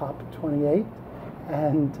failure at COP28,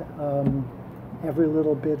 and every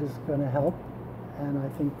little bit is going to help. And I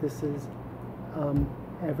think this is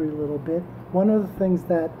every little bit. One of the things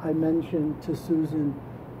that I mentioned to Susan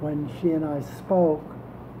when she and I spoke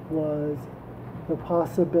was the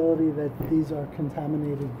possibility that these are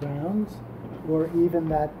contaminated grounds, or even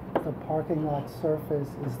that the parking lot surface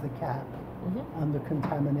is the cap on the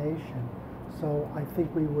contamination. So I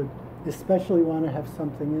think we would especially want to have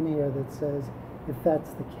something in here that says, if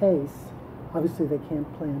that's the case, obviously they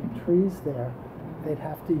can't plant trees there. They'd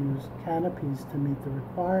have to use canopies to meet the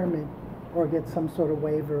requirement, or get some sort of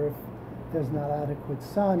waiver if there's not adequate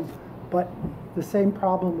sun. But the same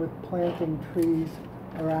problem with planting trees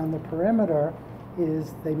around the perimeter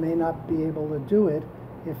is they may not be able to do it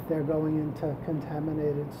if they're going into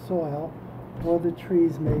contaminated soil, or the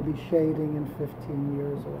trees may be shading in 15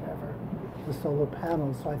 years or whatever, the solar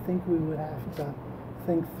panels. So I think we would have to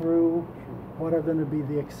think through what are going to be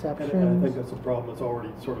the exceptions. And I think that's a problem that's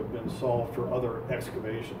already sort of been solved for other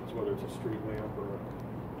excavations, whether it's a street lamp or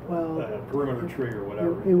a perimeter tree or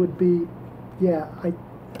whatever. It would be, yeah,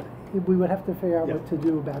 we would have to figure out what to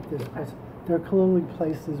do about this, because there are clearly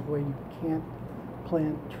places where you can't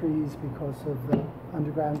plant trees because of the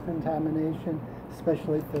underground contamination,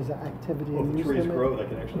 especially if there's an activity Well, and if use the trees limit. grow, that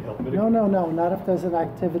can actually help mitigate. No, not if there's an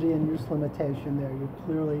activity and use limitation there. You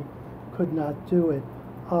clearly could not do it.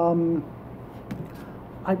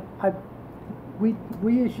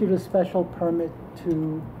 We issued a special permit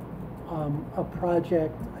to a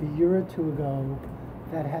project a year or two ago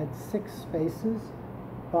that had 6 spaces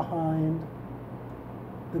behind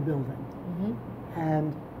the building.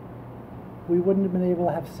 And we wouldn't have been able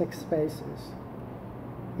to have 6 spaces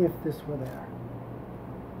if this were there.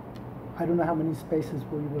 I don't know how many spaces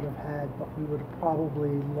we would have had, but we would have probably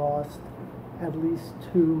lost at least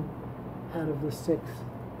 2 out of the 6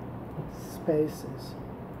 spaces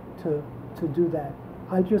to do that.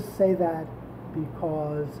 I just say that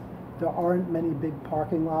because there aren't many big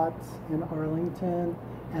parking lots in Arlington,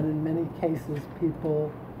 and in many cases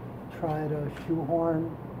people try to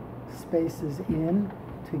shoehorn spaces in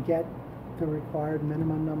to get the required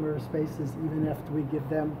minimum number of spaces, even after we give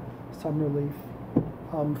them some relief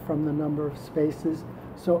from the number of spaces.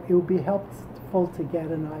 So it would be helpful to get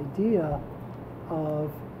an idea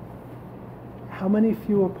of how many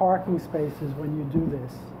fewer parking spaces when you do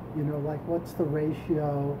this. Like what's the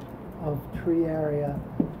ratio of tree area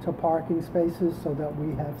to parking spaces, so that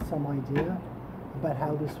we have some idea about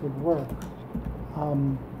how this would work.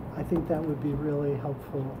 I think that would be really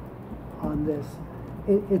helpful on this.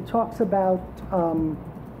 It talks about,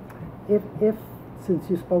 if since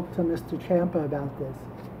you spoke to Mr. Ciampa about this,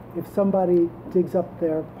 if somebody digs up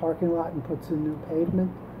their parking lot and puts in new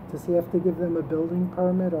pavement, does he have to give them a building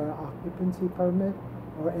permit or an occupancy permit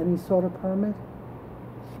or any sort of permit?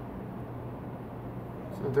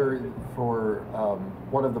 So there, for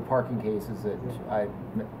one of the parking cases that I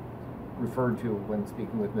referred to when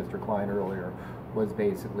speaking with Mr. Klein earlier was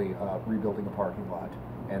basically rebuilding a parking lot,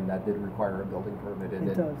 and that did require a building permit. And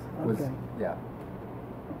It does, was, okay. Yeah.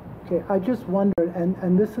 Okay, I just wondered,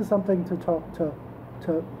 and this is something to talk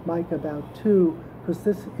to Mike about too, because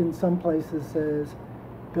this in some places says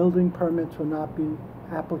building permits will not be,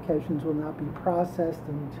 applications will not be processed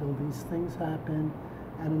until these things happen.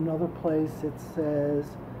 And another place it says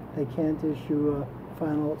they can't issue a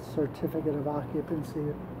final certificate of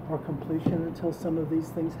occupancy or completion until some of these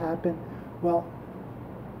things happen. Well,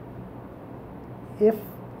 if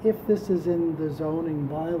this is in the zoning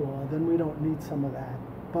bylaw, then we don't need some of that.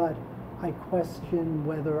 But I question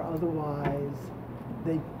whether otherwise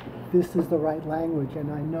this is the right language.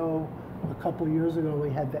 And I know a couple years ago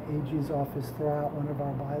we had the AG's office throw out one of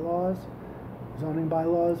our bylaws, zoning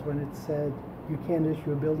bylaws, when it said you can't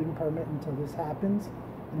issue a building permit until this happens.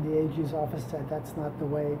 And the AG's office said that's not the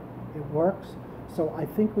way it works. So I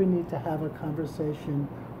think we need to have a conversation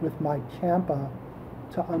with Mike Champa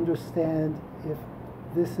to understand if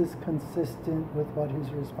this is consistent with what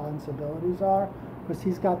his responsibilities are, because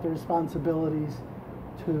he's got the responsibilities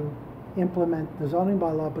to implement the zoning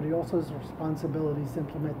bylaw, but he also has responsibilities to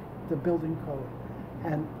implement the building code.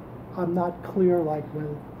 And I'm not clear, like,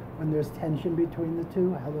 when there's tension between the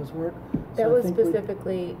two, how those work. That So I was think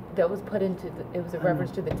specifically, that was put into, it was a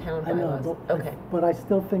reference to the town I know, bylaws. but, Okay. but I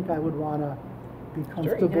still think I would want to be Sure, you can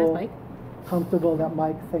ask comfortable, Mike. comfortable that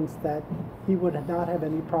Mike thinks that he would not have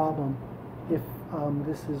any problem if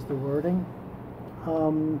this is the wording.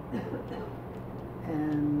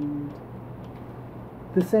 And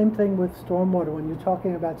the same thing with stormwater. When you're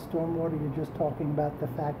talking about stormwater, you're just talking about the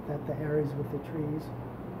fact that the areas with the trees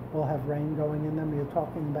will have rain going in them. You're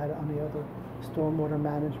talking about any other stormwater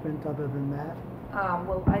management other than that?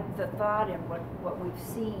 Well, the thought and what we've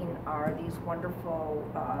seen are these wonderful,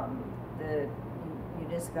 the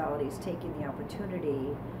municipalities taking the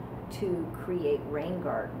opportunity to create rain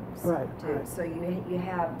gardens. Right. So you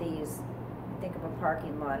have these, think of a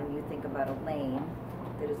parking lot and you think about a lane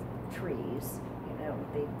that is trees. You know,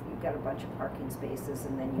 you've got a bunch of parking spaces,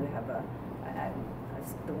 and then you have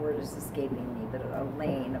the word is escaping me, but a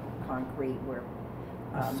lane of concrete where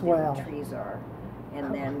different trees are,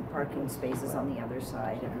 and then parking spaces on the other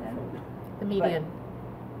side, and then the median.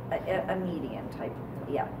 A median type,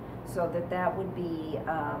 yeah. So that would be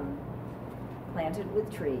planted with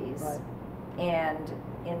trees, right. And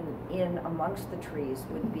in amongst the trees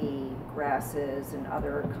would be grasses and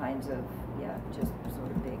other kinds of, just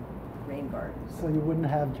sort of big rain gardens. So you wouldn't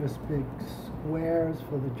have just big squares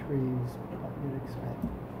for the trees, what you'd expect?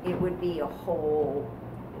 It would be a whole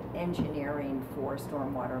engineering for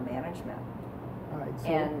stormwater management. All right, so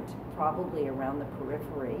And probably around the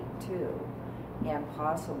periphery too, and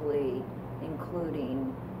possibly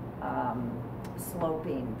including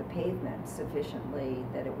sloping the pavement sufficiently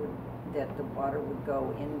that that the water would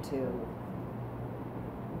go into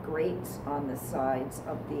grates on the sides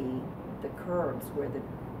of the curbs where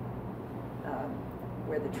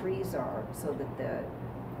the trees are, so that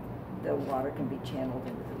the water can be channeled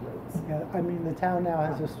into the roots. yeah, I mean, the town now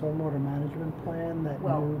has a stormwater management plan that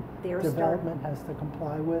Well, new they're development has to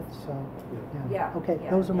comply with, so, Yeah, Okay, yeah.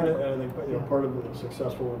 those are my, And I think, part of the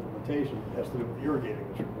successful implementation has to do with irrigating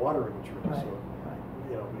the tree, watering the trees. Right, So,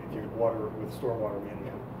 right. if you water with stormwater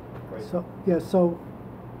management, right? So, yeah, so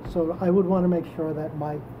I would want to make sure that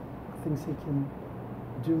Mike thinks he can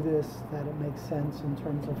do this, that it makes sense in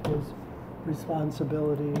terms of his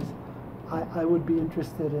responsibilities. I would be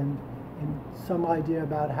interested in some idea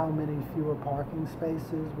about how many fewer parking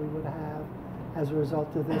spaces we would have as a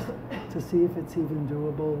result of this, to see if it's even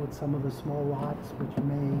doable with some of the small lots, which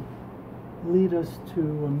may lead us to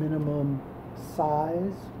a minimum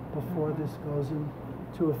size before this goes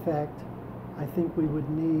into effect. I think we would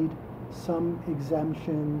need some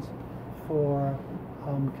exemptions for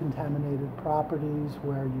contaminated properties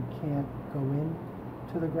where you can't go in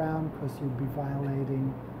to the ground because you'd be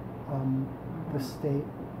violating the state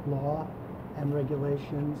law and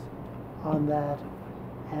regulations on that.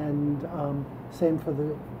 And same for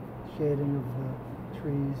the shading of the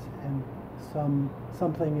trees, and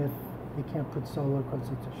something if you can't put solar because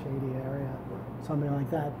it's a shady area, something like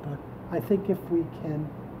that. But I think if we can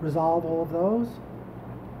resolve all of those,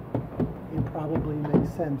 it probably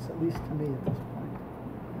makes sense, at least to me at this point.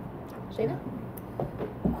 Shana?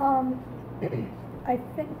 I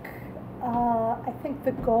think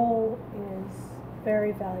the goal is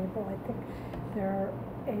very valuable. I think there are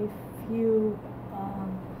a few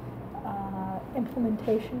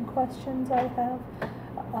implementation questions I have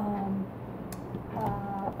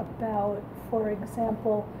about, for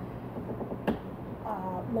example,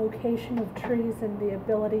 location of trees and the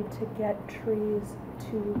ability to get trees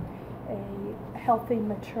to a healthy,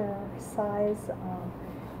 mature size.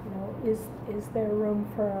 Is there room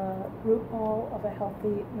for a root ball of a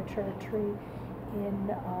healthy, mature tree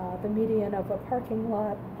in the median of a parking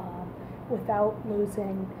lot without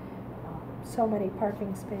losing so many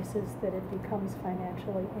parking spaces that it becomes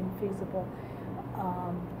financially infeasible?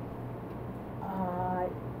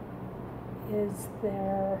 Is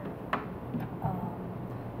there,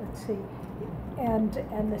 let's see, and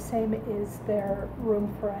the same, is there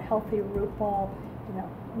room for a healthy root ball,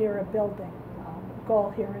 near a building? goal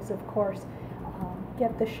here is, of course,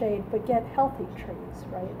 get the shade, but get healthy trees,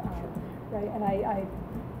 right? Right, and I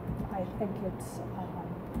think it's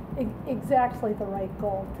exactly the right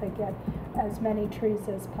goal to get as many trees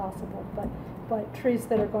as possible, but trees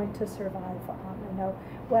that are going to survive. I know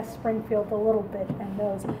West Springfield a little bit,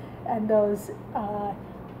 and those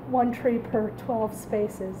 1 tree per 12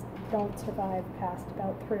 spaces don't survive past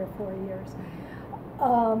about 3 or 4 years.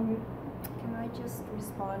 Can I just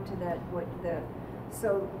respond to that?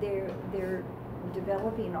 So they're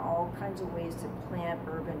developing all kinds of ways to plant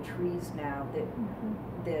urban trees now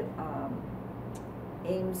that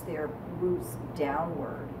aims their roots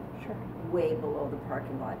downward, sure, way below the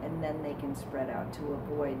parking lot, and then they can spread out to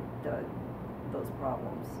avoid those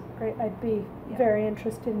problems. Great, I'd be very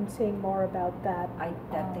interested in seeing more about that. I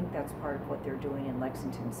think that's part of what they're doing in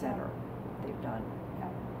Lexington Center. They've done. Yeah.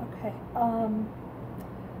 Okay.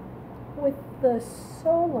 With the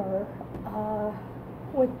solar,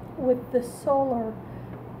 with the solar,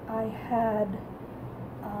 I had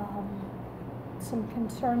some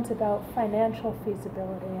concerns about financial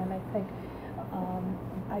feasibility, and I think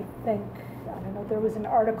I don't know. There was an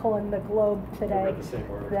article in the Globe today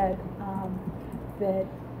that that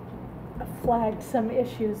flagged some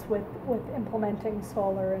issues with implementing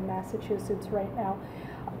solar in Massachusetts right now.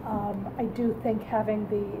 I do think having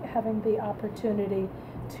the opportunity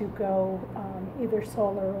to go either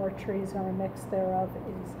solar or trees or a mix thereof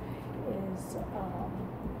is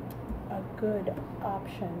a good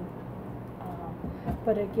option.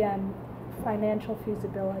 But again, financial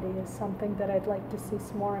feasibility is something that I'd like to see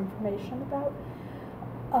some more information about.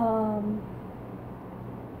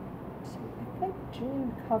 So I think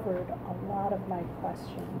Jean covered a lot of my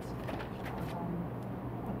questions,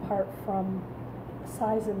 apart from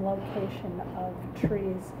size and location of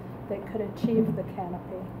trees that could achieve the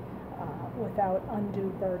canopy without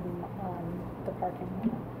undue burden on the parking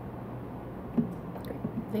lot. Great.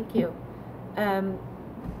 Thank you.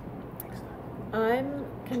 I'm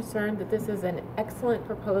concerned that this is an excellent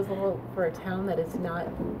proposal for a town that is not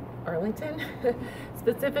Arlington,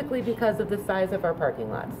 specifically because of the size of our parking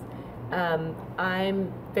lots.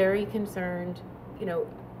 I'm very concerned, you know,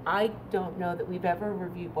 I don't know that we've ever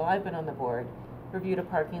reviewed, well, I've been on the board, reviewed a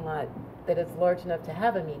parking lot that is large enough to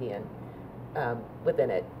have a median within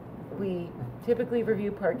it. We typically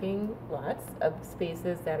review parking lots of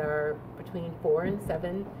spaces that are between 4 and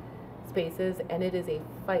 7 spaces, and it is a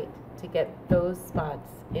fight to get those spots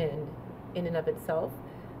in and of itself.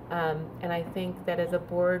 And I think that as a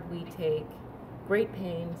board, we take great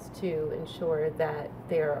pains to ensure that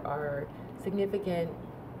there are significant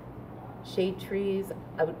shade trees.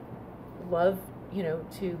 I would love, you know,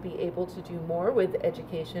 to be able to do more with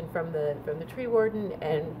education from the tree warden,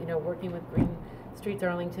 and, you know, working with Green Streets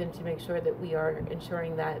Arlington to make sure that we are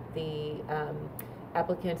ensuring that the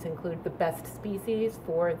applicants include the best species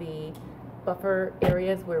for the buffer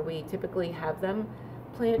areas where we typically have them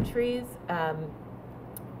plant trees.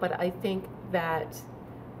 But I think that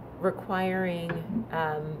requiring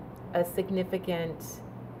a significant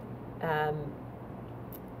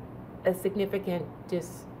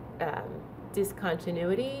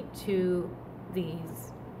discontinuity to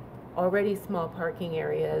these already small parking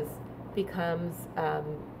areas becomes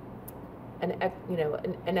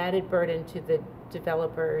an added burden to the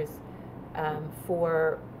developers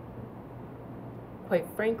for, quite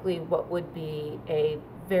frankly, what would be a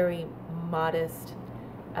very modest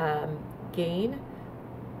gain.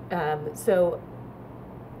 So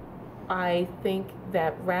I think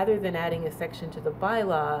that rather than adding a section to the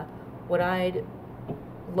bylaw, what I'd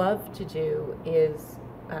love to do is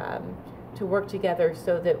to work together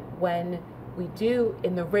so that when we do,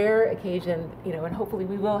 in the rare occasion, you know, and hopefully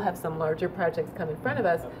we will have some larger projects come in front of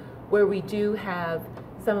us, where we do have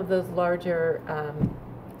some of those larger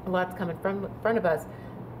lots come in front of us,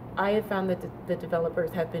 I have found that the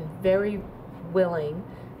developers have been very willing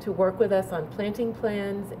to work with us on planting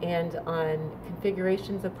plans and on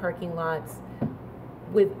configurations of parking lots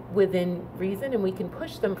within reason, and we can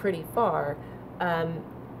push them pretty far.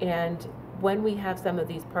 And when we have some of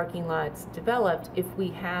these parking lots developed, if we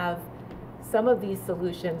have some of these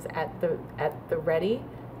solutions at the ready,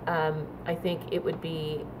 I think it would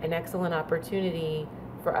be an excellent opportunity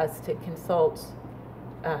for us to consult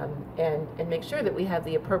and make sure that we have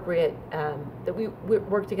the appropriate, that we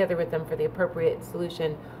work together with them for the appropriate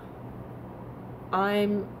solution.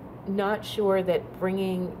 I'm not sure that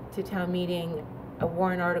bringing to town meeting a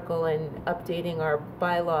warrant article and updating our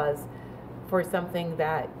bylaws for something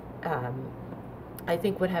that I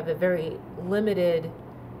think would have a very limited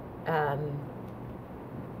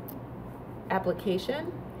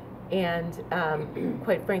application and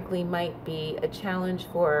quite frankly might be a challenge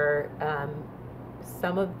for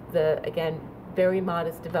some of the, again, very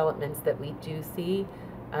modest developments that we do see.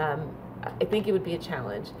 I think it would be a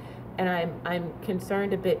challenge. And I'm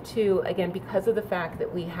concerned a bit too, again, because of the fact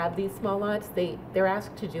that we have these small lots, they're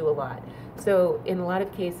asked to do a lot. So in a lot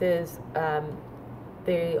of cases,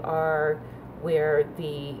 they are where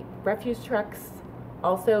the refuse trucks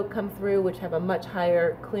also come through, which have a much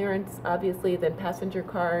higher clearance, obviously, than passenger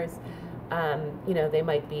cars. You know, they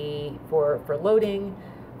might be for loading,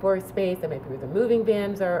 for space. They might be where the moving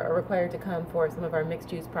vans are required to come for some of our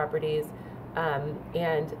mixed-use properties.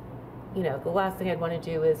 And you know, the last thing I'd want to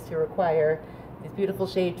do is to require these beautiful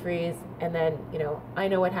shade trees, and then, you know, I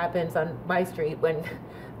know what happens on my street when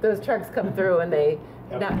those trucks come through and they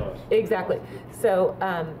not exactly. So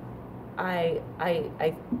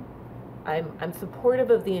I'm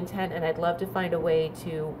supportive of the intent, and I'd love to find a way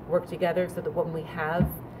to work together so that when we have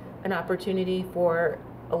an opportunity for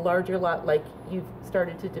a larger lot like you've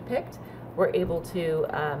started to depict, we're able to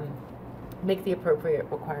make the appropriate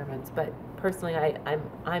requirements. But personally,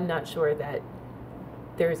 I'm not sure that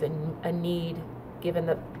there's a need given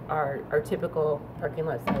our typical parking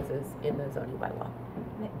lot sizes in the zoning bylaw.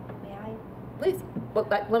 May I? Please. Well,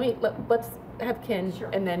 let's have Ken, Sure.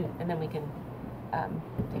 and then we can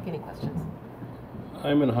take any questions.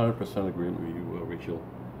 I'm in 100% agreement with you, Rachel.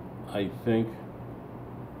 I think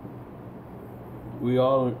we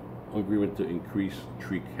all agree with to increase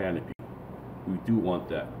tree canopy. We do want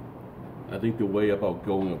that. I think the way about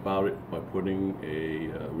going about it by putting a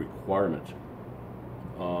requirement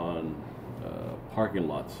on parking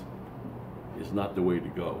lots is not the way to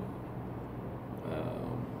go.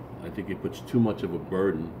 I think it puts too much of a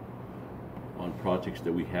burden on projects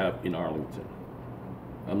that we have in Arlington.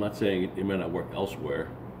 I'm not saying it may not work elsewhere,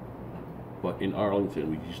 but in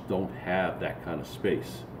Arlington we just don't have that kind of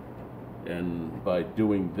space. And by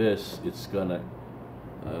doing this, it's gonna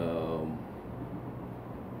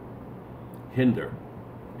hinder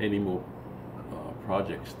any more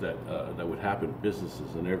projects that would happen,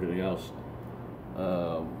 businesses and everything else.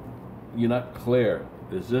 You're not clear.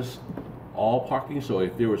 Is this all parking? So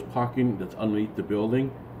if there was parking that's underneath the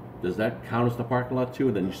building, does that count as the parking lot too?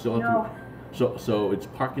 And then you still have to. So it's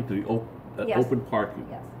parking to the Yes. open parking.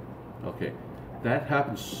 Yes. Okay, that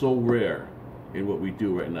happens so rare in what we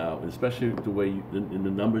do right now, especially the way in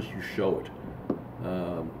the numbers you show it.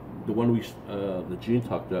 The one the Gene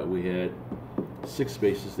talked about, we had 6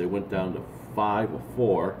 spaces. They went down to 5 or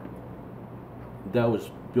 4. That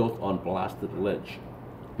was built on blasted ledge.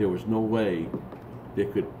 There was no way they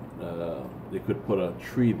could put a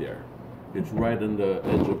tree there. It's right on the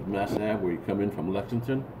edge of Mass Ave where you come in from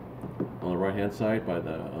Lexington, on the right-hand side by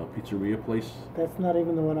the pizzeria place. That's not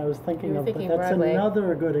even the one I was thinking of, but that's Broadway.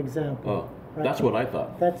 another good example. Oh, right? that's what I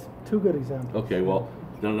thought. That's 2 good examples. Okay, well,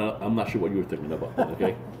 then I'm not sure what you were thinking about.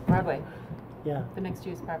 Okay. Broadway, Yeah. the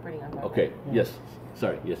mixed-use property on Broadway. Okay. Yeah. Yes.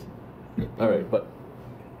 Sorry. Yes. All right, but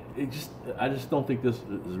I just don't think this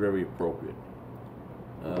is very appropriate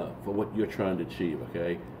for what you're trying to achieve.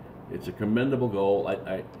 Okay, it's a commendable goal.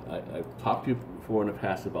 I've talked to you before in the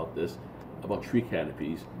past about this, about tree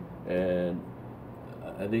canopies, and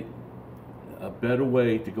I think a better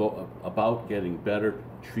way to go about getting better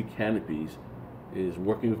tree canopies is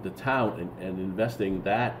working with the town and investing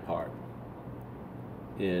that part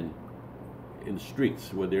in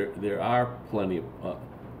streets where there are plenty of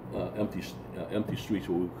empty streets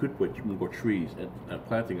where we could put more trees and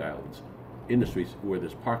planting islands in the streets where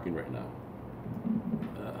there's parking right now.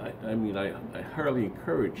 I mean, I highly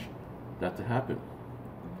encourage that to happen.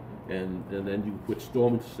 And then you put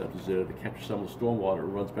storm interceptors there to capture some of the storm water that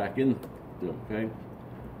runs back in them, okay?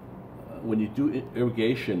 When you do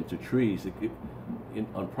irrigation to trees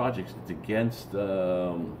on projects, it's against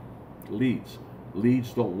leads.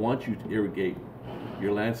 Leads don't want you to irrigate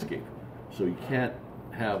your landscape. So you can't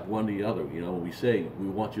have one or the other. You know, when we say we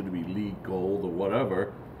want you to be LEED gold or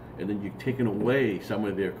whatever, and then you're taking away some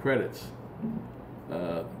of their credits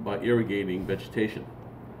by irrigating vegetation.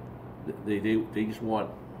 They just want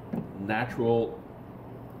natural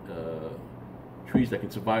trees that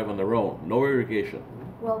can survive on their own, no irrigation.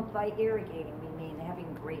 Well, by irrigating, we mean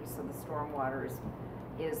having grates so the storm water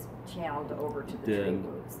is channeled over to the tree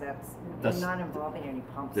roots. That's not involving any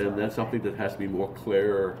pumps. Then that's something that has to be more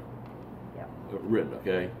clear written,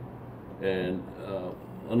 okay? And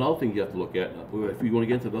another thing you have to look at, if you want to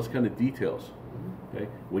get into those kind of details, okay?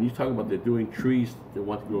 When you talk about they're doing trees that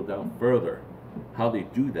want to go down further, how they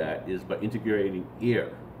do that is by integrating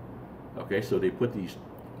air, okay? So they put these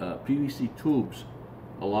PVC tubes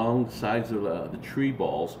along the sides of the tree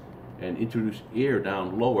balls and introduce air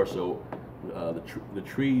down lower, so the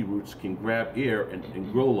tree roots can grab air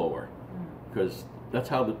and grow lower, because that's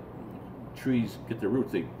how the trees get their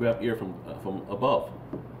roots. They grab air from above.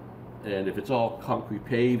 And if it's all concrete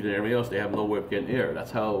paved and everything else, they have no way of getting air. That's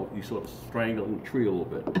how you sort of strangle the tree a little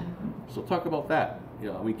bit. So talk about that. You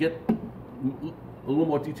know, I mean, get a little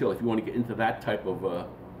more detail if you want to get into that type of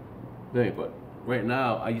thing. But right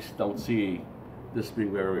now, I just don't see this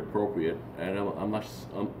being very appropriate. And I'm not,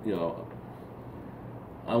 you know,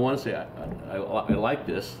 I want to say I like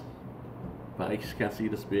this, but I just can't see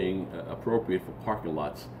this being appropriate for parking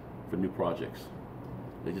lots for new projects.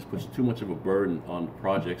 It just puts too much of a burden on the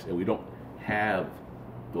projects, and we don't have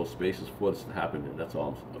those spaces for this to happen. That's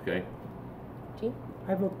all. Okay. Gene?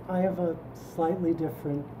 I have a slightly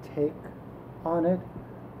different take on it.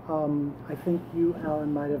 I think you,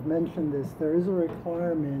 Alan, might have mentioned this. There is a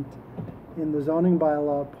requirement in the zoning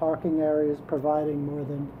bylaw: parking areas providing more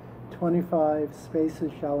than 25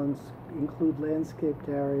 spaces shall include landscaped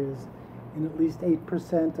areas in at least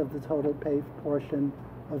 8% of the total paved portion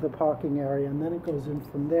of the parking area, and then it goes in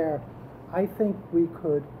from there. I think we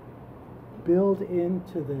could build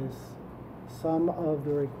into this some of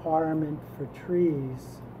the requirement for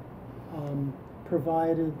trees,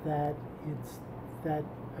 provided that that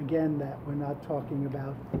we're not talking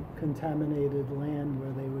about contaminated land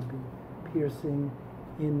where they would be piercing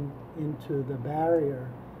into the barrier.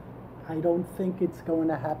 I don't think it's going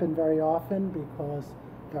to happen very often, because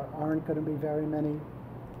there aren't going to be very many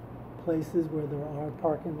places where there are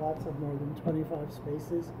parking lots of more than 25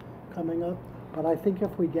 spaces coming up. But I think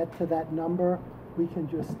if we get to that number, we can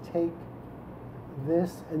just take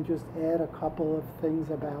this and just add a couple of things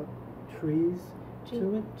about trees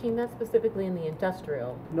to it. Gene, that's specifically in the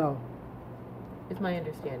industrial, No, is my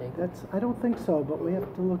understanding. I don't think so, but we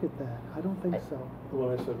have to look at that. I don't think so. The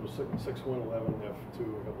one I said was 6111 F2, a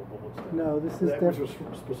couple bullets down. No, this is That was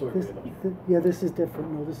different. just specifically industrial. Yeah, this is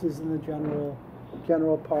different. No, this is in the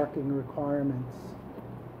general parking requirements.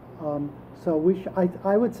 So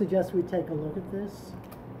I would suggest we take a look at this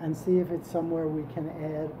and see if it's somewhere we can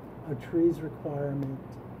add a trees requirement.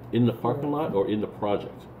 In the parking lot or in the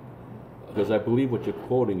project? Because I believe what you're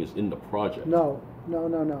quoting is in the project. No.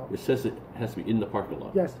 It says it has to be in the parking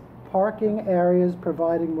lot. Yes, parking areas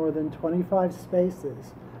providing more than 25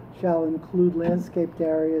 spaces shall include landscaped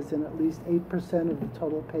areas in at least 8% of the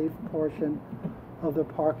total paved portion of the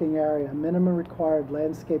parking area. Minimum required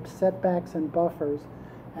landscape setbacks and buffers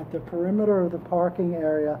at the perimeter of the parking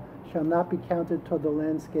area shall not be counted toward the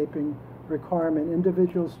landscaping requirement.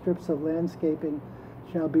 Individual strips of landscaping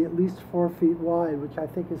shall be at least 4 feet wide, which I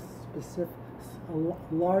think is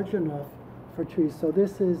large enough for trees. So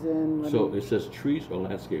this is in... So it says trees or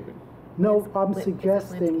landscaping? No, I'm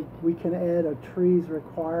suggesting we can add a trees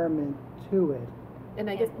requirement to it. And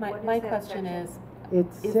I guess my question is,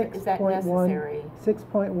 It's is that necessary?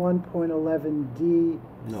 6.1.11D6.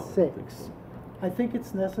 No, I don't think so. I think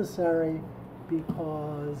it's necessary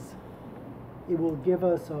because it will give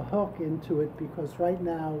us a hook into it, because right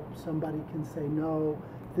now somebody can say, no,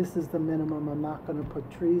 this is the minimum, I'm not going to put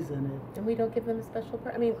trees in it. And we don't give them a special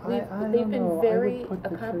permit? I mean, I they've don't been know. very, I would put the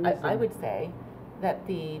trees I in. would say that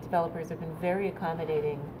the developers have been very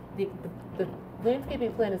accommodating. The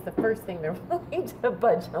landscaping plan is the first thing they're willing to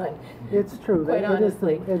budge on. It's true. Quite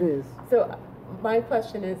honestly. It is. So my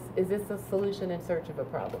question is this a solution in search of a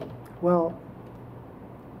problem? Well,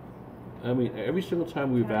 I mean, every single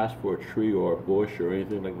time we've asked for a tree or a bush or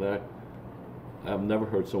anything like that, I've never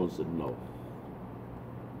heard someone say no.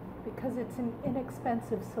 Because it's an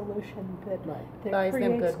inexpensive solution that Buys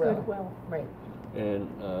them creates goodwill. goodwill. Right. And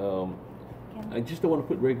I just don't want to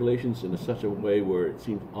put regulations in such a way where it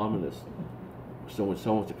seems ominous. So when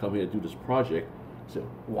someone to come here and do this project, say,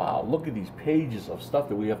 wow, look at these pages of stuff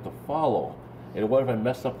that we have to follow. And what if I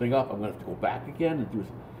mess something up? I'm going to have to go back again and do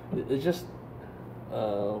this. It's just,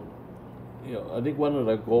 you know, I think one of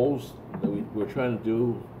the goals that we're trying to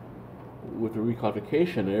do with the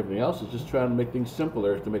recodification and everything else is just trying to make things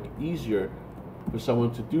simpler, to make it easier for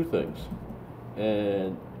someone to do things.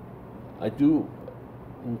 And I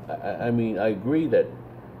mean, I agree that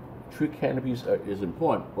tree canopies is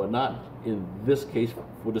important, but not in this case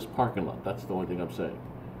for this parking lot. That's the only thing I'm saying.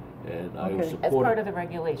 And I would support as part of the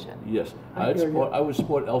regulation. Yes, I would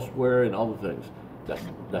support elsewhere and other things. That's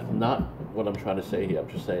not what I'm trying to say here. I'm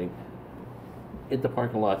just saying, in the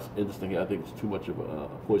parking lots, in this thing, I think it's too much of a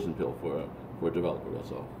poison pill for a developer.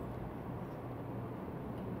 That's all.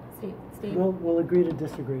 Steve? we'll agree to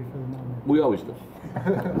disagree for the moment. We always do.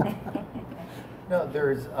 No,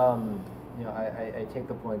 there's, you know, I take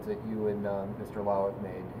the points that you and Mr. Lau have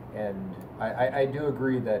made, and I do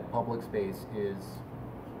agree that public space is,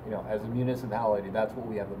 you know, as a municipality, that's what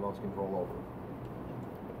we have the most control over.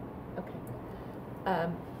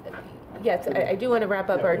 Yes, I do want to wrap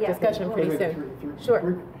up our discussion pretty soon. Sure.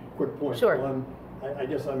 Three quick points. Sure. One, I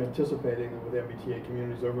guess I'm anticipating that with MBTA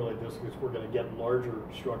communities overlay districts, we're going to get larger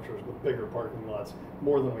structures with bigger parking lots,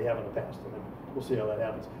 more than we have in the past. And then we'll see how that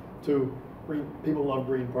happens. Two, people love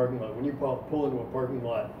green parking lot. When you pull into a parking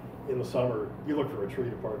lot in the summer, you look for a tree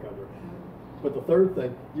to park under. But the third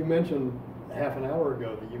thing, you mentioned half an hour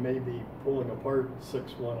ago that you may be pulling apart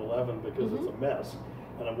 6111 because it's a mess.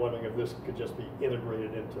 And I'm wondering if this could just be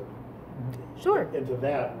integrated into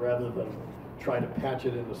that rather than try to patch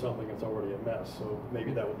it into something that's already a mess. So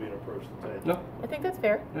maybe that would be an approach to take. No. I think that's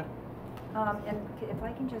fair. Yeah. And if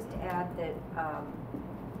I can just add that,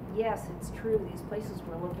 yes, it's true, these places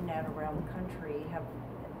we're looking at around the country have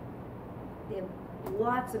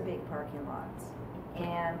lots of big parking lots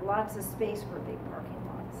and lots of space for big parking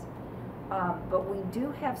lots. But we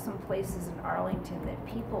do have some places in Arlington that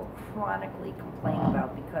people chronically complain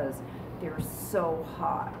about because they're so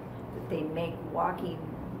hot that they make walking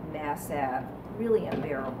Mass Ave really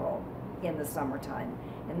unbearable in the summertime.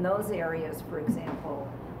 And those areas, for example,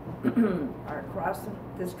 are across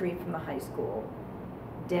the street from the high school,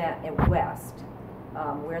 west,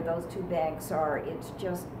 where those two banks are. It's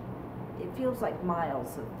just, it feels like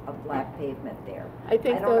miles of black pavement there. I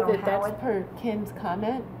think though that's per Kim's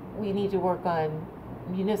comment, we need to work on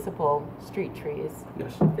municipal street trees.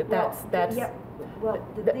 Yes. That's yeah. Well,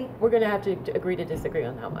 we're going to have to agree to disagree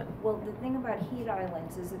on that one. Well, the thing about heat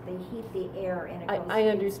islands is that they heat the air and it goes. I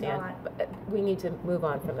understand. But we need to move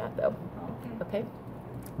on from that, though. Okay.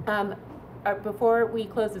 Before we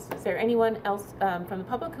close this, is there anyone else from the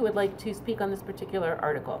public who would like to speak on this particular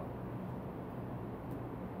article?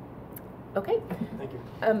 Okay. Thank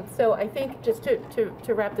you. So I think just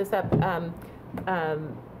to wrap this up,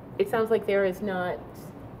 it sounds like there is not.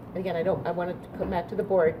 Again, I want to come back to the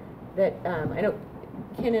board. That I know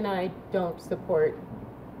Ken and I don't support,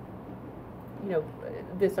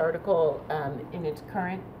 this article in its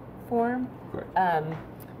current form. Correct.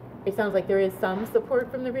 It sounds like there is some support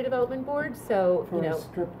from the redevelopment board, so for a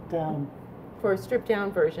stripped down. For a stripped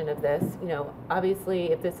down version of this,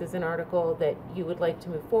 obviously if this is an article that you would like to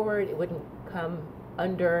move forward, it wouldn't come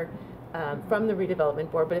under from the redevelopment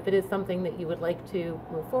board, but if it is something that you would like to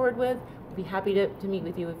move forward with, be happy to meet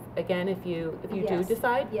with you again if you do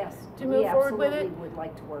decide to move forward with it. We would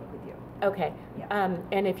like to work with you. Okay. Yeah.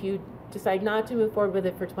 And if you decide not to move forward with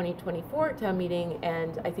it for 2024 town meeting,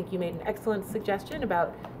 and I think you made an excellent suggestion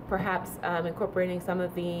about perhaps incorporating some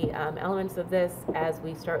of the elements of this as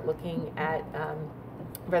we start looking at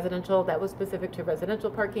residential. That was specific to residential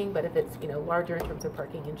parking, but if it's larger in terms of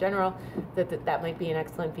parking in general, that might be an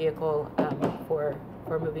excellent vehicle for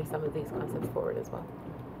moving some of these concepts forward as well.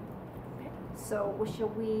 So shall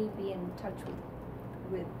we be in touch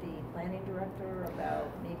with the planning director about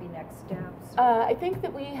maybe next steps? I think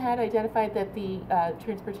that we had identified that the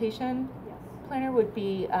transportation planner would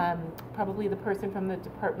be probably the person from the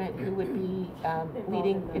department who would be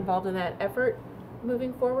involved in that effort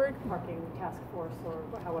moving forward. Parking task force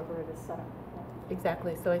or however it is set up.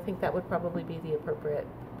 Exactly. So I think that would probably be the appropriate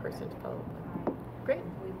person to follow up with. Great.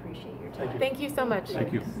 We appreciate your time. Thank you so much.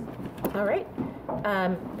 Thank you. All right.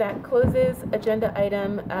 That closes agenda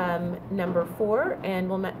item number 4, and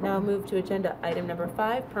we'll now move to agenda item number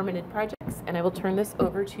 5, permitted projects. And I will turn this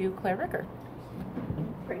over to Claire Ricker.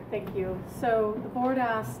 Great, thank you. So the board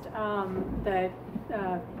asked that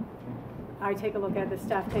I take a look at, the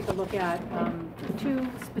staff take a look at 2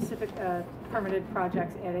 specific permitted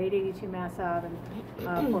projects at 882 Mass Ave and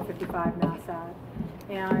 455 Mass Ave.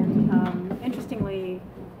 And interestingly,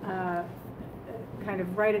 kind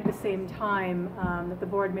of right at the same time that the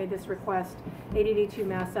board made this request, 882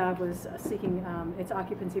 Mass Ave was seeking its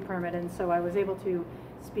occupancy permit, and so I was able to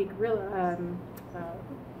speak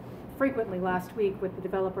frequently last week with the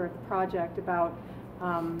developer of the project about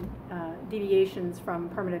deviations from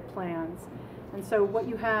permitted plans. And so what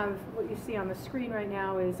you see on the screen right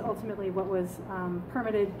now is ultimately what was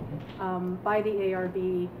permitted by the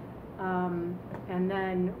ARB, and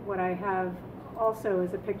then what I have also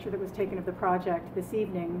is a picture that was taken of the project this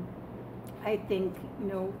evening. I think,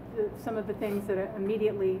 some of the things that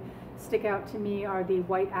immediately stick out to me are the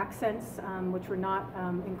white accents, which were not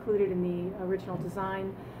included in the original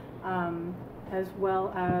design, as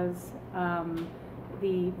well as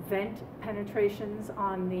the vent penetrations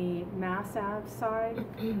on the Mass Ave side.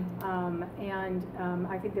 And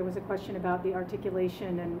I think there was a question about the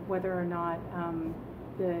articulation and whether or not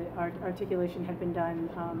the articulation had been done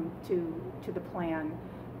to the plan,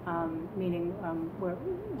 meaning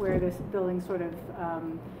where this building sort of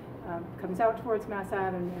comes out towards Mass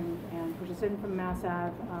Ave and pushes in from Mass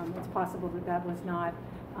Ave. It's possible that that was not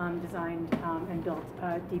designed and built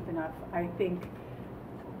deep enough. I think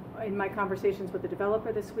in my conversations with the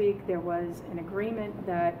developer this week, there was an agreement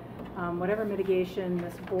that whatever mitigation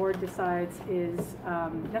this board decides is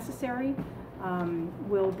necessary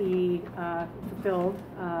will be fulfilled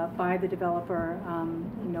by the developer,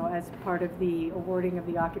 as part of the awarding of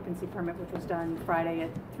the occupancy permit, which was done Friday at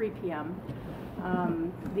 3 p.m.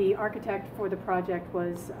 The architect for the project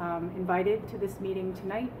was invited to this meeting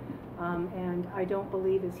tonight, and I don't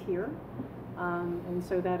believe is here. And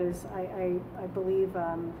so that is, I believe,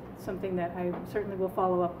 something that I certainly will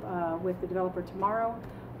follow up with the developer tomorrow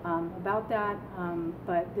about that.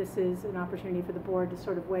 But this is an opportunity for the board to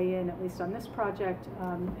sort of weigh in, at least on this project,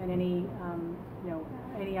 and any,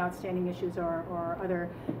 any outstanding issues or other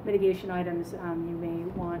mitigation items you may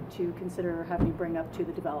want to consider having me bring up to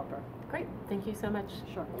the developer. Great, thank you so much.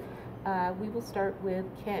 Sure. We will start with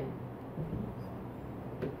Ken.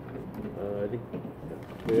 I think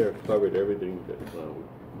Claire covered everything that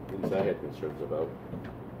at least I had concerns about.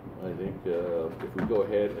 I think if we go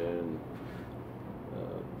ahead and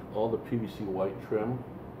all the PVC white trim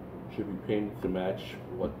should be painted to match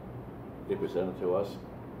what they presented to us.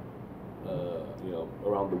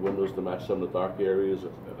 Around the windows to match some of the dark areas,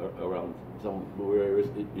 around some blue areas.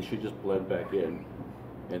 It should just blend back in.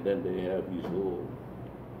 And then they have these little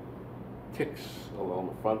ticks along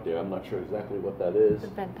the front there. I'm not sure exactly what that is. The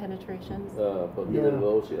vent penetrations. But get rid of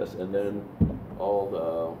those, yes. And then all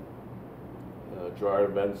the dryer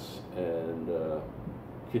vents and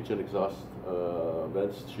kitchen exhaust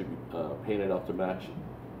vents should be painted out to match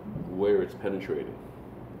where it's penetrating.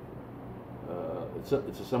 It's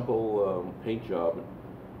a simple paint job,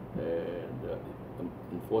 and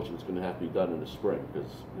unfortunately it's going to have to be done in the spring because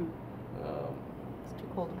it's too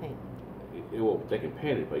cold to paint. They can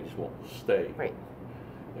paint it, but it just won't stay. Right.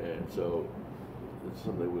 And so it's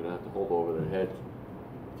something we're going to have to hold over their head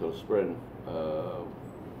until spring. But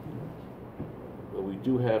we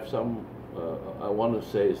do have some, I want to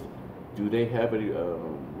say, do they have any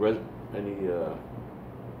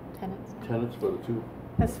tenants for the two?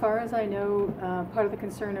 As far as I know, part of the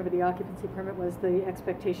concern over the occupancy permit was the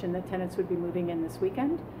expectation that tenants would be moving in this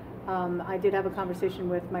weekend. I did have a conversation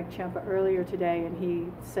with Mike Ciampa earlier today, and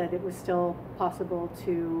he said it was still possible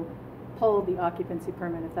to pull the occupancy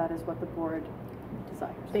permit if that is what the board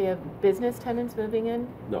desires. They have business tenants moving in?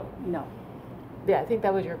 No. No. Yeah, I think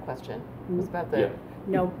that was your question. It was about the...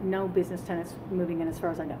 Yeah. No business tenants moving in as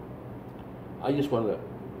far as I know. I just want to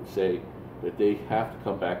say that they have to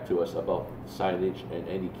come back to us about signage and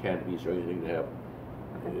any canopies or anything they have.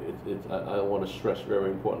 Okay. I want to stress very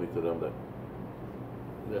importantly to them that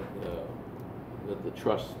the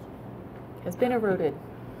trust has been eroded.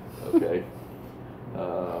 Okay.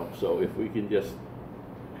 So if we can just,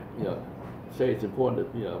 say it's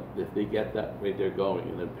important that, if they get that way they're going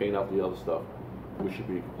and then paint out the other stuff, we should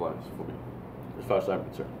be in compliance for me, as far as I'm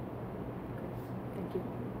concerned. Thank you.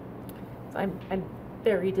 So I'm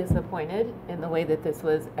very disappointed in the way that this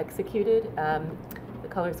was executed. The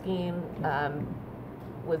color scheme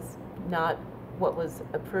was not what was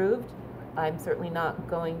approved. I'm certainly not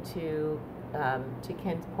going to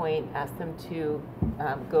Ken's point, ask them to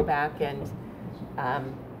go back and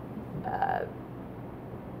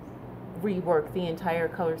rework the entire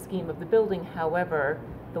color scheme of the building. However,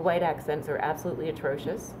 the white accents are absolutely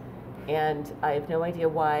atrocious, and I have no idea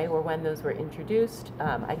why or when those were introduced.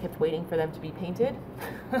 I kept waiting for them to be painted,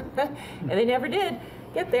 and they never did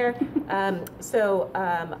get there.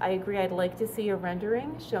 I agree, I'd like to see a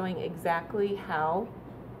rendering showing exactly how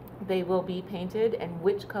they will be painted and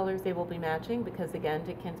which colors they will be matching, because again,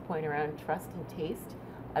 to Ken's point around trust and taste,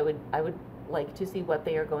 I would like to see what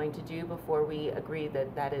they are going to do before we agree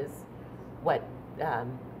that that is what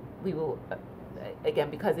we will, again,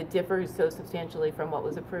 because it differs so substantially from what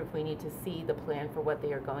was approved, we need to see the plan for what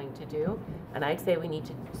they are going to do. And I'd say we need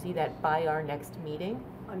to see that by our next meeting.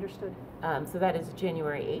 Understood. So that is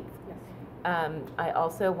January 8th. Yes. I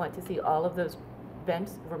also want to see all of those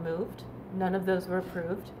vents removed. None of those were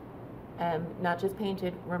approved. Not just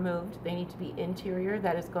painted, removed. They need to be interior.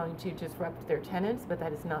 That is going to disrupt their tenants, but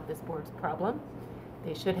that is not this board's problem.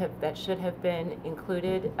 That should have been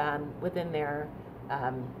included within their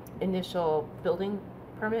initial building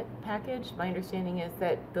permit package. My understanding is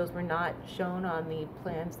that those were not shown on the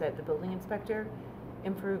plans that the building inspector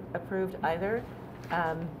approved either.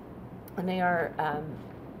 And they are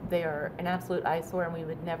an absolute eyesore, and we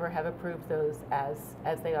would never have approved those as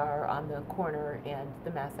they are on the corner and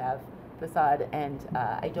the Mass Ave facade. And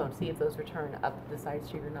I don't see if those return up the side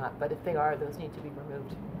street or not, but if they are, those need to be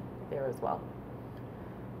removed there as well.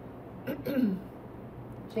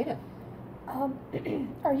 Jada.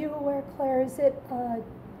 Are you aware, Claire, is it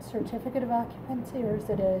certificate of occupancy, or is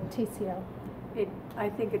it a TCO? I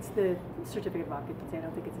think it's the certificate of occupancy. I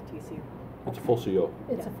don't think it's a TCO. It's a full CO.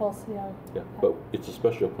 It's a full CO. Yeah, but it's a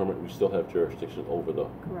special permit. We still have jurisdiction over the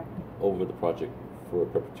Correct. over the project for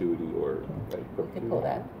perpetuity or right, You perpetuity. could pull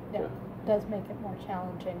that. Yeah, does make it more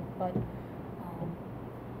challenging, but,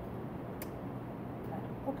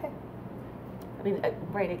 okay. I mean,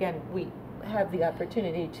 right, again, we have the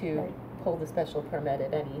opportunity to Right. pull the special permit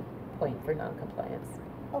at any point for non-compliance.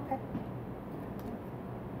 Okay.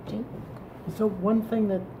 Jean? So one thing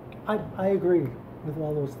that, I agree with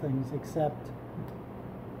all those things, except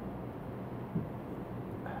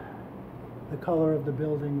the color of the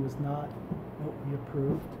building was not what we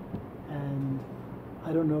approved, and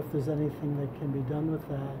I don't know if there's anything that can be done with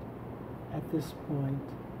that at this point,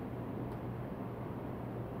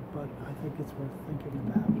 but I think it's worth thinking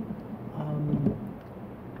about.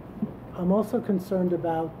 I'm also concerned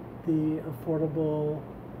about the affordable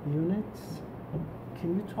units.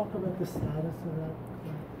 Can you talk about the status of that?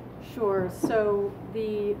 Sure. So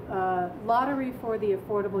the lottery for the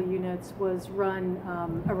affordable units was run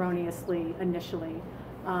erroneously initially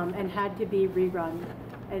and had to be rerun.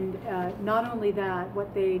 And not only that,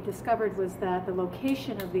 what they discovered was that the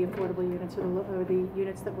location of the affordable units, or the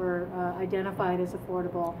units that were identified as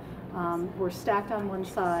affordable, were stacked on one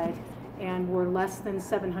side and were less than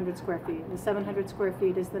 700 square feet. The 700 square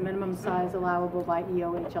feet is the minimum size allowable by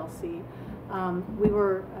EOHLC.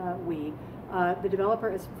 The developer,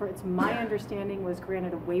 it's my understanding, was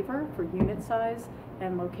granted a waiver for unit size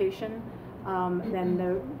and location. Then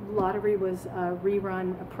the lottery was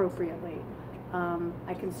rerun appropriately.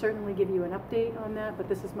 I can certainly give you an update on that, but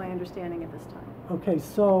this is my understanding at this time. Okay,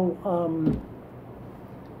 so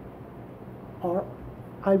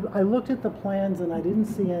I looked at the plans and I didn't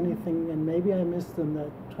see anything, and maybe I missed them,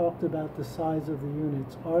 that talked about the size of the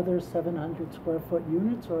units. Are there 700 square foot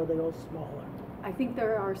units, or are they all smaller? I think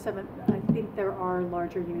there are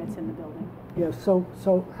larger units in the building. Yeah, so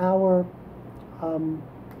our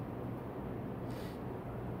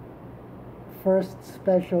first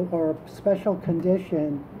special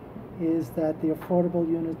condition is that the affordable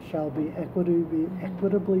units shall be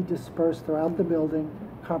equitably dispersed throughout the building,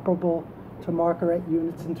 comparable to market rate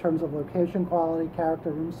units in terms of location, quality,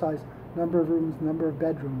 character, room size, number of rooms, number of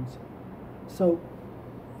bedrooms. So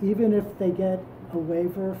even if they get a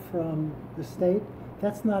waiver from the state,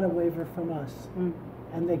 that's not a waiver from us.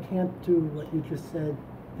 And they can't do what you just said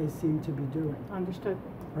they seem to be doing. Understood.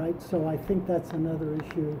 Right? So I think that's another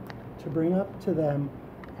issue to bring up to them.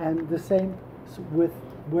 And the same with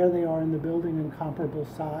where they are in the building and comparable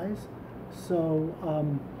size. So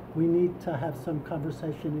we need to have some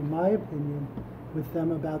conversation, in my opinion, with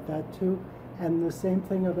them about that too. And the same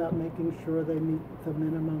thing about making sure they meet the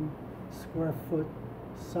minimum square foot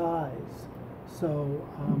size. So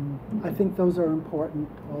I think those are important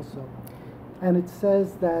also. And it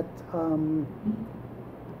says that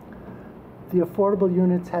the affordable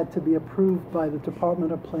units had to be approved by the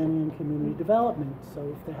Department of Planning and Community Development. So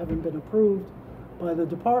if they haven't been approved by the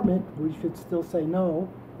department, we should still say no,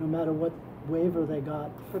 no matter what waiver they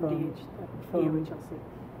got from EOHLC.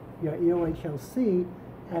 Yeah, EOHLC,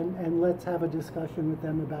 and let's have a discussion with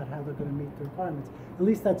them about how they're going to meet the requirements. At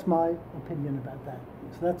least that's my opinion about that.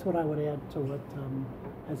 So that's what I would add to what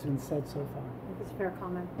has been said so far. I think it's a fair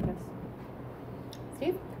comment, yes.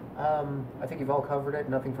 Steve? I think you've all covered it.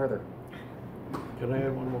 Nothing further. Can I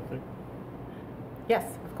add one more thing?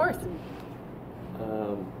 Yes, of course.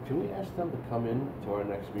 Can we ask them to come in to our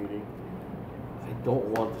next meeting? I don't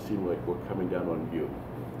want to seem like we're coming down on you.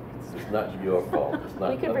 It's not your fault. It's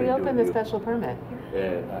not. We could nothing to do reopen with the you. special permit.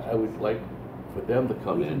 And I would like for them to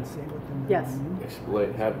come in, Yes.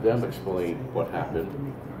 have them explain what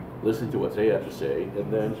happened, listen to what they have to say,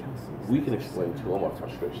 and then we can explain to them our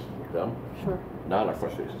frustrations with them, Sure. not our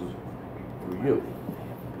frustrations through you.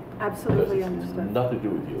 Absolutely Because it's understood. nothing to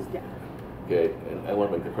do with you. Yeah. Okay, and I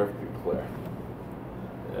want to make it perfectly clear.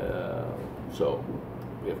 So,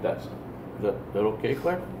 if that's, is that okay,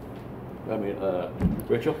 Claire? I mean,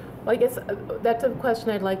 Rachel? Well, I guess that's a question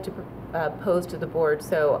I'd like to pose to the board.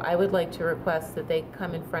 So I would like to request that they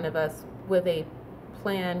come in front of us with a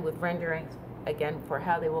plan with renderings, again, for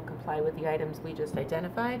how they will comply with the items we just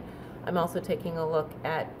identified. I'm also taking a look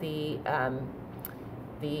at the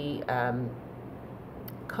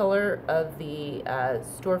color of the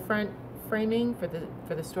storefront framing for the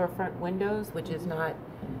storefront windows, which is not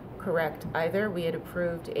correct either. We had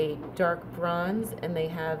approved a dark bronze, and they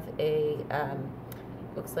have a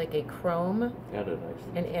looks like a chrome,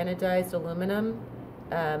 an anodized aluminum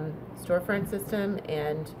storefront system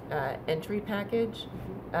and entry package.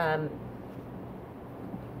 And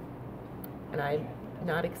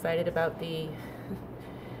not excited about the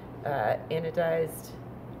anodized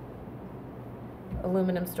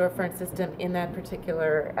aluminum storefront system in that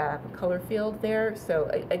particular color field there. So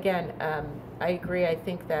again, I agree. I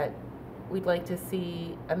think that we'd like to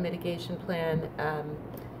see a mitigation plan.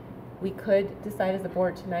 We could decide as a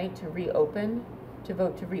board tonight to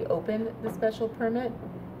vote to reopen the special permit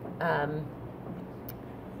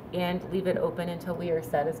and leave it open until we are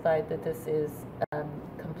satisfied that this is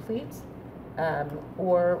complete.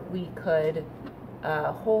 Or we could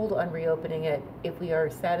hold on reopening it if we are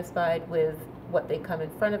satisfied with what they come in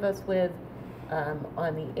front of us with.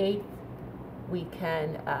 On the 8th, we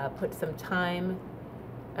can put some time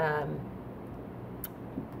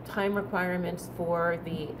requirements for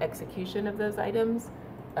the execution of those items.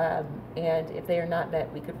 And if they are not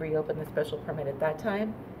met, we could reopen the special permit at that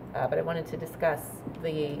time. But I wanted to discuss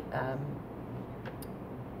the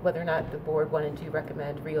whether or not the board wanted to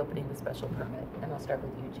recommend reopening the special permit. And I'll start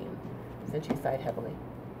with Eugene, since you side heavily.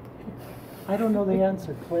 I don't know the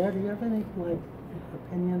answer. Claire, do you have any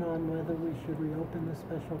opinion on whether we should reopen the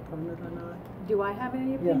special permit or not? Do I have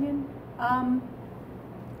any opinion? Yeah.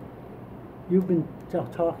 You've been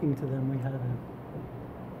talking to them. We haven't.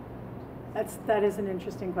 That is an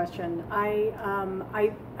interesting question.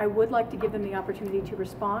 I would like to give them the opportunity to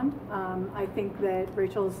respond. I think that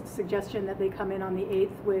Rachel's suggestion that they come in on the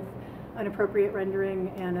 8th with an appropriate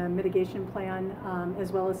rendering and a mitigation plan,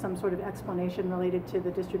 as well as some sort of explanation related to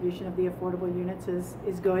the distribution of the affordable units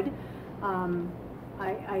is good.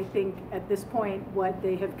 I think at this point what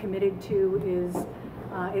they have committed to is,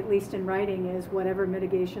 at least in writing, is whatever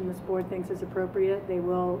mitigation this board thinks is appropriate, they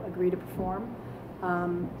will agree to perform.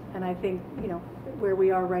 And I think, where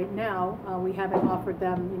we are right now, we haven't offered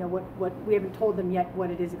them, we haven't told them yet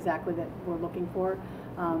what it is exactly that we're looking for.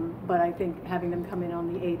 But I think having them come in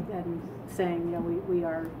on the 8th and saying, we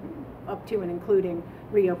are up to and including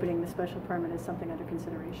reopening the special permit is something under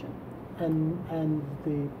consideration. And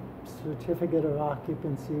the certificate of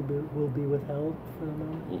occupancy will be withheld for the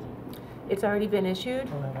moment? It's already been issued.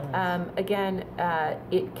 Again,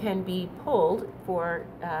 it can be pulled for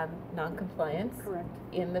non-compliance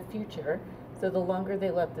in the future. So the longer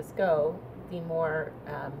they let this go, the more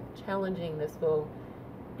challenging this will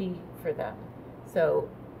be for them. So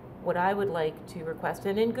what I would like to request,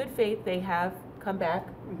 and in good faith, they have come back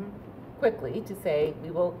quickly to say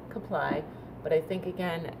we will comply, but I think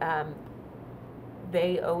again,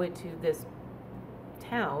 they owe it to this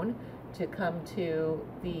town to come to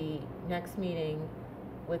the next meeting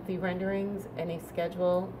with the renderings and a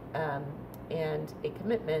schedule and a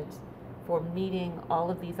commitment for meeting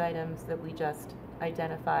all of these items that we just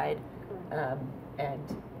identified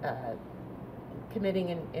and committing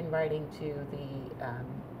in writing to the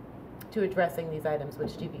to addressing these items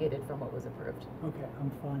which deviated from what was approved. Okay,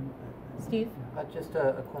 I'm fine with that. Steve? Just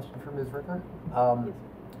a question for Ms. Ricker.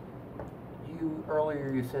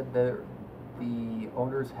 Earlier you said that the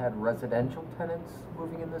owners had residential tenants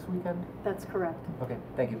moving in this weekend? That's correct. Okay,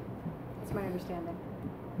 thank you. That's my understanding.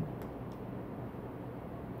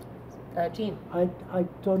 Jean? I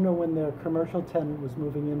don't know when their commercial tenant was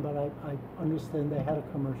moving in, but I understand they had a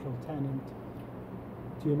commercial tenant.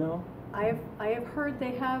 Do you know? I have heard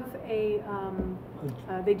they have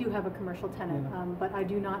they do have a commercial tenant, but I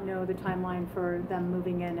do not know the timeline for them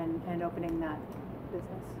moving in and opening that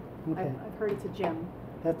business. Okay. I've heard it's a gym.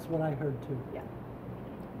 That's what I heard too. Yeah.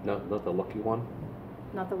 Not the Lucky One?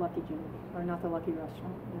 Not the Lucky Gym, or not the Lucky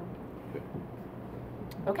Restaurant,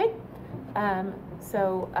 no. Okay.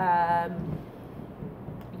 So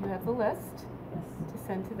you have the list to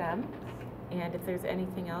send to them, and if there's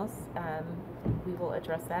anything else, we will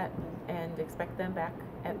address that and expect them back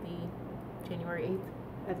at the January 8th.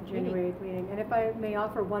 At the January 8th meeting. And if I may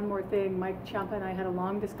offer one more thing, Mike Ciampa and I had a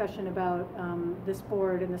long discussion about this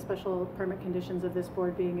board and the special permit conditions of this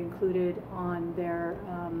board being included on their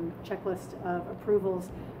checklist of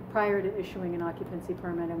approvals prior to issuing an occupancy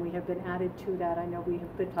permit, and we have been added to that. I know we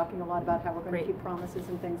have been talking a lot about how we're going to keep promises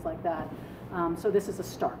and things like that. So this is a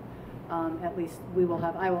start. At least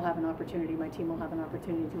I will have an opportunity, my team will have an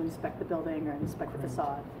opportunity to inspect the building or inspect the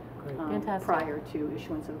facade prior to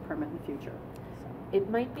issuance of a permit in the future. It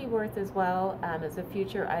might be worth as well as a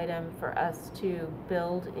future item for us to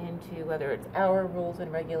build into, whether it's our rules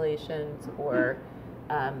and regulations or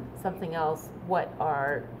something else, what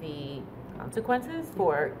are the consequences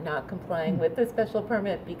for not complying with the special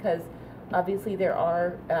permit, because obviously there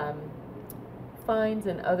are fines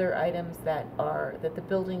and other items that the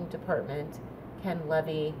building department can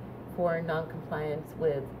levy for non-compliance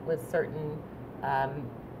with certain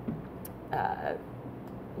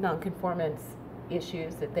non-conformance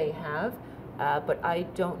issues that they have. but I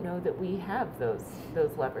don't know that we have those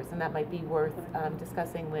levers, and that might be worth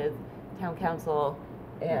discussing with town council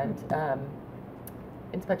and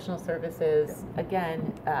inspectional services.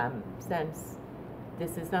 Again, since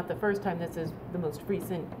this is not the first time, this is the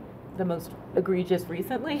most egregious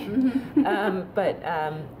recently, but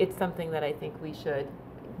it's something that I think we should,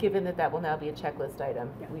 given that that will now be a checklist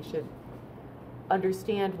item, we should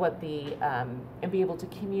understand what the, and be able to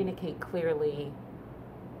communicate clearly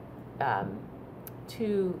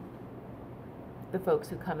to the folks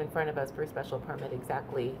who come in front of us for a special permit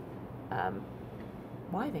exactly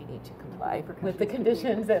why they need to comply with the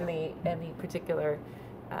conditions and the particular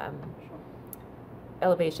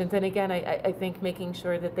elevations. And again, I think making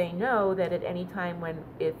sure that they know that at any time when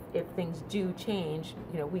if things do change,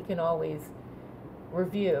 you know, we can always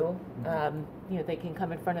review. You know, they can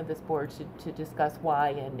come in front of this board to discuss why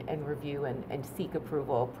and review and seek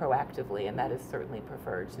approval proactively, and that is certainly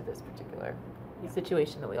preferred to this particular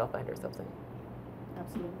situation that we all find ourselves in.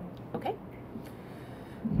 Absolutely. Okay.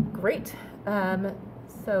 Great.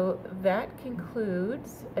 So that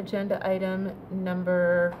concludes agenda item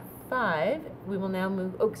number 5. We will now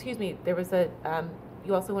move, oh, excuse me, there was a,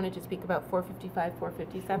 you also wanted to speak about 455,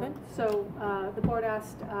 457? So the board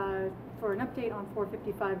asked for an update on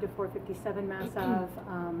 455 to 457 Mass Ave.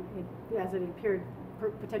 As it appeared,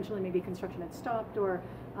 potentially maybe construction had stopped, or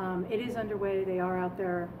it is underway. They are out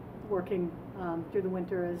there working through the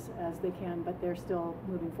winter as they can, but they're still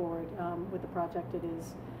moving forward with the project. It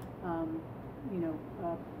is, you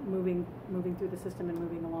know, moving through the system and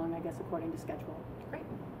moving along, I guess, according to schedule. Great.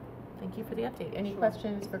 Thank you for the update. Any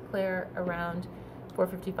questions for Claire around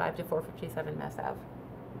 455 to 457 Mass Ave?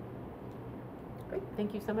 Great.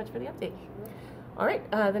 Thank you so much for the update. Sure. All right.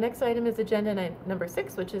 The next item is agenda number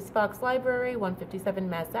 6, which is Fox Library, 157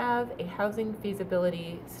 Mass Ave, a housing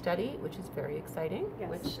feasibility study, which is very exciting,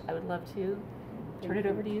 which I would love to turn it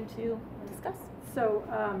over to you to discuss. So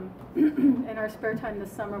in our spare time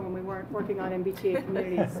this summer when we weren't working on MBTA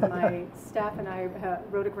communities, my staff and I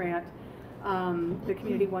wrote a grant, the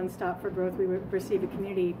Community One Stop for Growth. We received a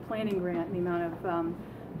community planning grant in the amount of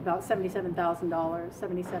about $77,000,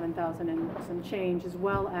 $77,000 and some change, as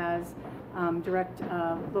well as direct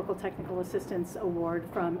local technical assistance award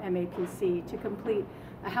from MAPC to complete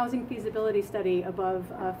a housing feasibility study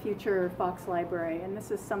above future Fox Library. And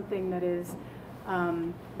this is something that is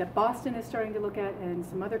that Boston is starting to look at, and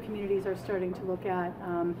some other communities are starting to look at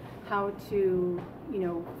how to, you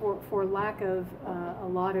know, for lack of a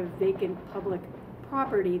lot of vacant public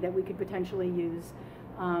property that we could potentially use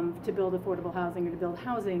to build affordable housing or to build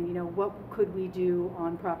housing, you know, what could we do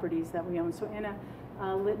on properties that we own? So Anna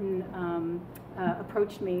Litton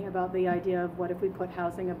approached me about the idea of what if we put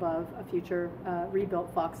housing above a future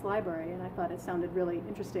rebuilt Fox Library, and I thought it sounded really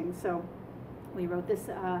interesting. So we wrote this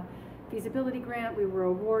feasibility grant. We were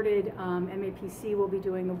awarded. MAPC will be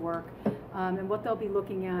doing the work, and what they'll be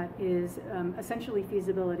looking at is essentially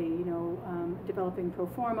feasibility. You know, developing pro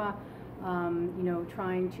forma. You know,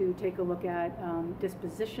 trying to take a look at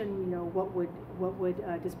disposition. You know, what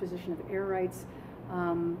would disposition of air rights.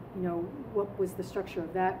 You know, what was the structure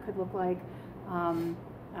of that could look like.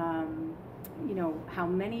 You know, how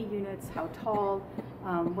many units, how tall,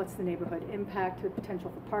 what's the neighborhood impact, the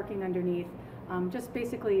potential for parking underneath. Just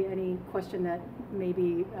basically any question that may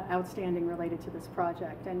be outstanding related to this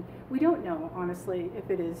project. And we don't know, honestly, if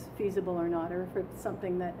it is feasible or not, or if it's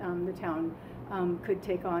something that the town could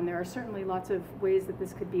take on. There are certainly lots of ways that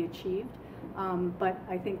this could be achieved, but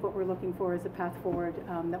I think what we're looking for is a path forward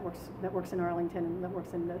that works in Arlington and that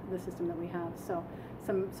works in the system that we have. So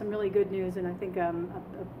some really good news, and I think a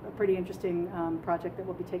pretty interesting project that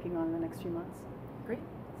we'll be taking on in the next few months. Great.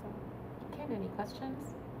 So, Ken, any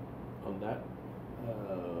questions? On that,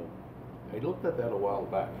 I looked at that a while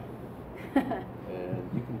back, and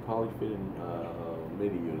you can probably fit in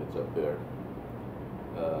mini units up there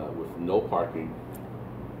with no parking,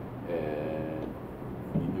 and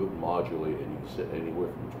you do it modularly, and you can sit anywhere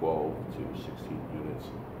from 12 to 16 units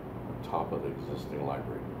on top of the existing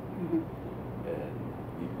library. Mm-hmm. And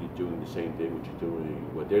you're doing the same thing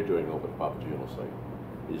what they're doing over the Papageno site.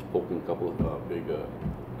 You're just poking a couple of big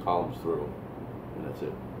columns through, and that's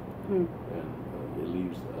it. Mm. And it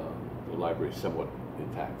leaves the library somewhat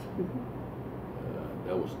intact. Mm-hmm.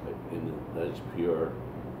 That is pure,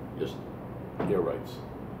 just air rights,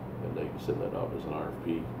 and they send that out as an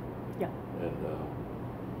RFP. Yeah. And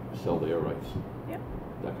sell the air rights. Yeah.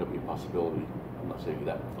 That could be a possibility. I'm not saying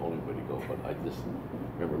that's the only way to go, but I just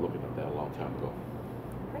remember looking at that a long time ago.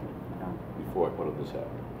 Right. Before I put on this hat.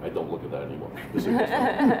 I don't look at that anymore.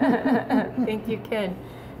 Thank you, Ken.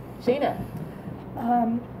 Shana.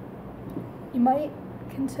 You might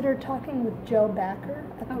consider talking with Joe Backer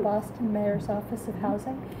at the Boston Mayor's Office of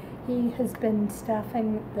Housing. He has been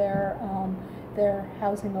staffing their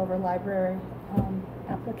housing over library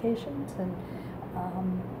applications, and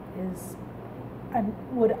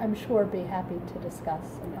I'm sure be happy to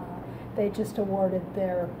discuss. They just awarded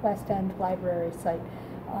their West End library site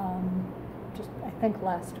just I think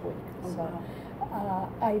last week.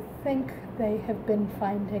 I think they have been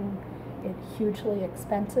finding it hugely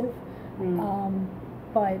expensive,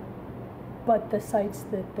 but the sites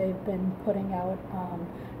that they've been putting out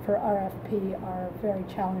for RFP are very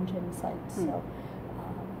challenging sites. So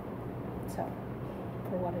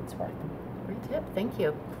for what it's worth. Great tip, thank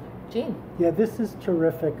you. Jean? Yeah, this is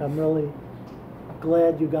terrific. I'm really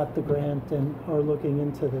glad you got the grant and are looking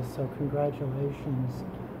into this, so congratulations.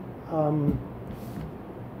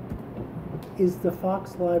 Is the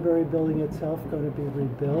Fox Library building itself going to be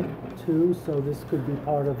rebuilt too, so this could be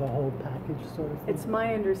part of a whole package sort of thing? It's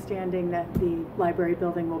my understanding that the library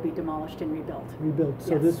building will be demolished and rebuilt. Rebuilt,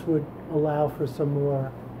 so Yes. this would allow for some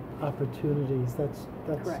more opportunities. That's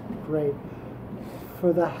Correct. great.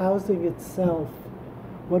 For the housing itself,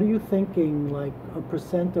 what are you thinking, like a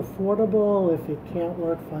percent affordable? If it can't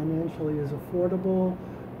work financially as affordable,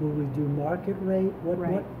 will we do market rate?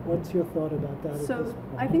 What's your thought about that at this So point?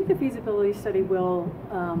 I think the feasibility study will,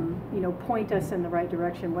 point us in the right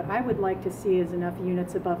direction. What I would like to see is enough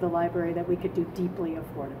units above the library that we could do deeply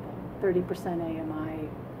affordable, 30% AMI,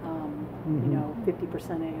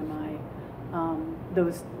 50% AMI.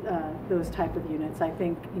 Those type of units. I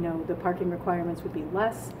think the parking requirements would be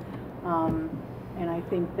less, and I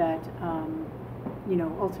think that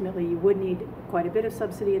ultimately you would need quite a bit of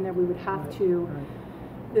subsidy in there. We would have to.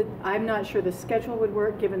 I'm not sure the schedule would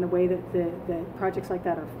work given the way that the projects like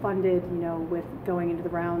that are funded. With going into the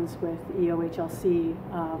rounds with EOHLC,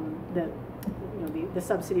 the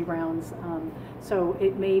subsidy rounds. So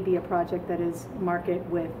it may be a project that is market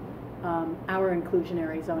with our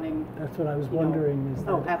inclusionary zoning. That's what I was wondering. Is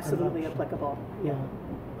that absolutely applicable. Yeah.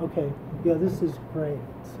 Okay. Yeah, this is great.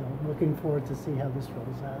 So I'm looking forward to see how this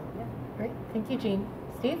rolls out. Yeah, great. Thank you, Jean.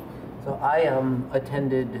 Steve? So I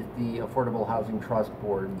attended the Affordable Housing Trust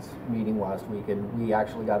Board's meeting last week, and we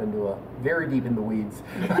actually got into a very deep in the weeds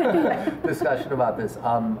discussion about this.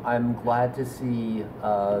 I'm glad to see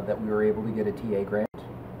that we were able to get a TA grant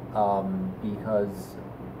because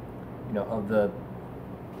of the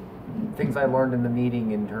things I learned in the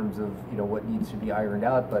meeting in terms of what needs to be ironed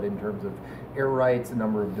out, but in terms of air rights, the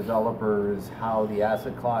number of developers, how the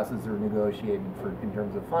asset classes are negotiated in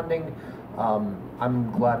terms of funding.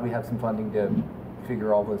 I'm glad we have some funding to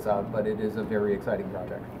figure all this out, but it is a very exciting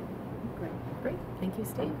project. Great. Thank you,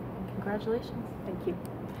 Steve. And congratulations. Thank you.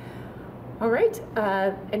 All right.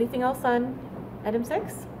 Anything else on item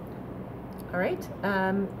 6? All right.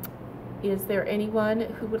 Is there anyone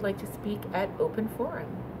who would like to speak at open forum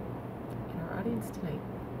in our audience tonight?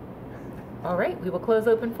 All right. We will close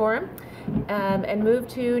open forum and move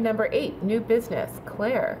to number 8, new business.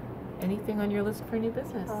 Claire, anything on your list for new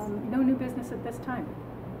business? No new business at this time.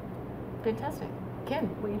 Fantastic. Ken?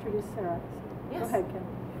 We introduced Sarah. Yes. Go ahead, Ken.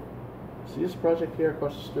 See this project here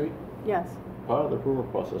across the street? Yes. Part of the approval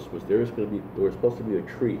process was there was supposed to be a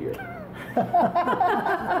tree here.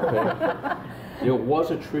 Okay. There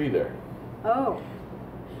was a tree there. Oh.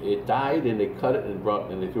 It died, and they cut it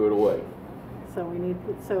and they threw it away.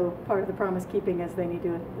 So part of the promise keeping is they need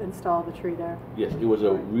to install the tree there. Yes, it was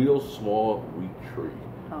a real small, weak tree.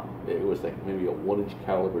 Oh. It was like maybe a 1-inch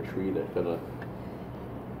caliber tree that kind of,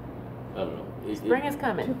 I don't know. Spring is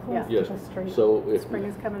coming. Too close Yes. to the street. So if Spring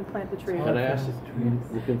is coming, plant the tree. can I ask,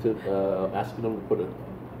 look into asking them to put a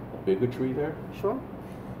bigger tree there? Sure.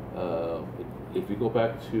 If you go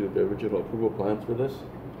back to the original approval plans for this,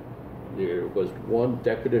 there was one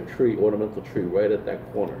decorative tree, ornamental tree, right at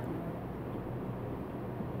that corner.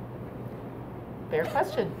 Fair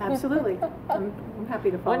question. Absolutely. I'm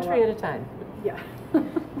happy to follow One tree up. at a time. Yeah.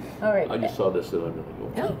 All right. I just saw this and I'm like,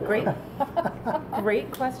 oh. Yeah, great.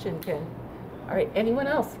 Great question, Ken. All right, anyone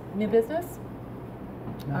else? New business?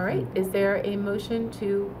 All right, is there a motion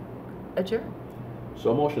to adjourn?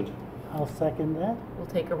 So motioned. I'll second that. We'll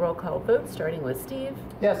take a roll call vote, starting with Steve.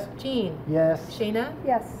 Yes. Jean. Yes. Shayna.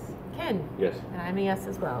 Yes. Ken. Yes. And I'm a yes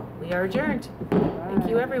as well. We are adjourned. Thank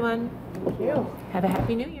you, everyone. Thank you. Have a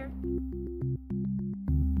happy new year.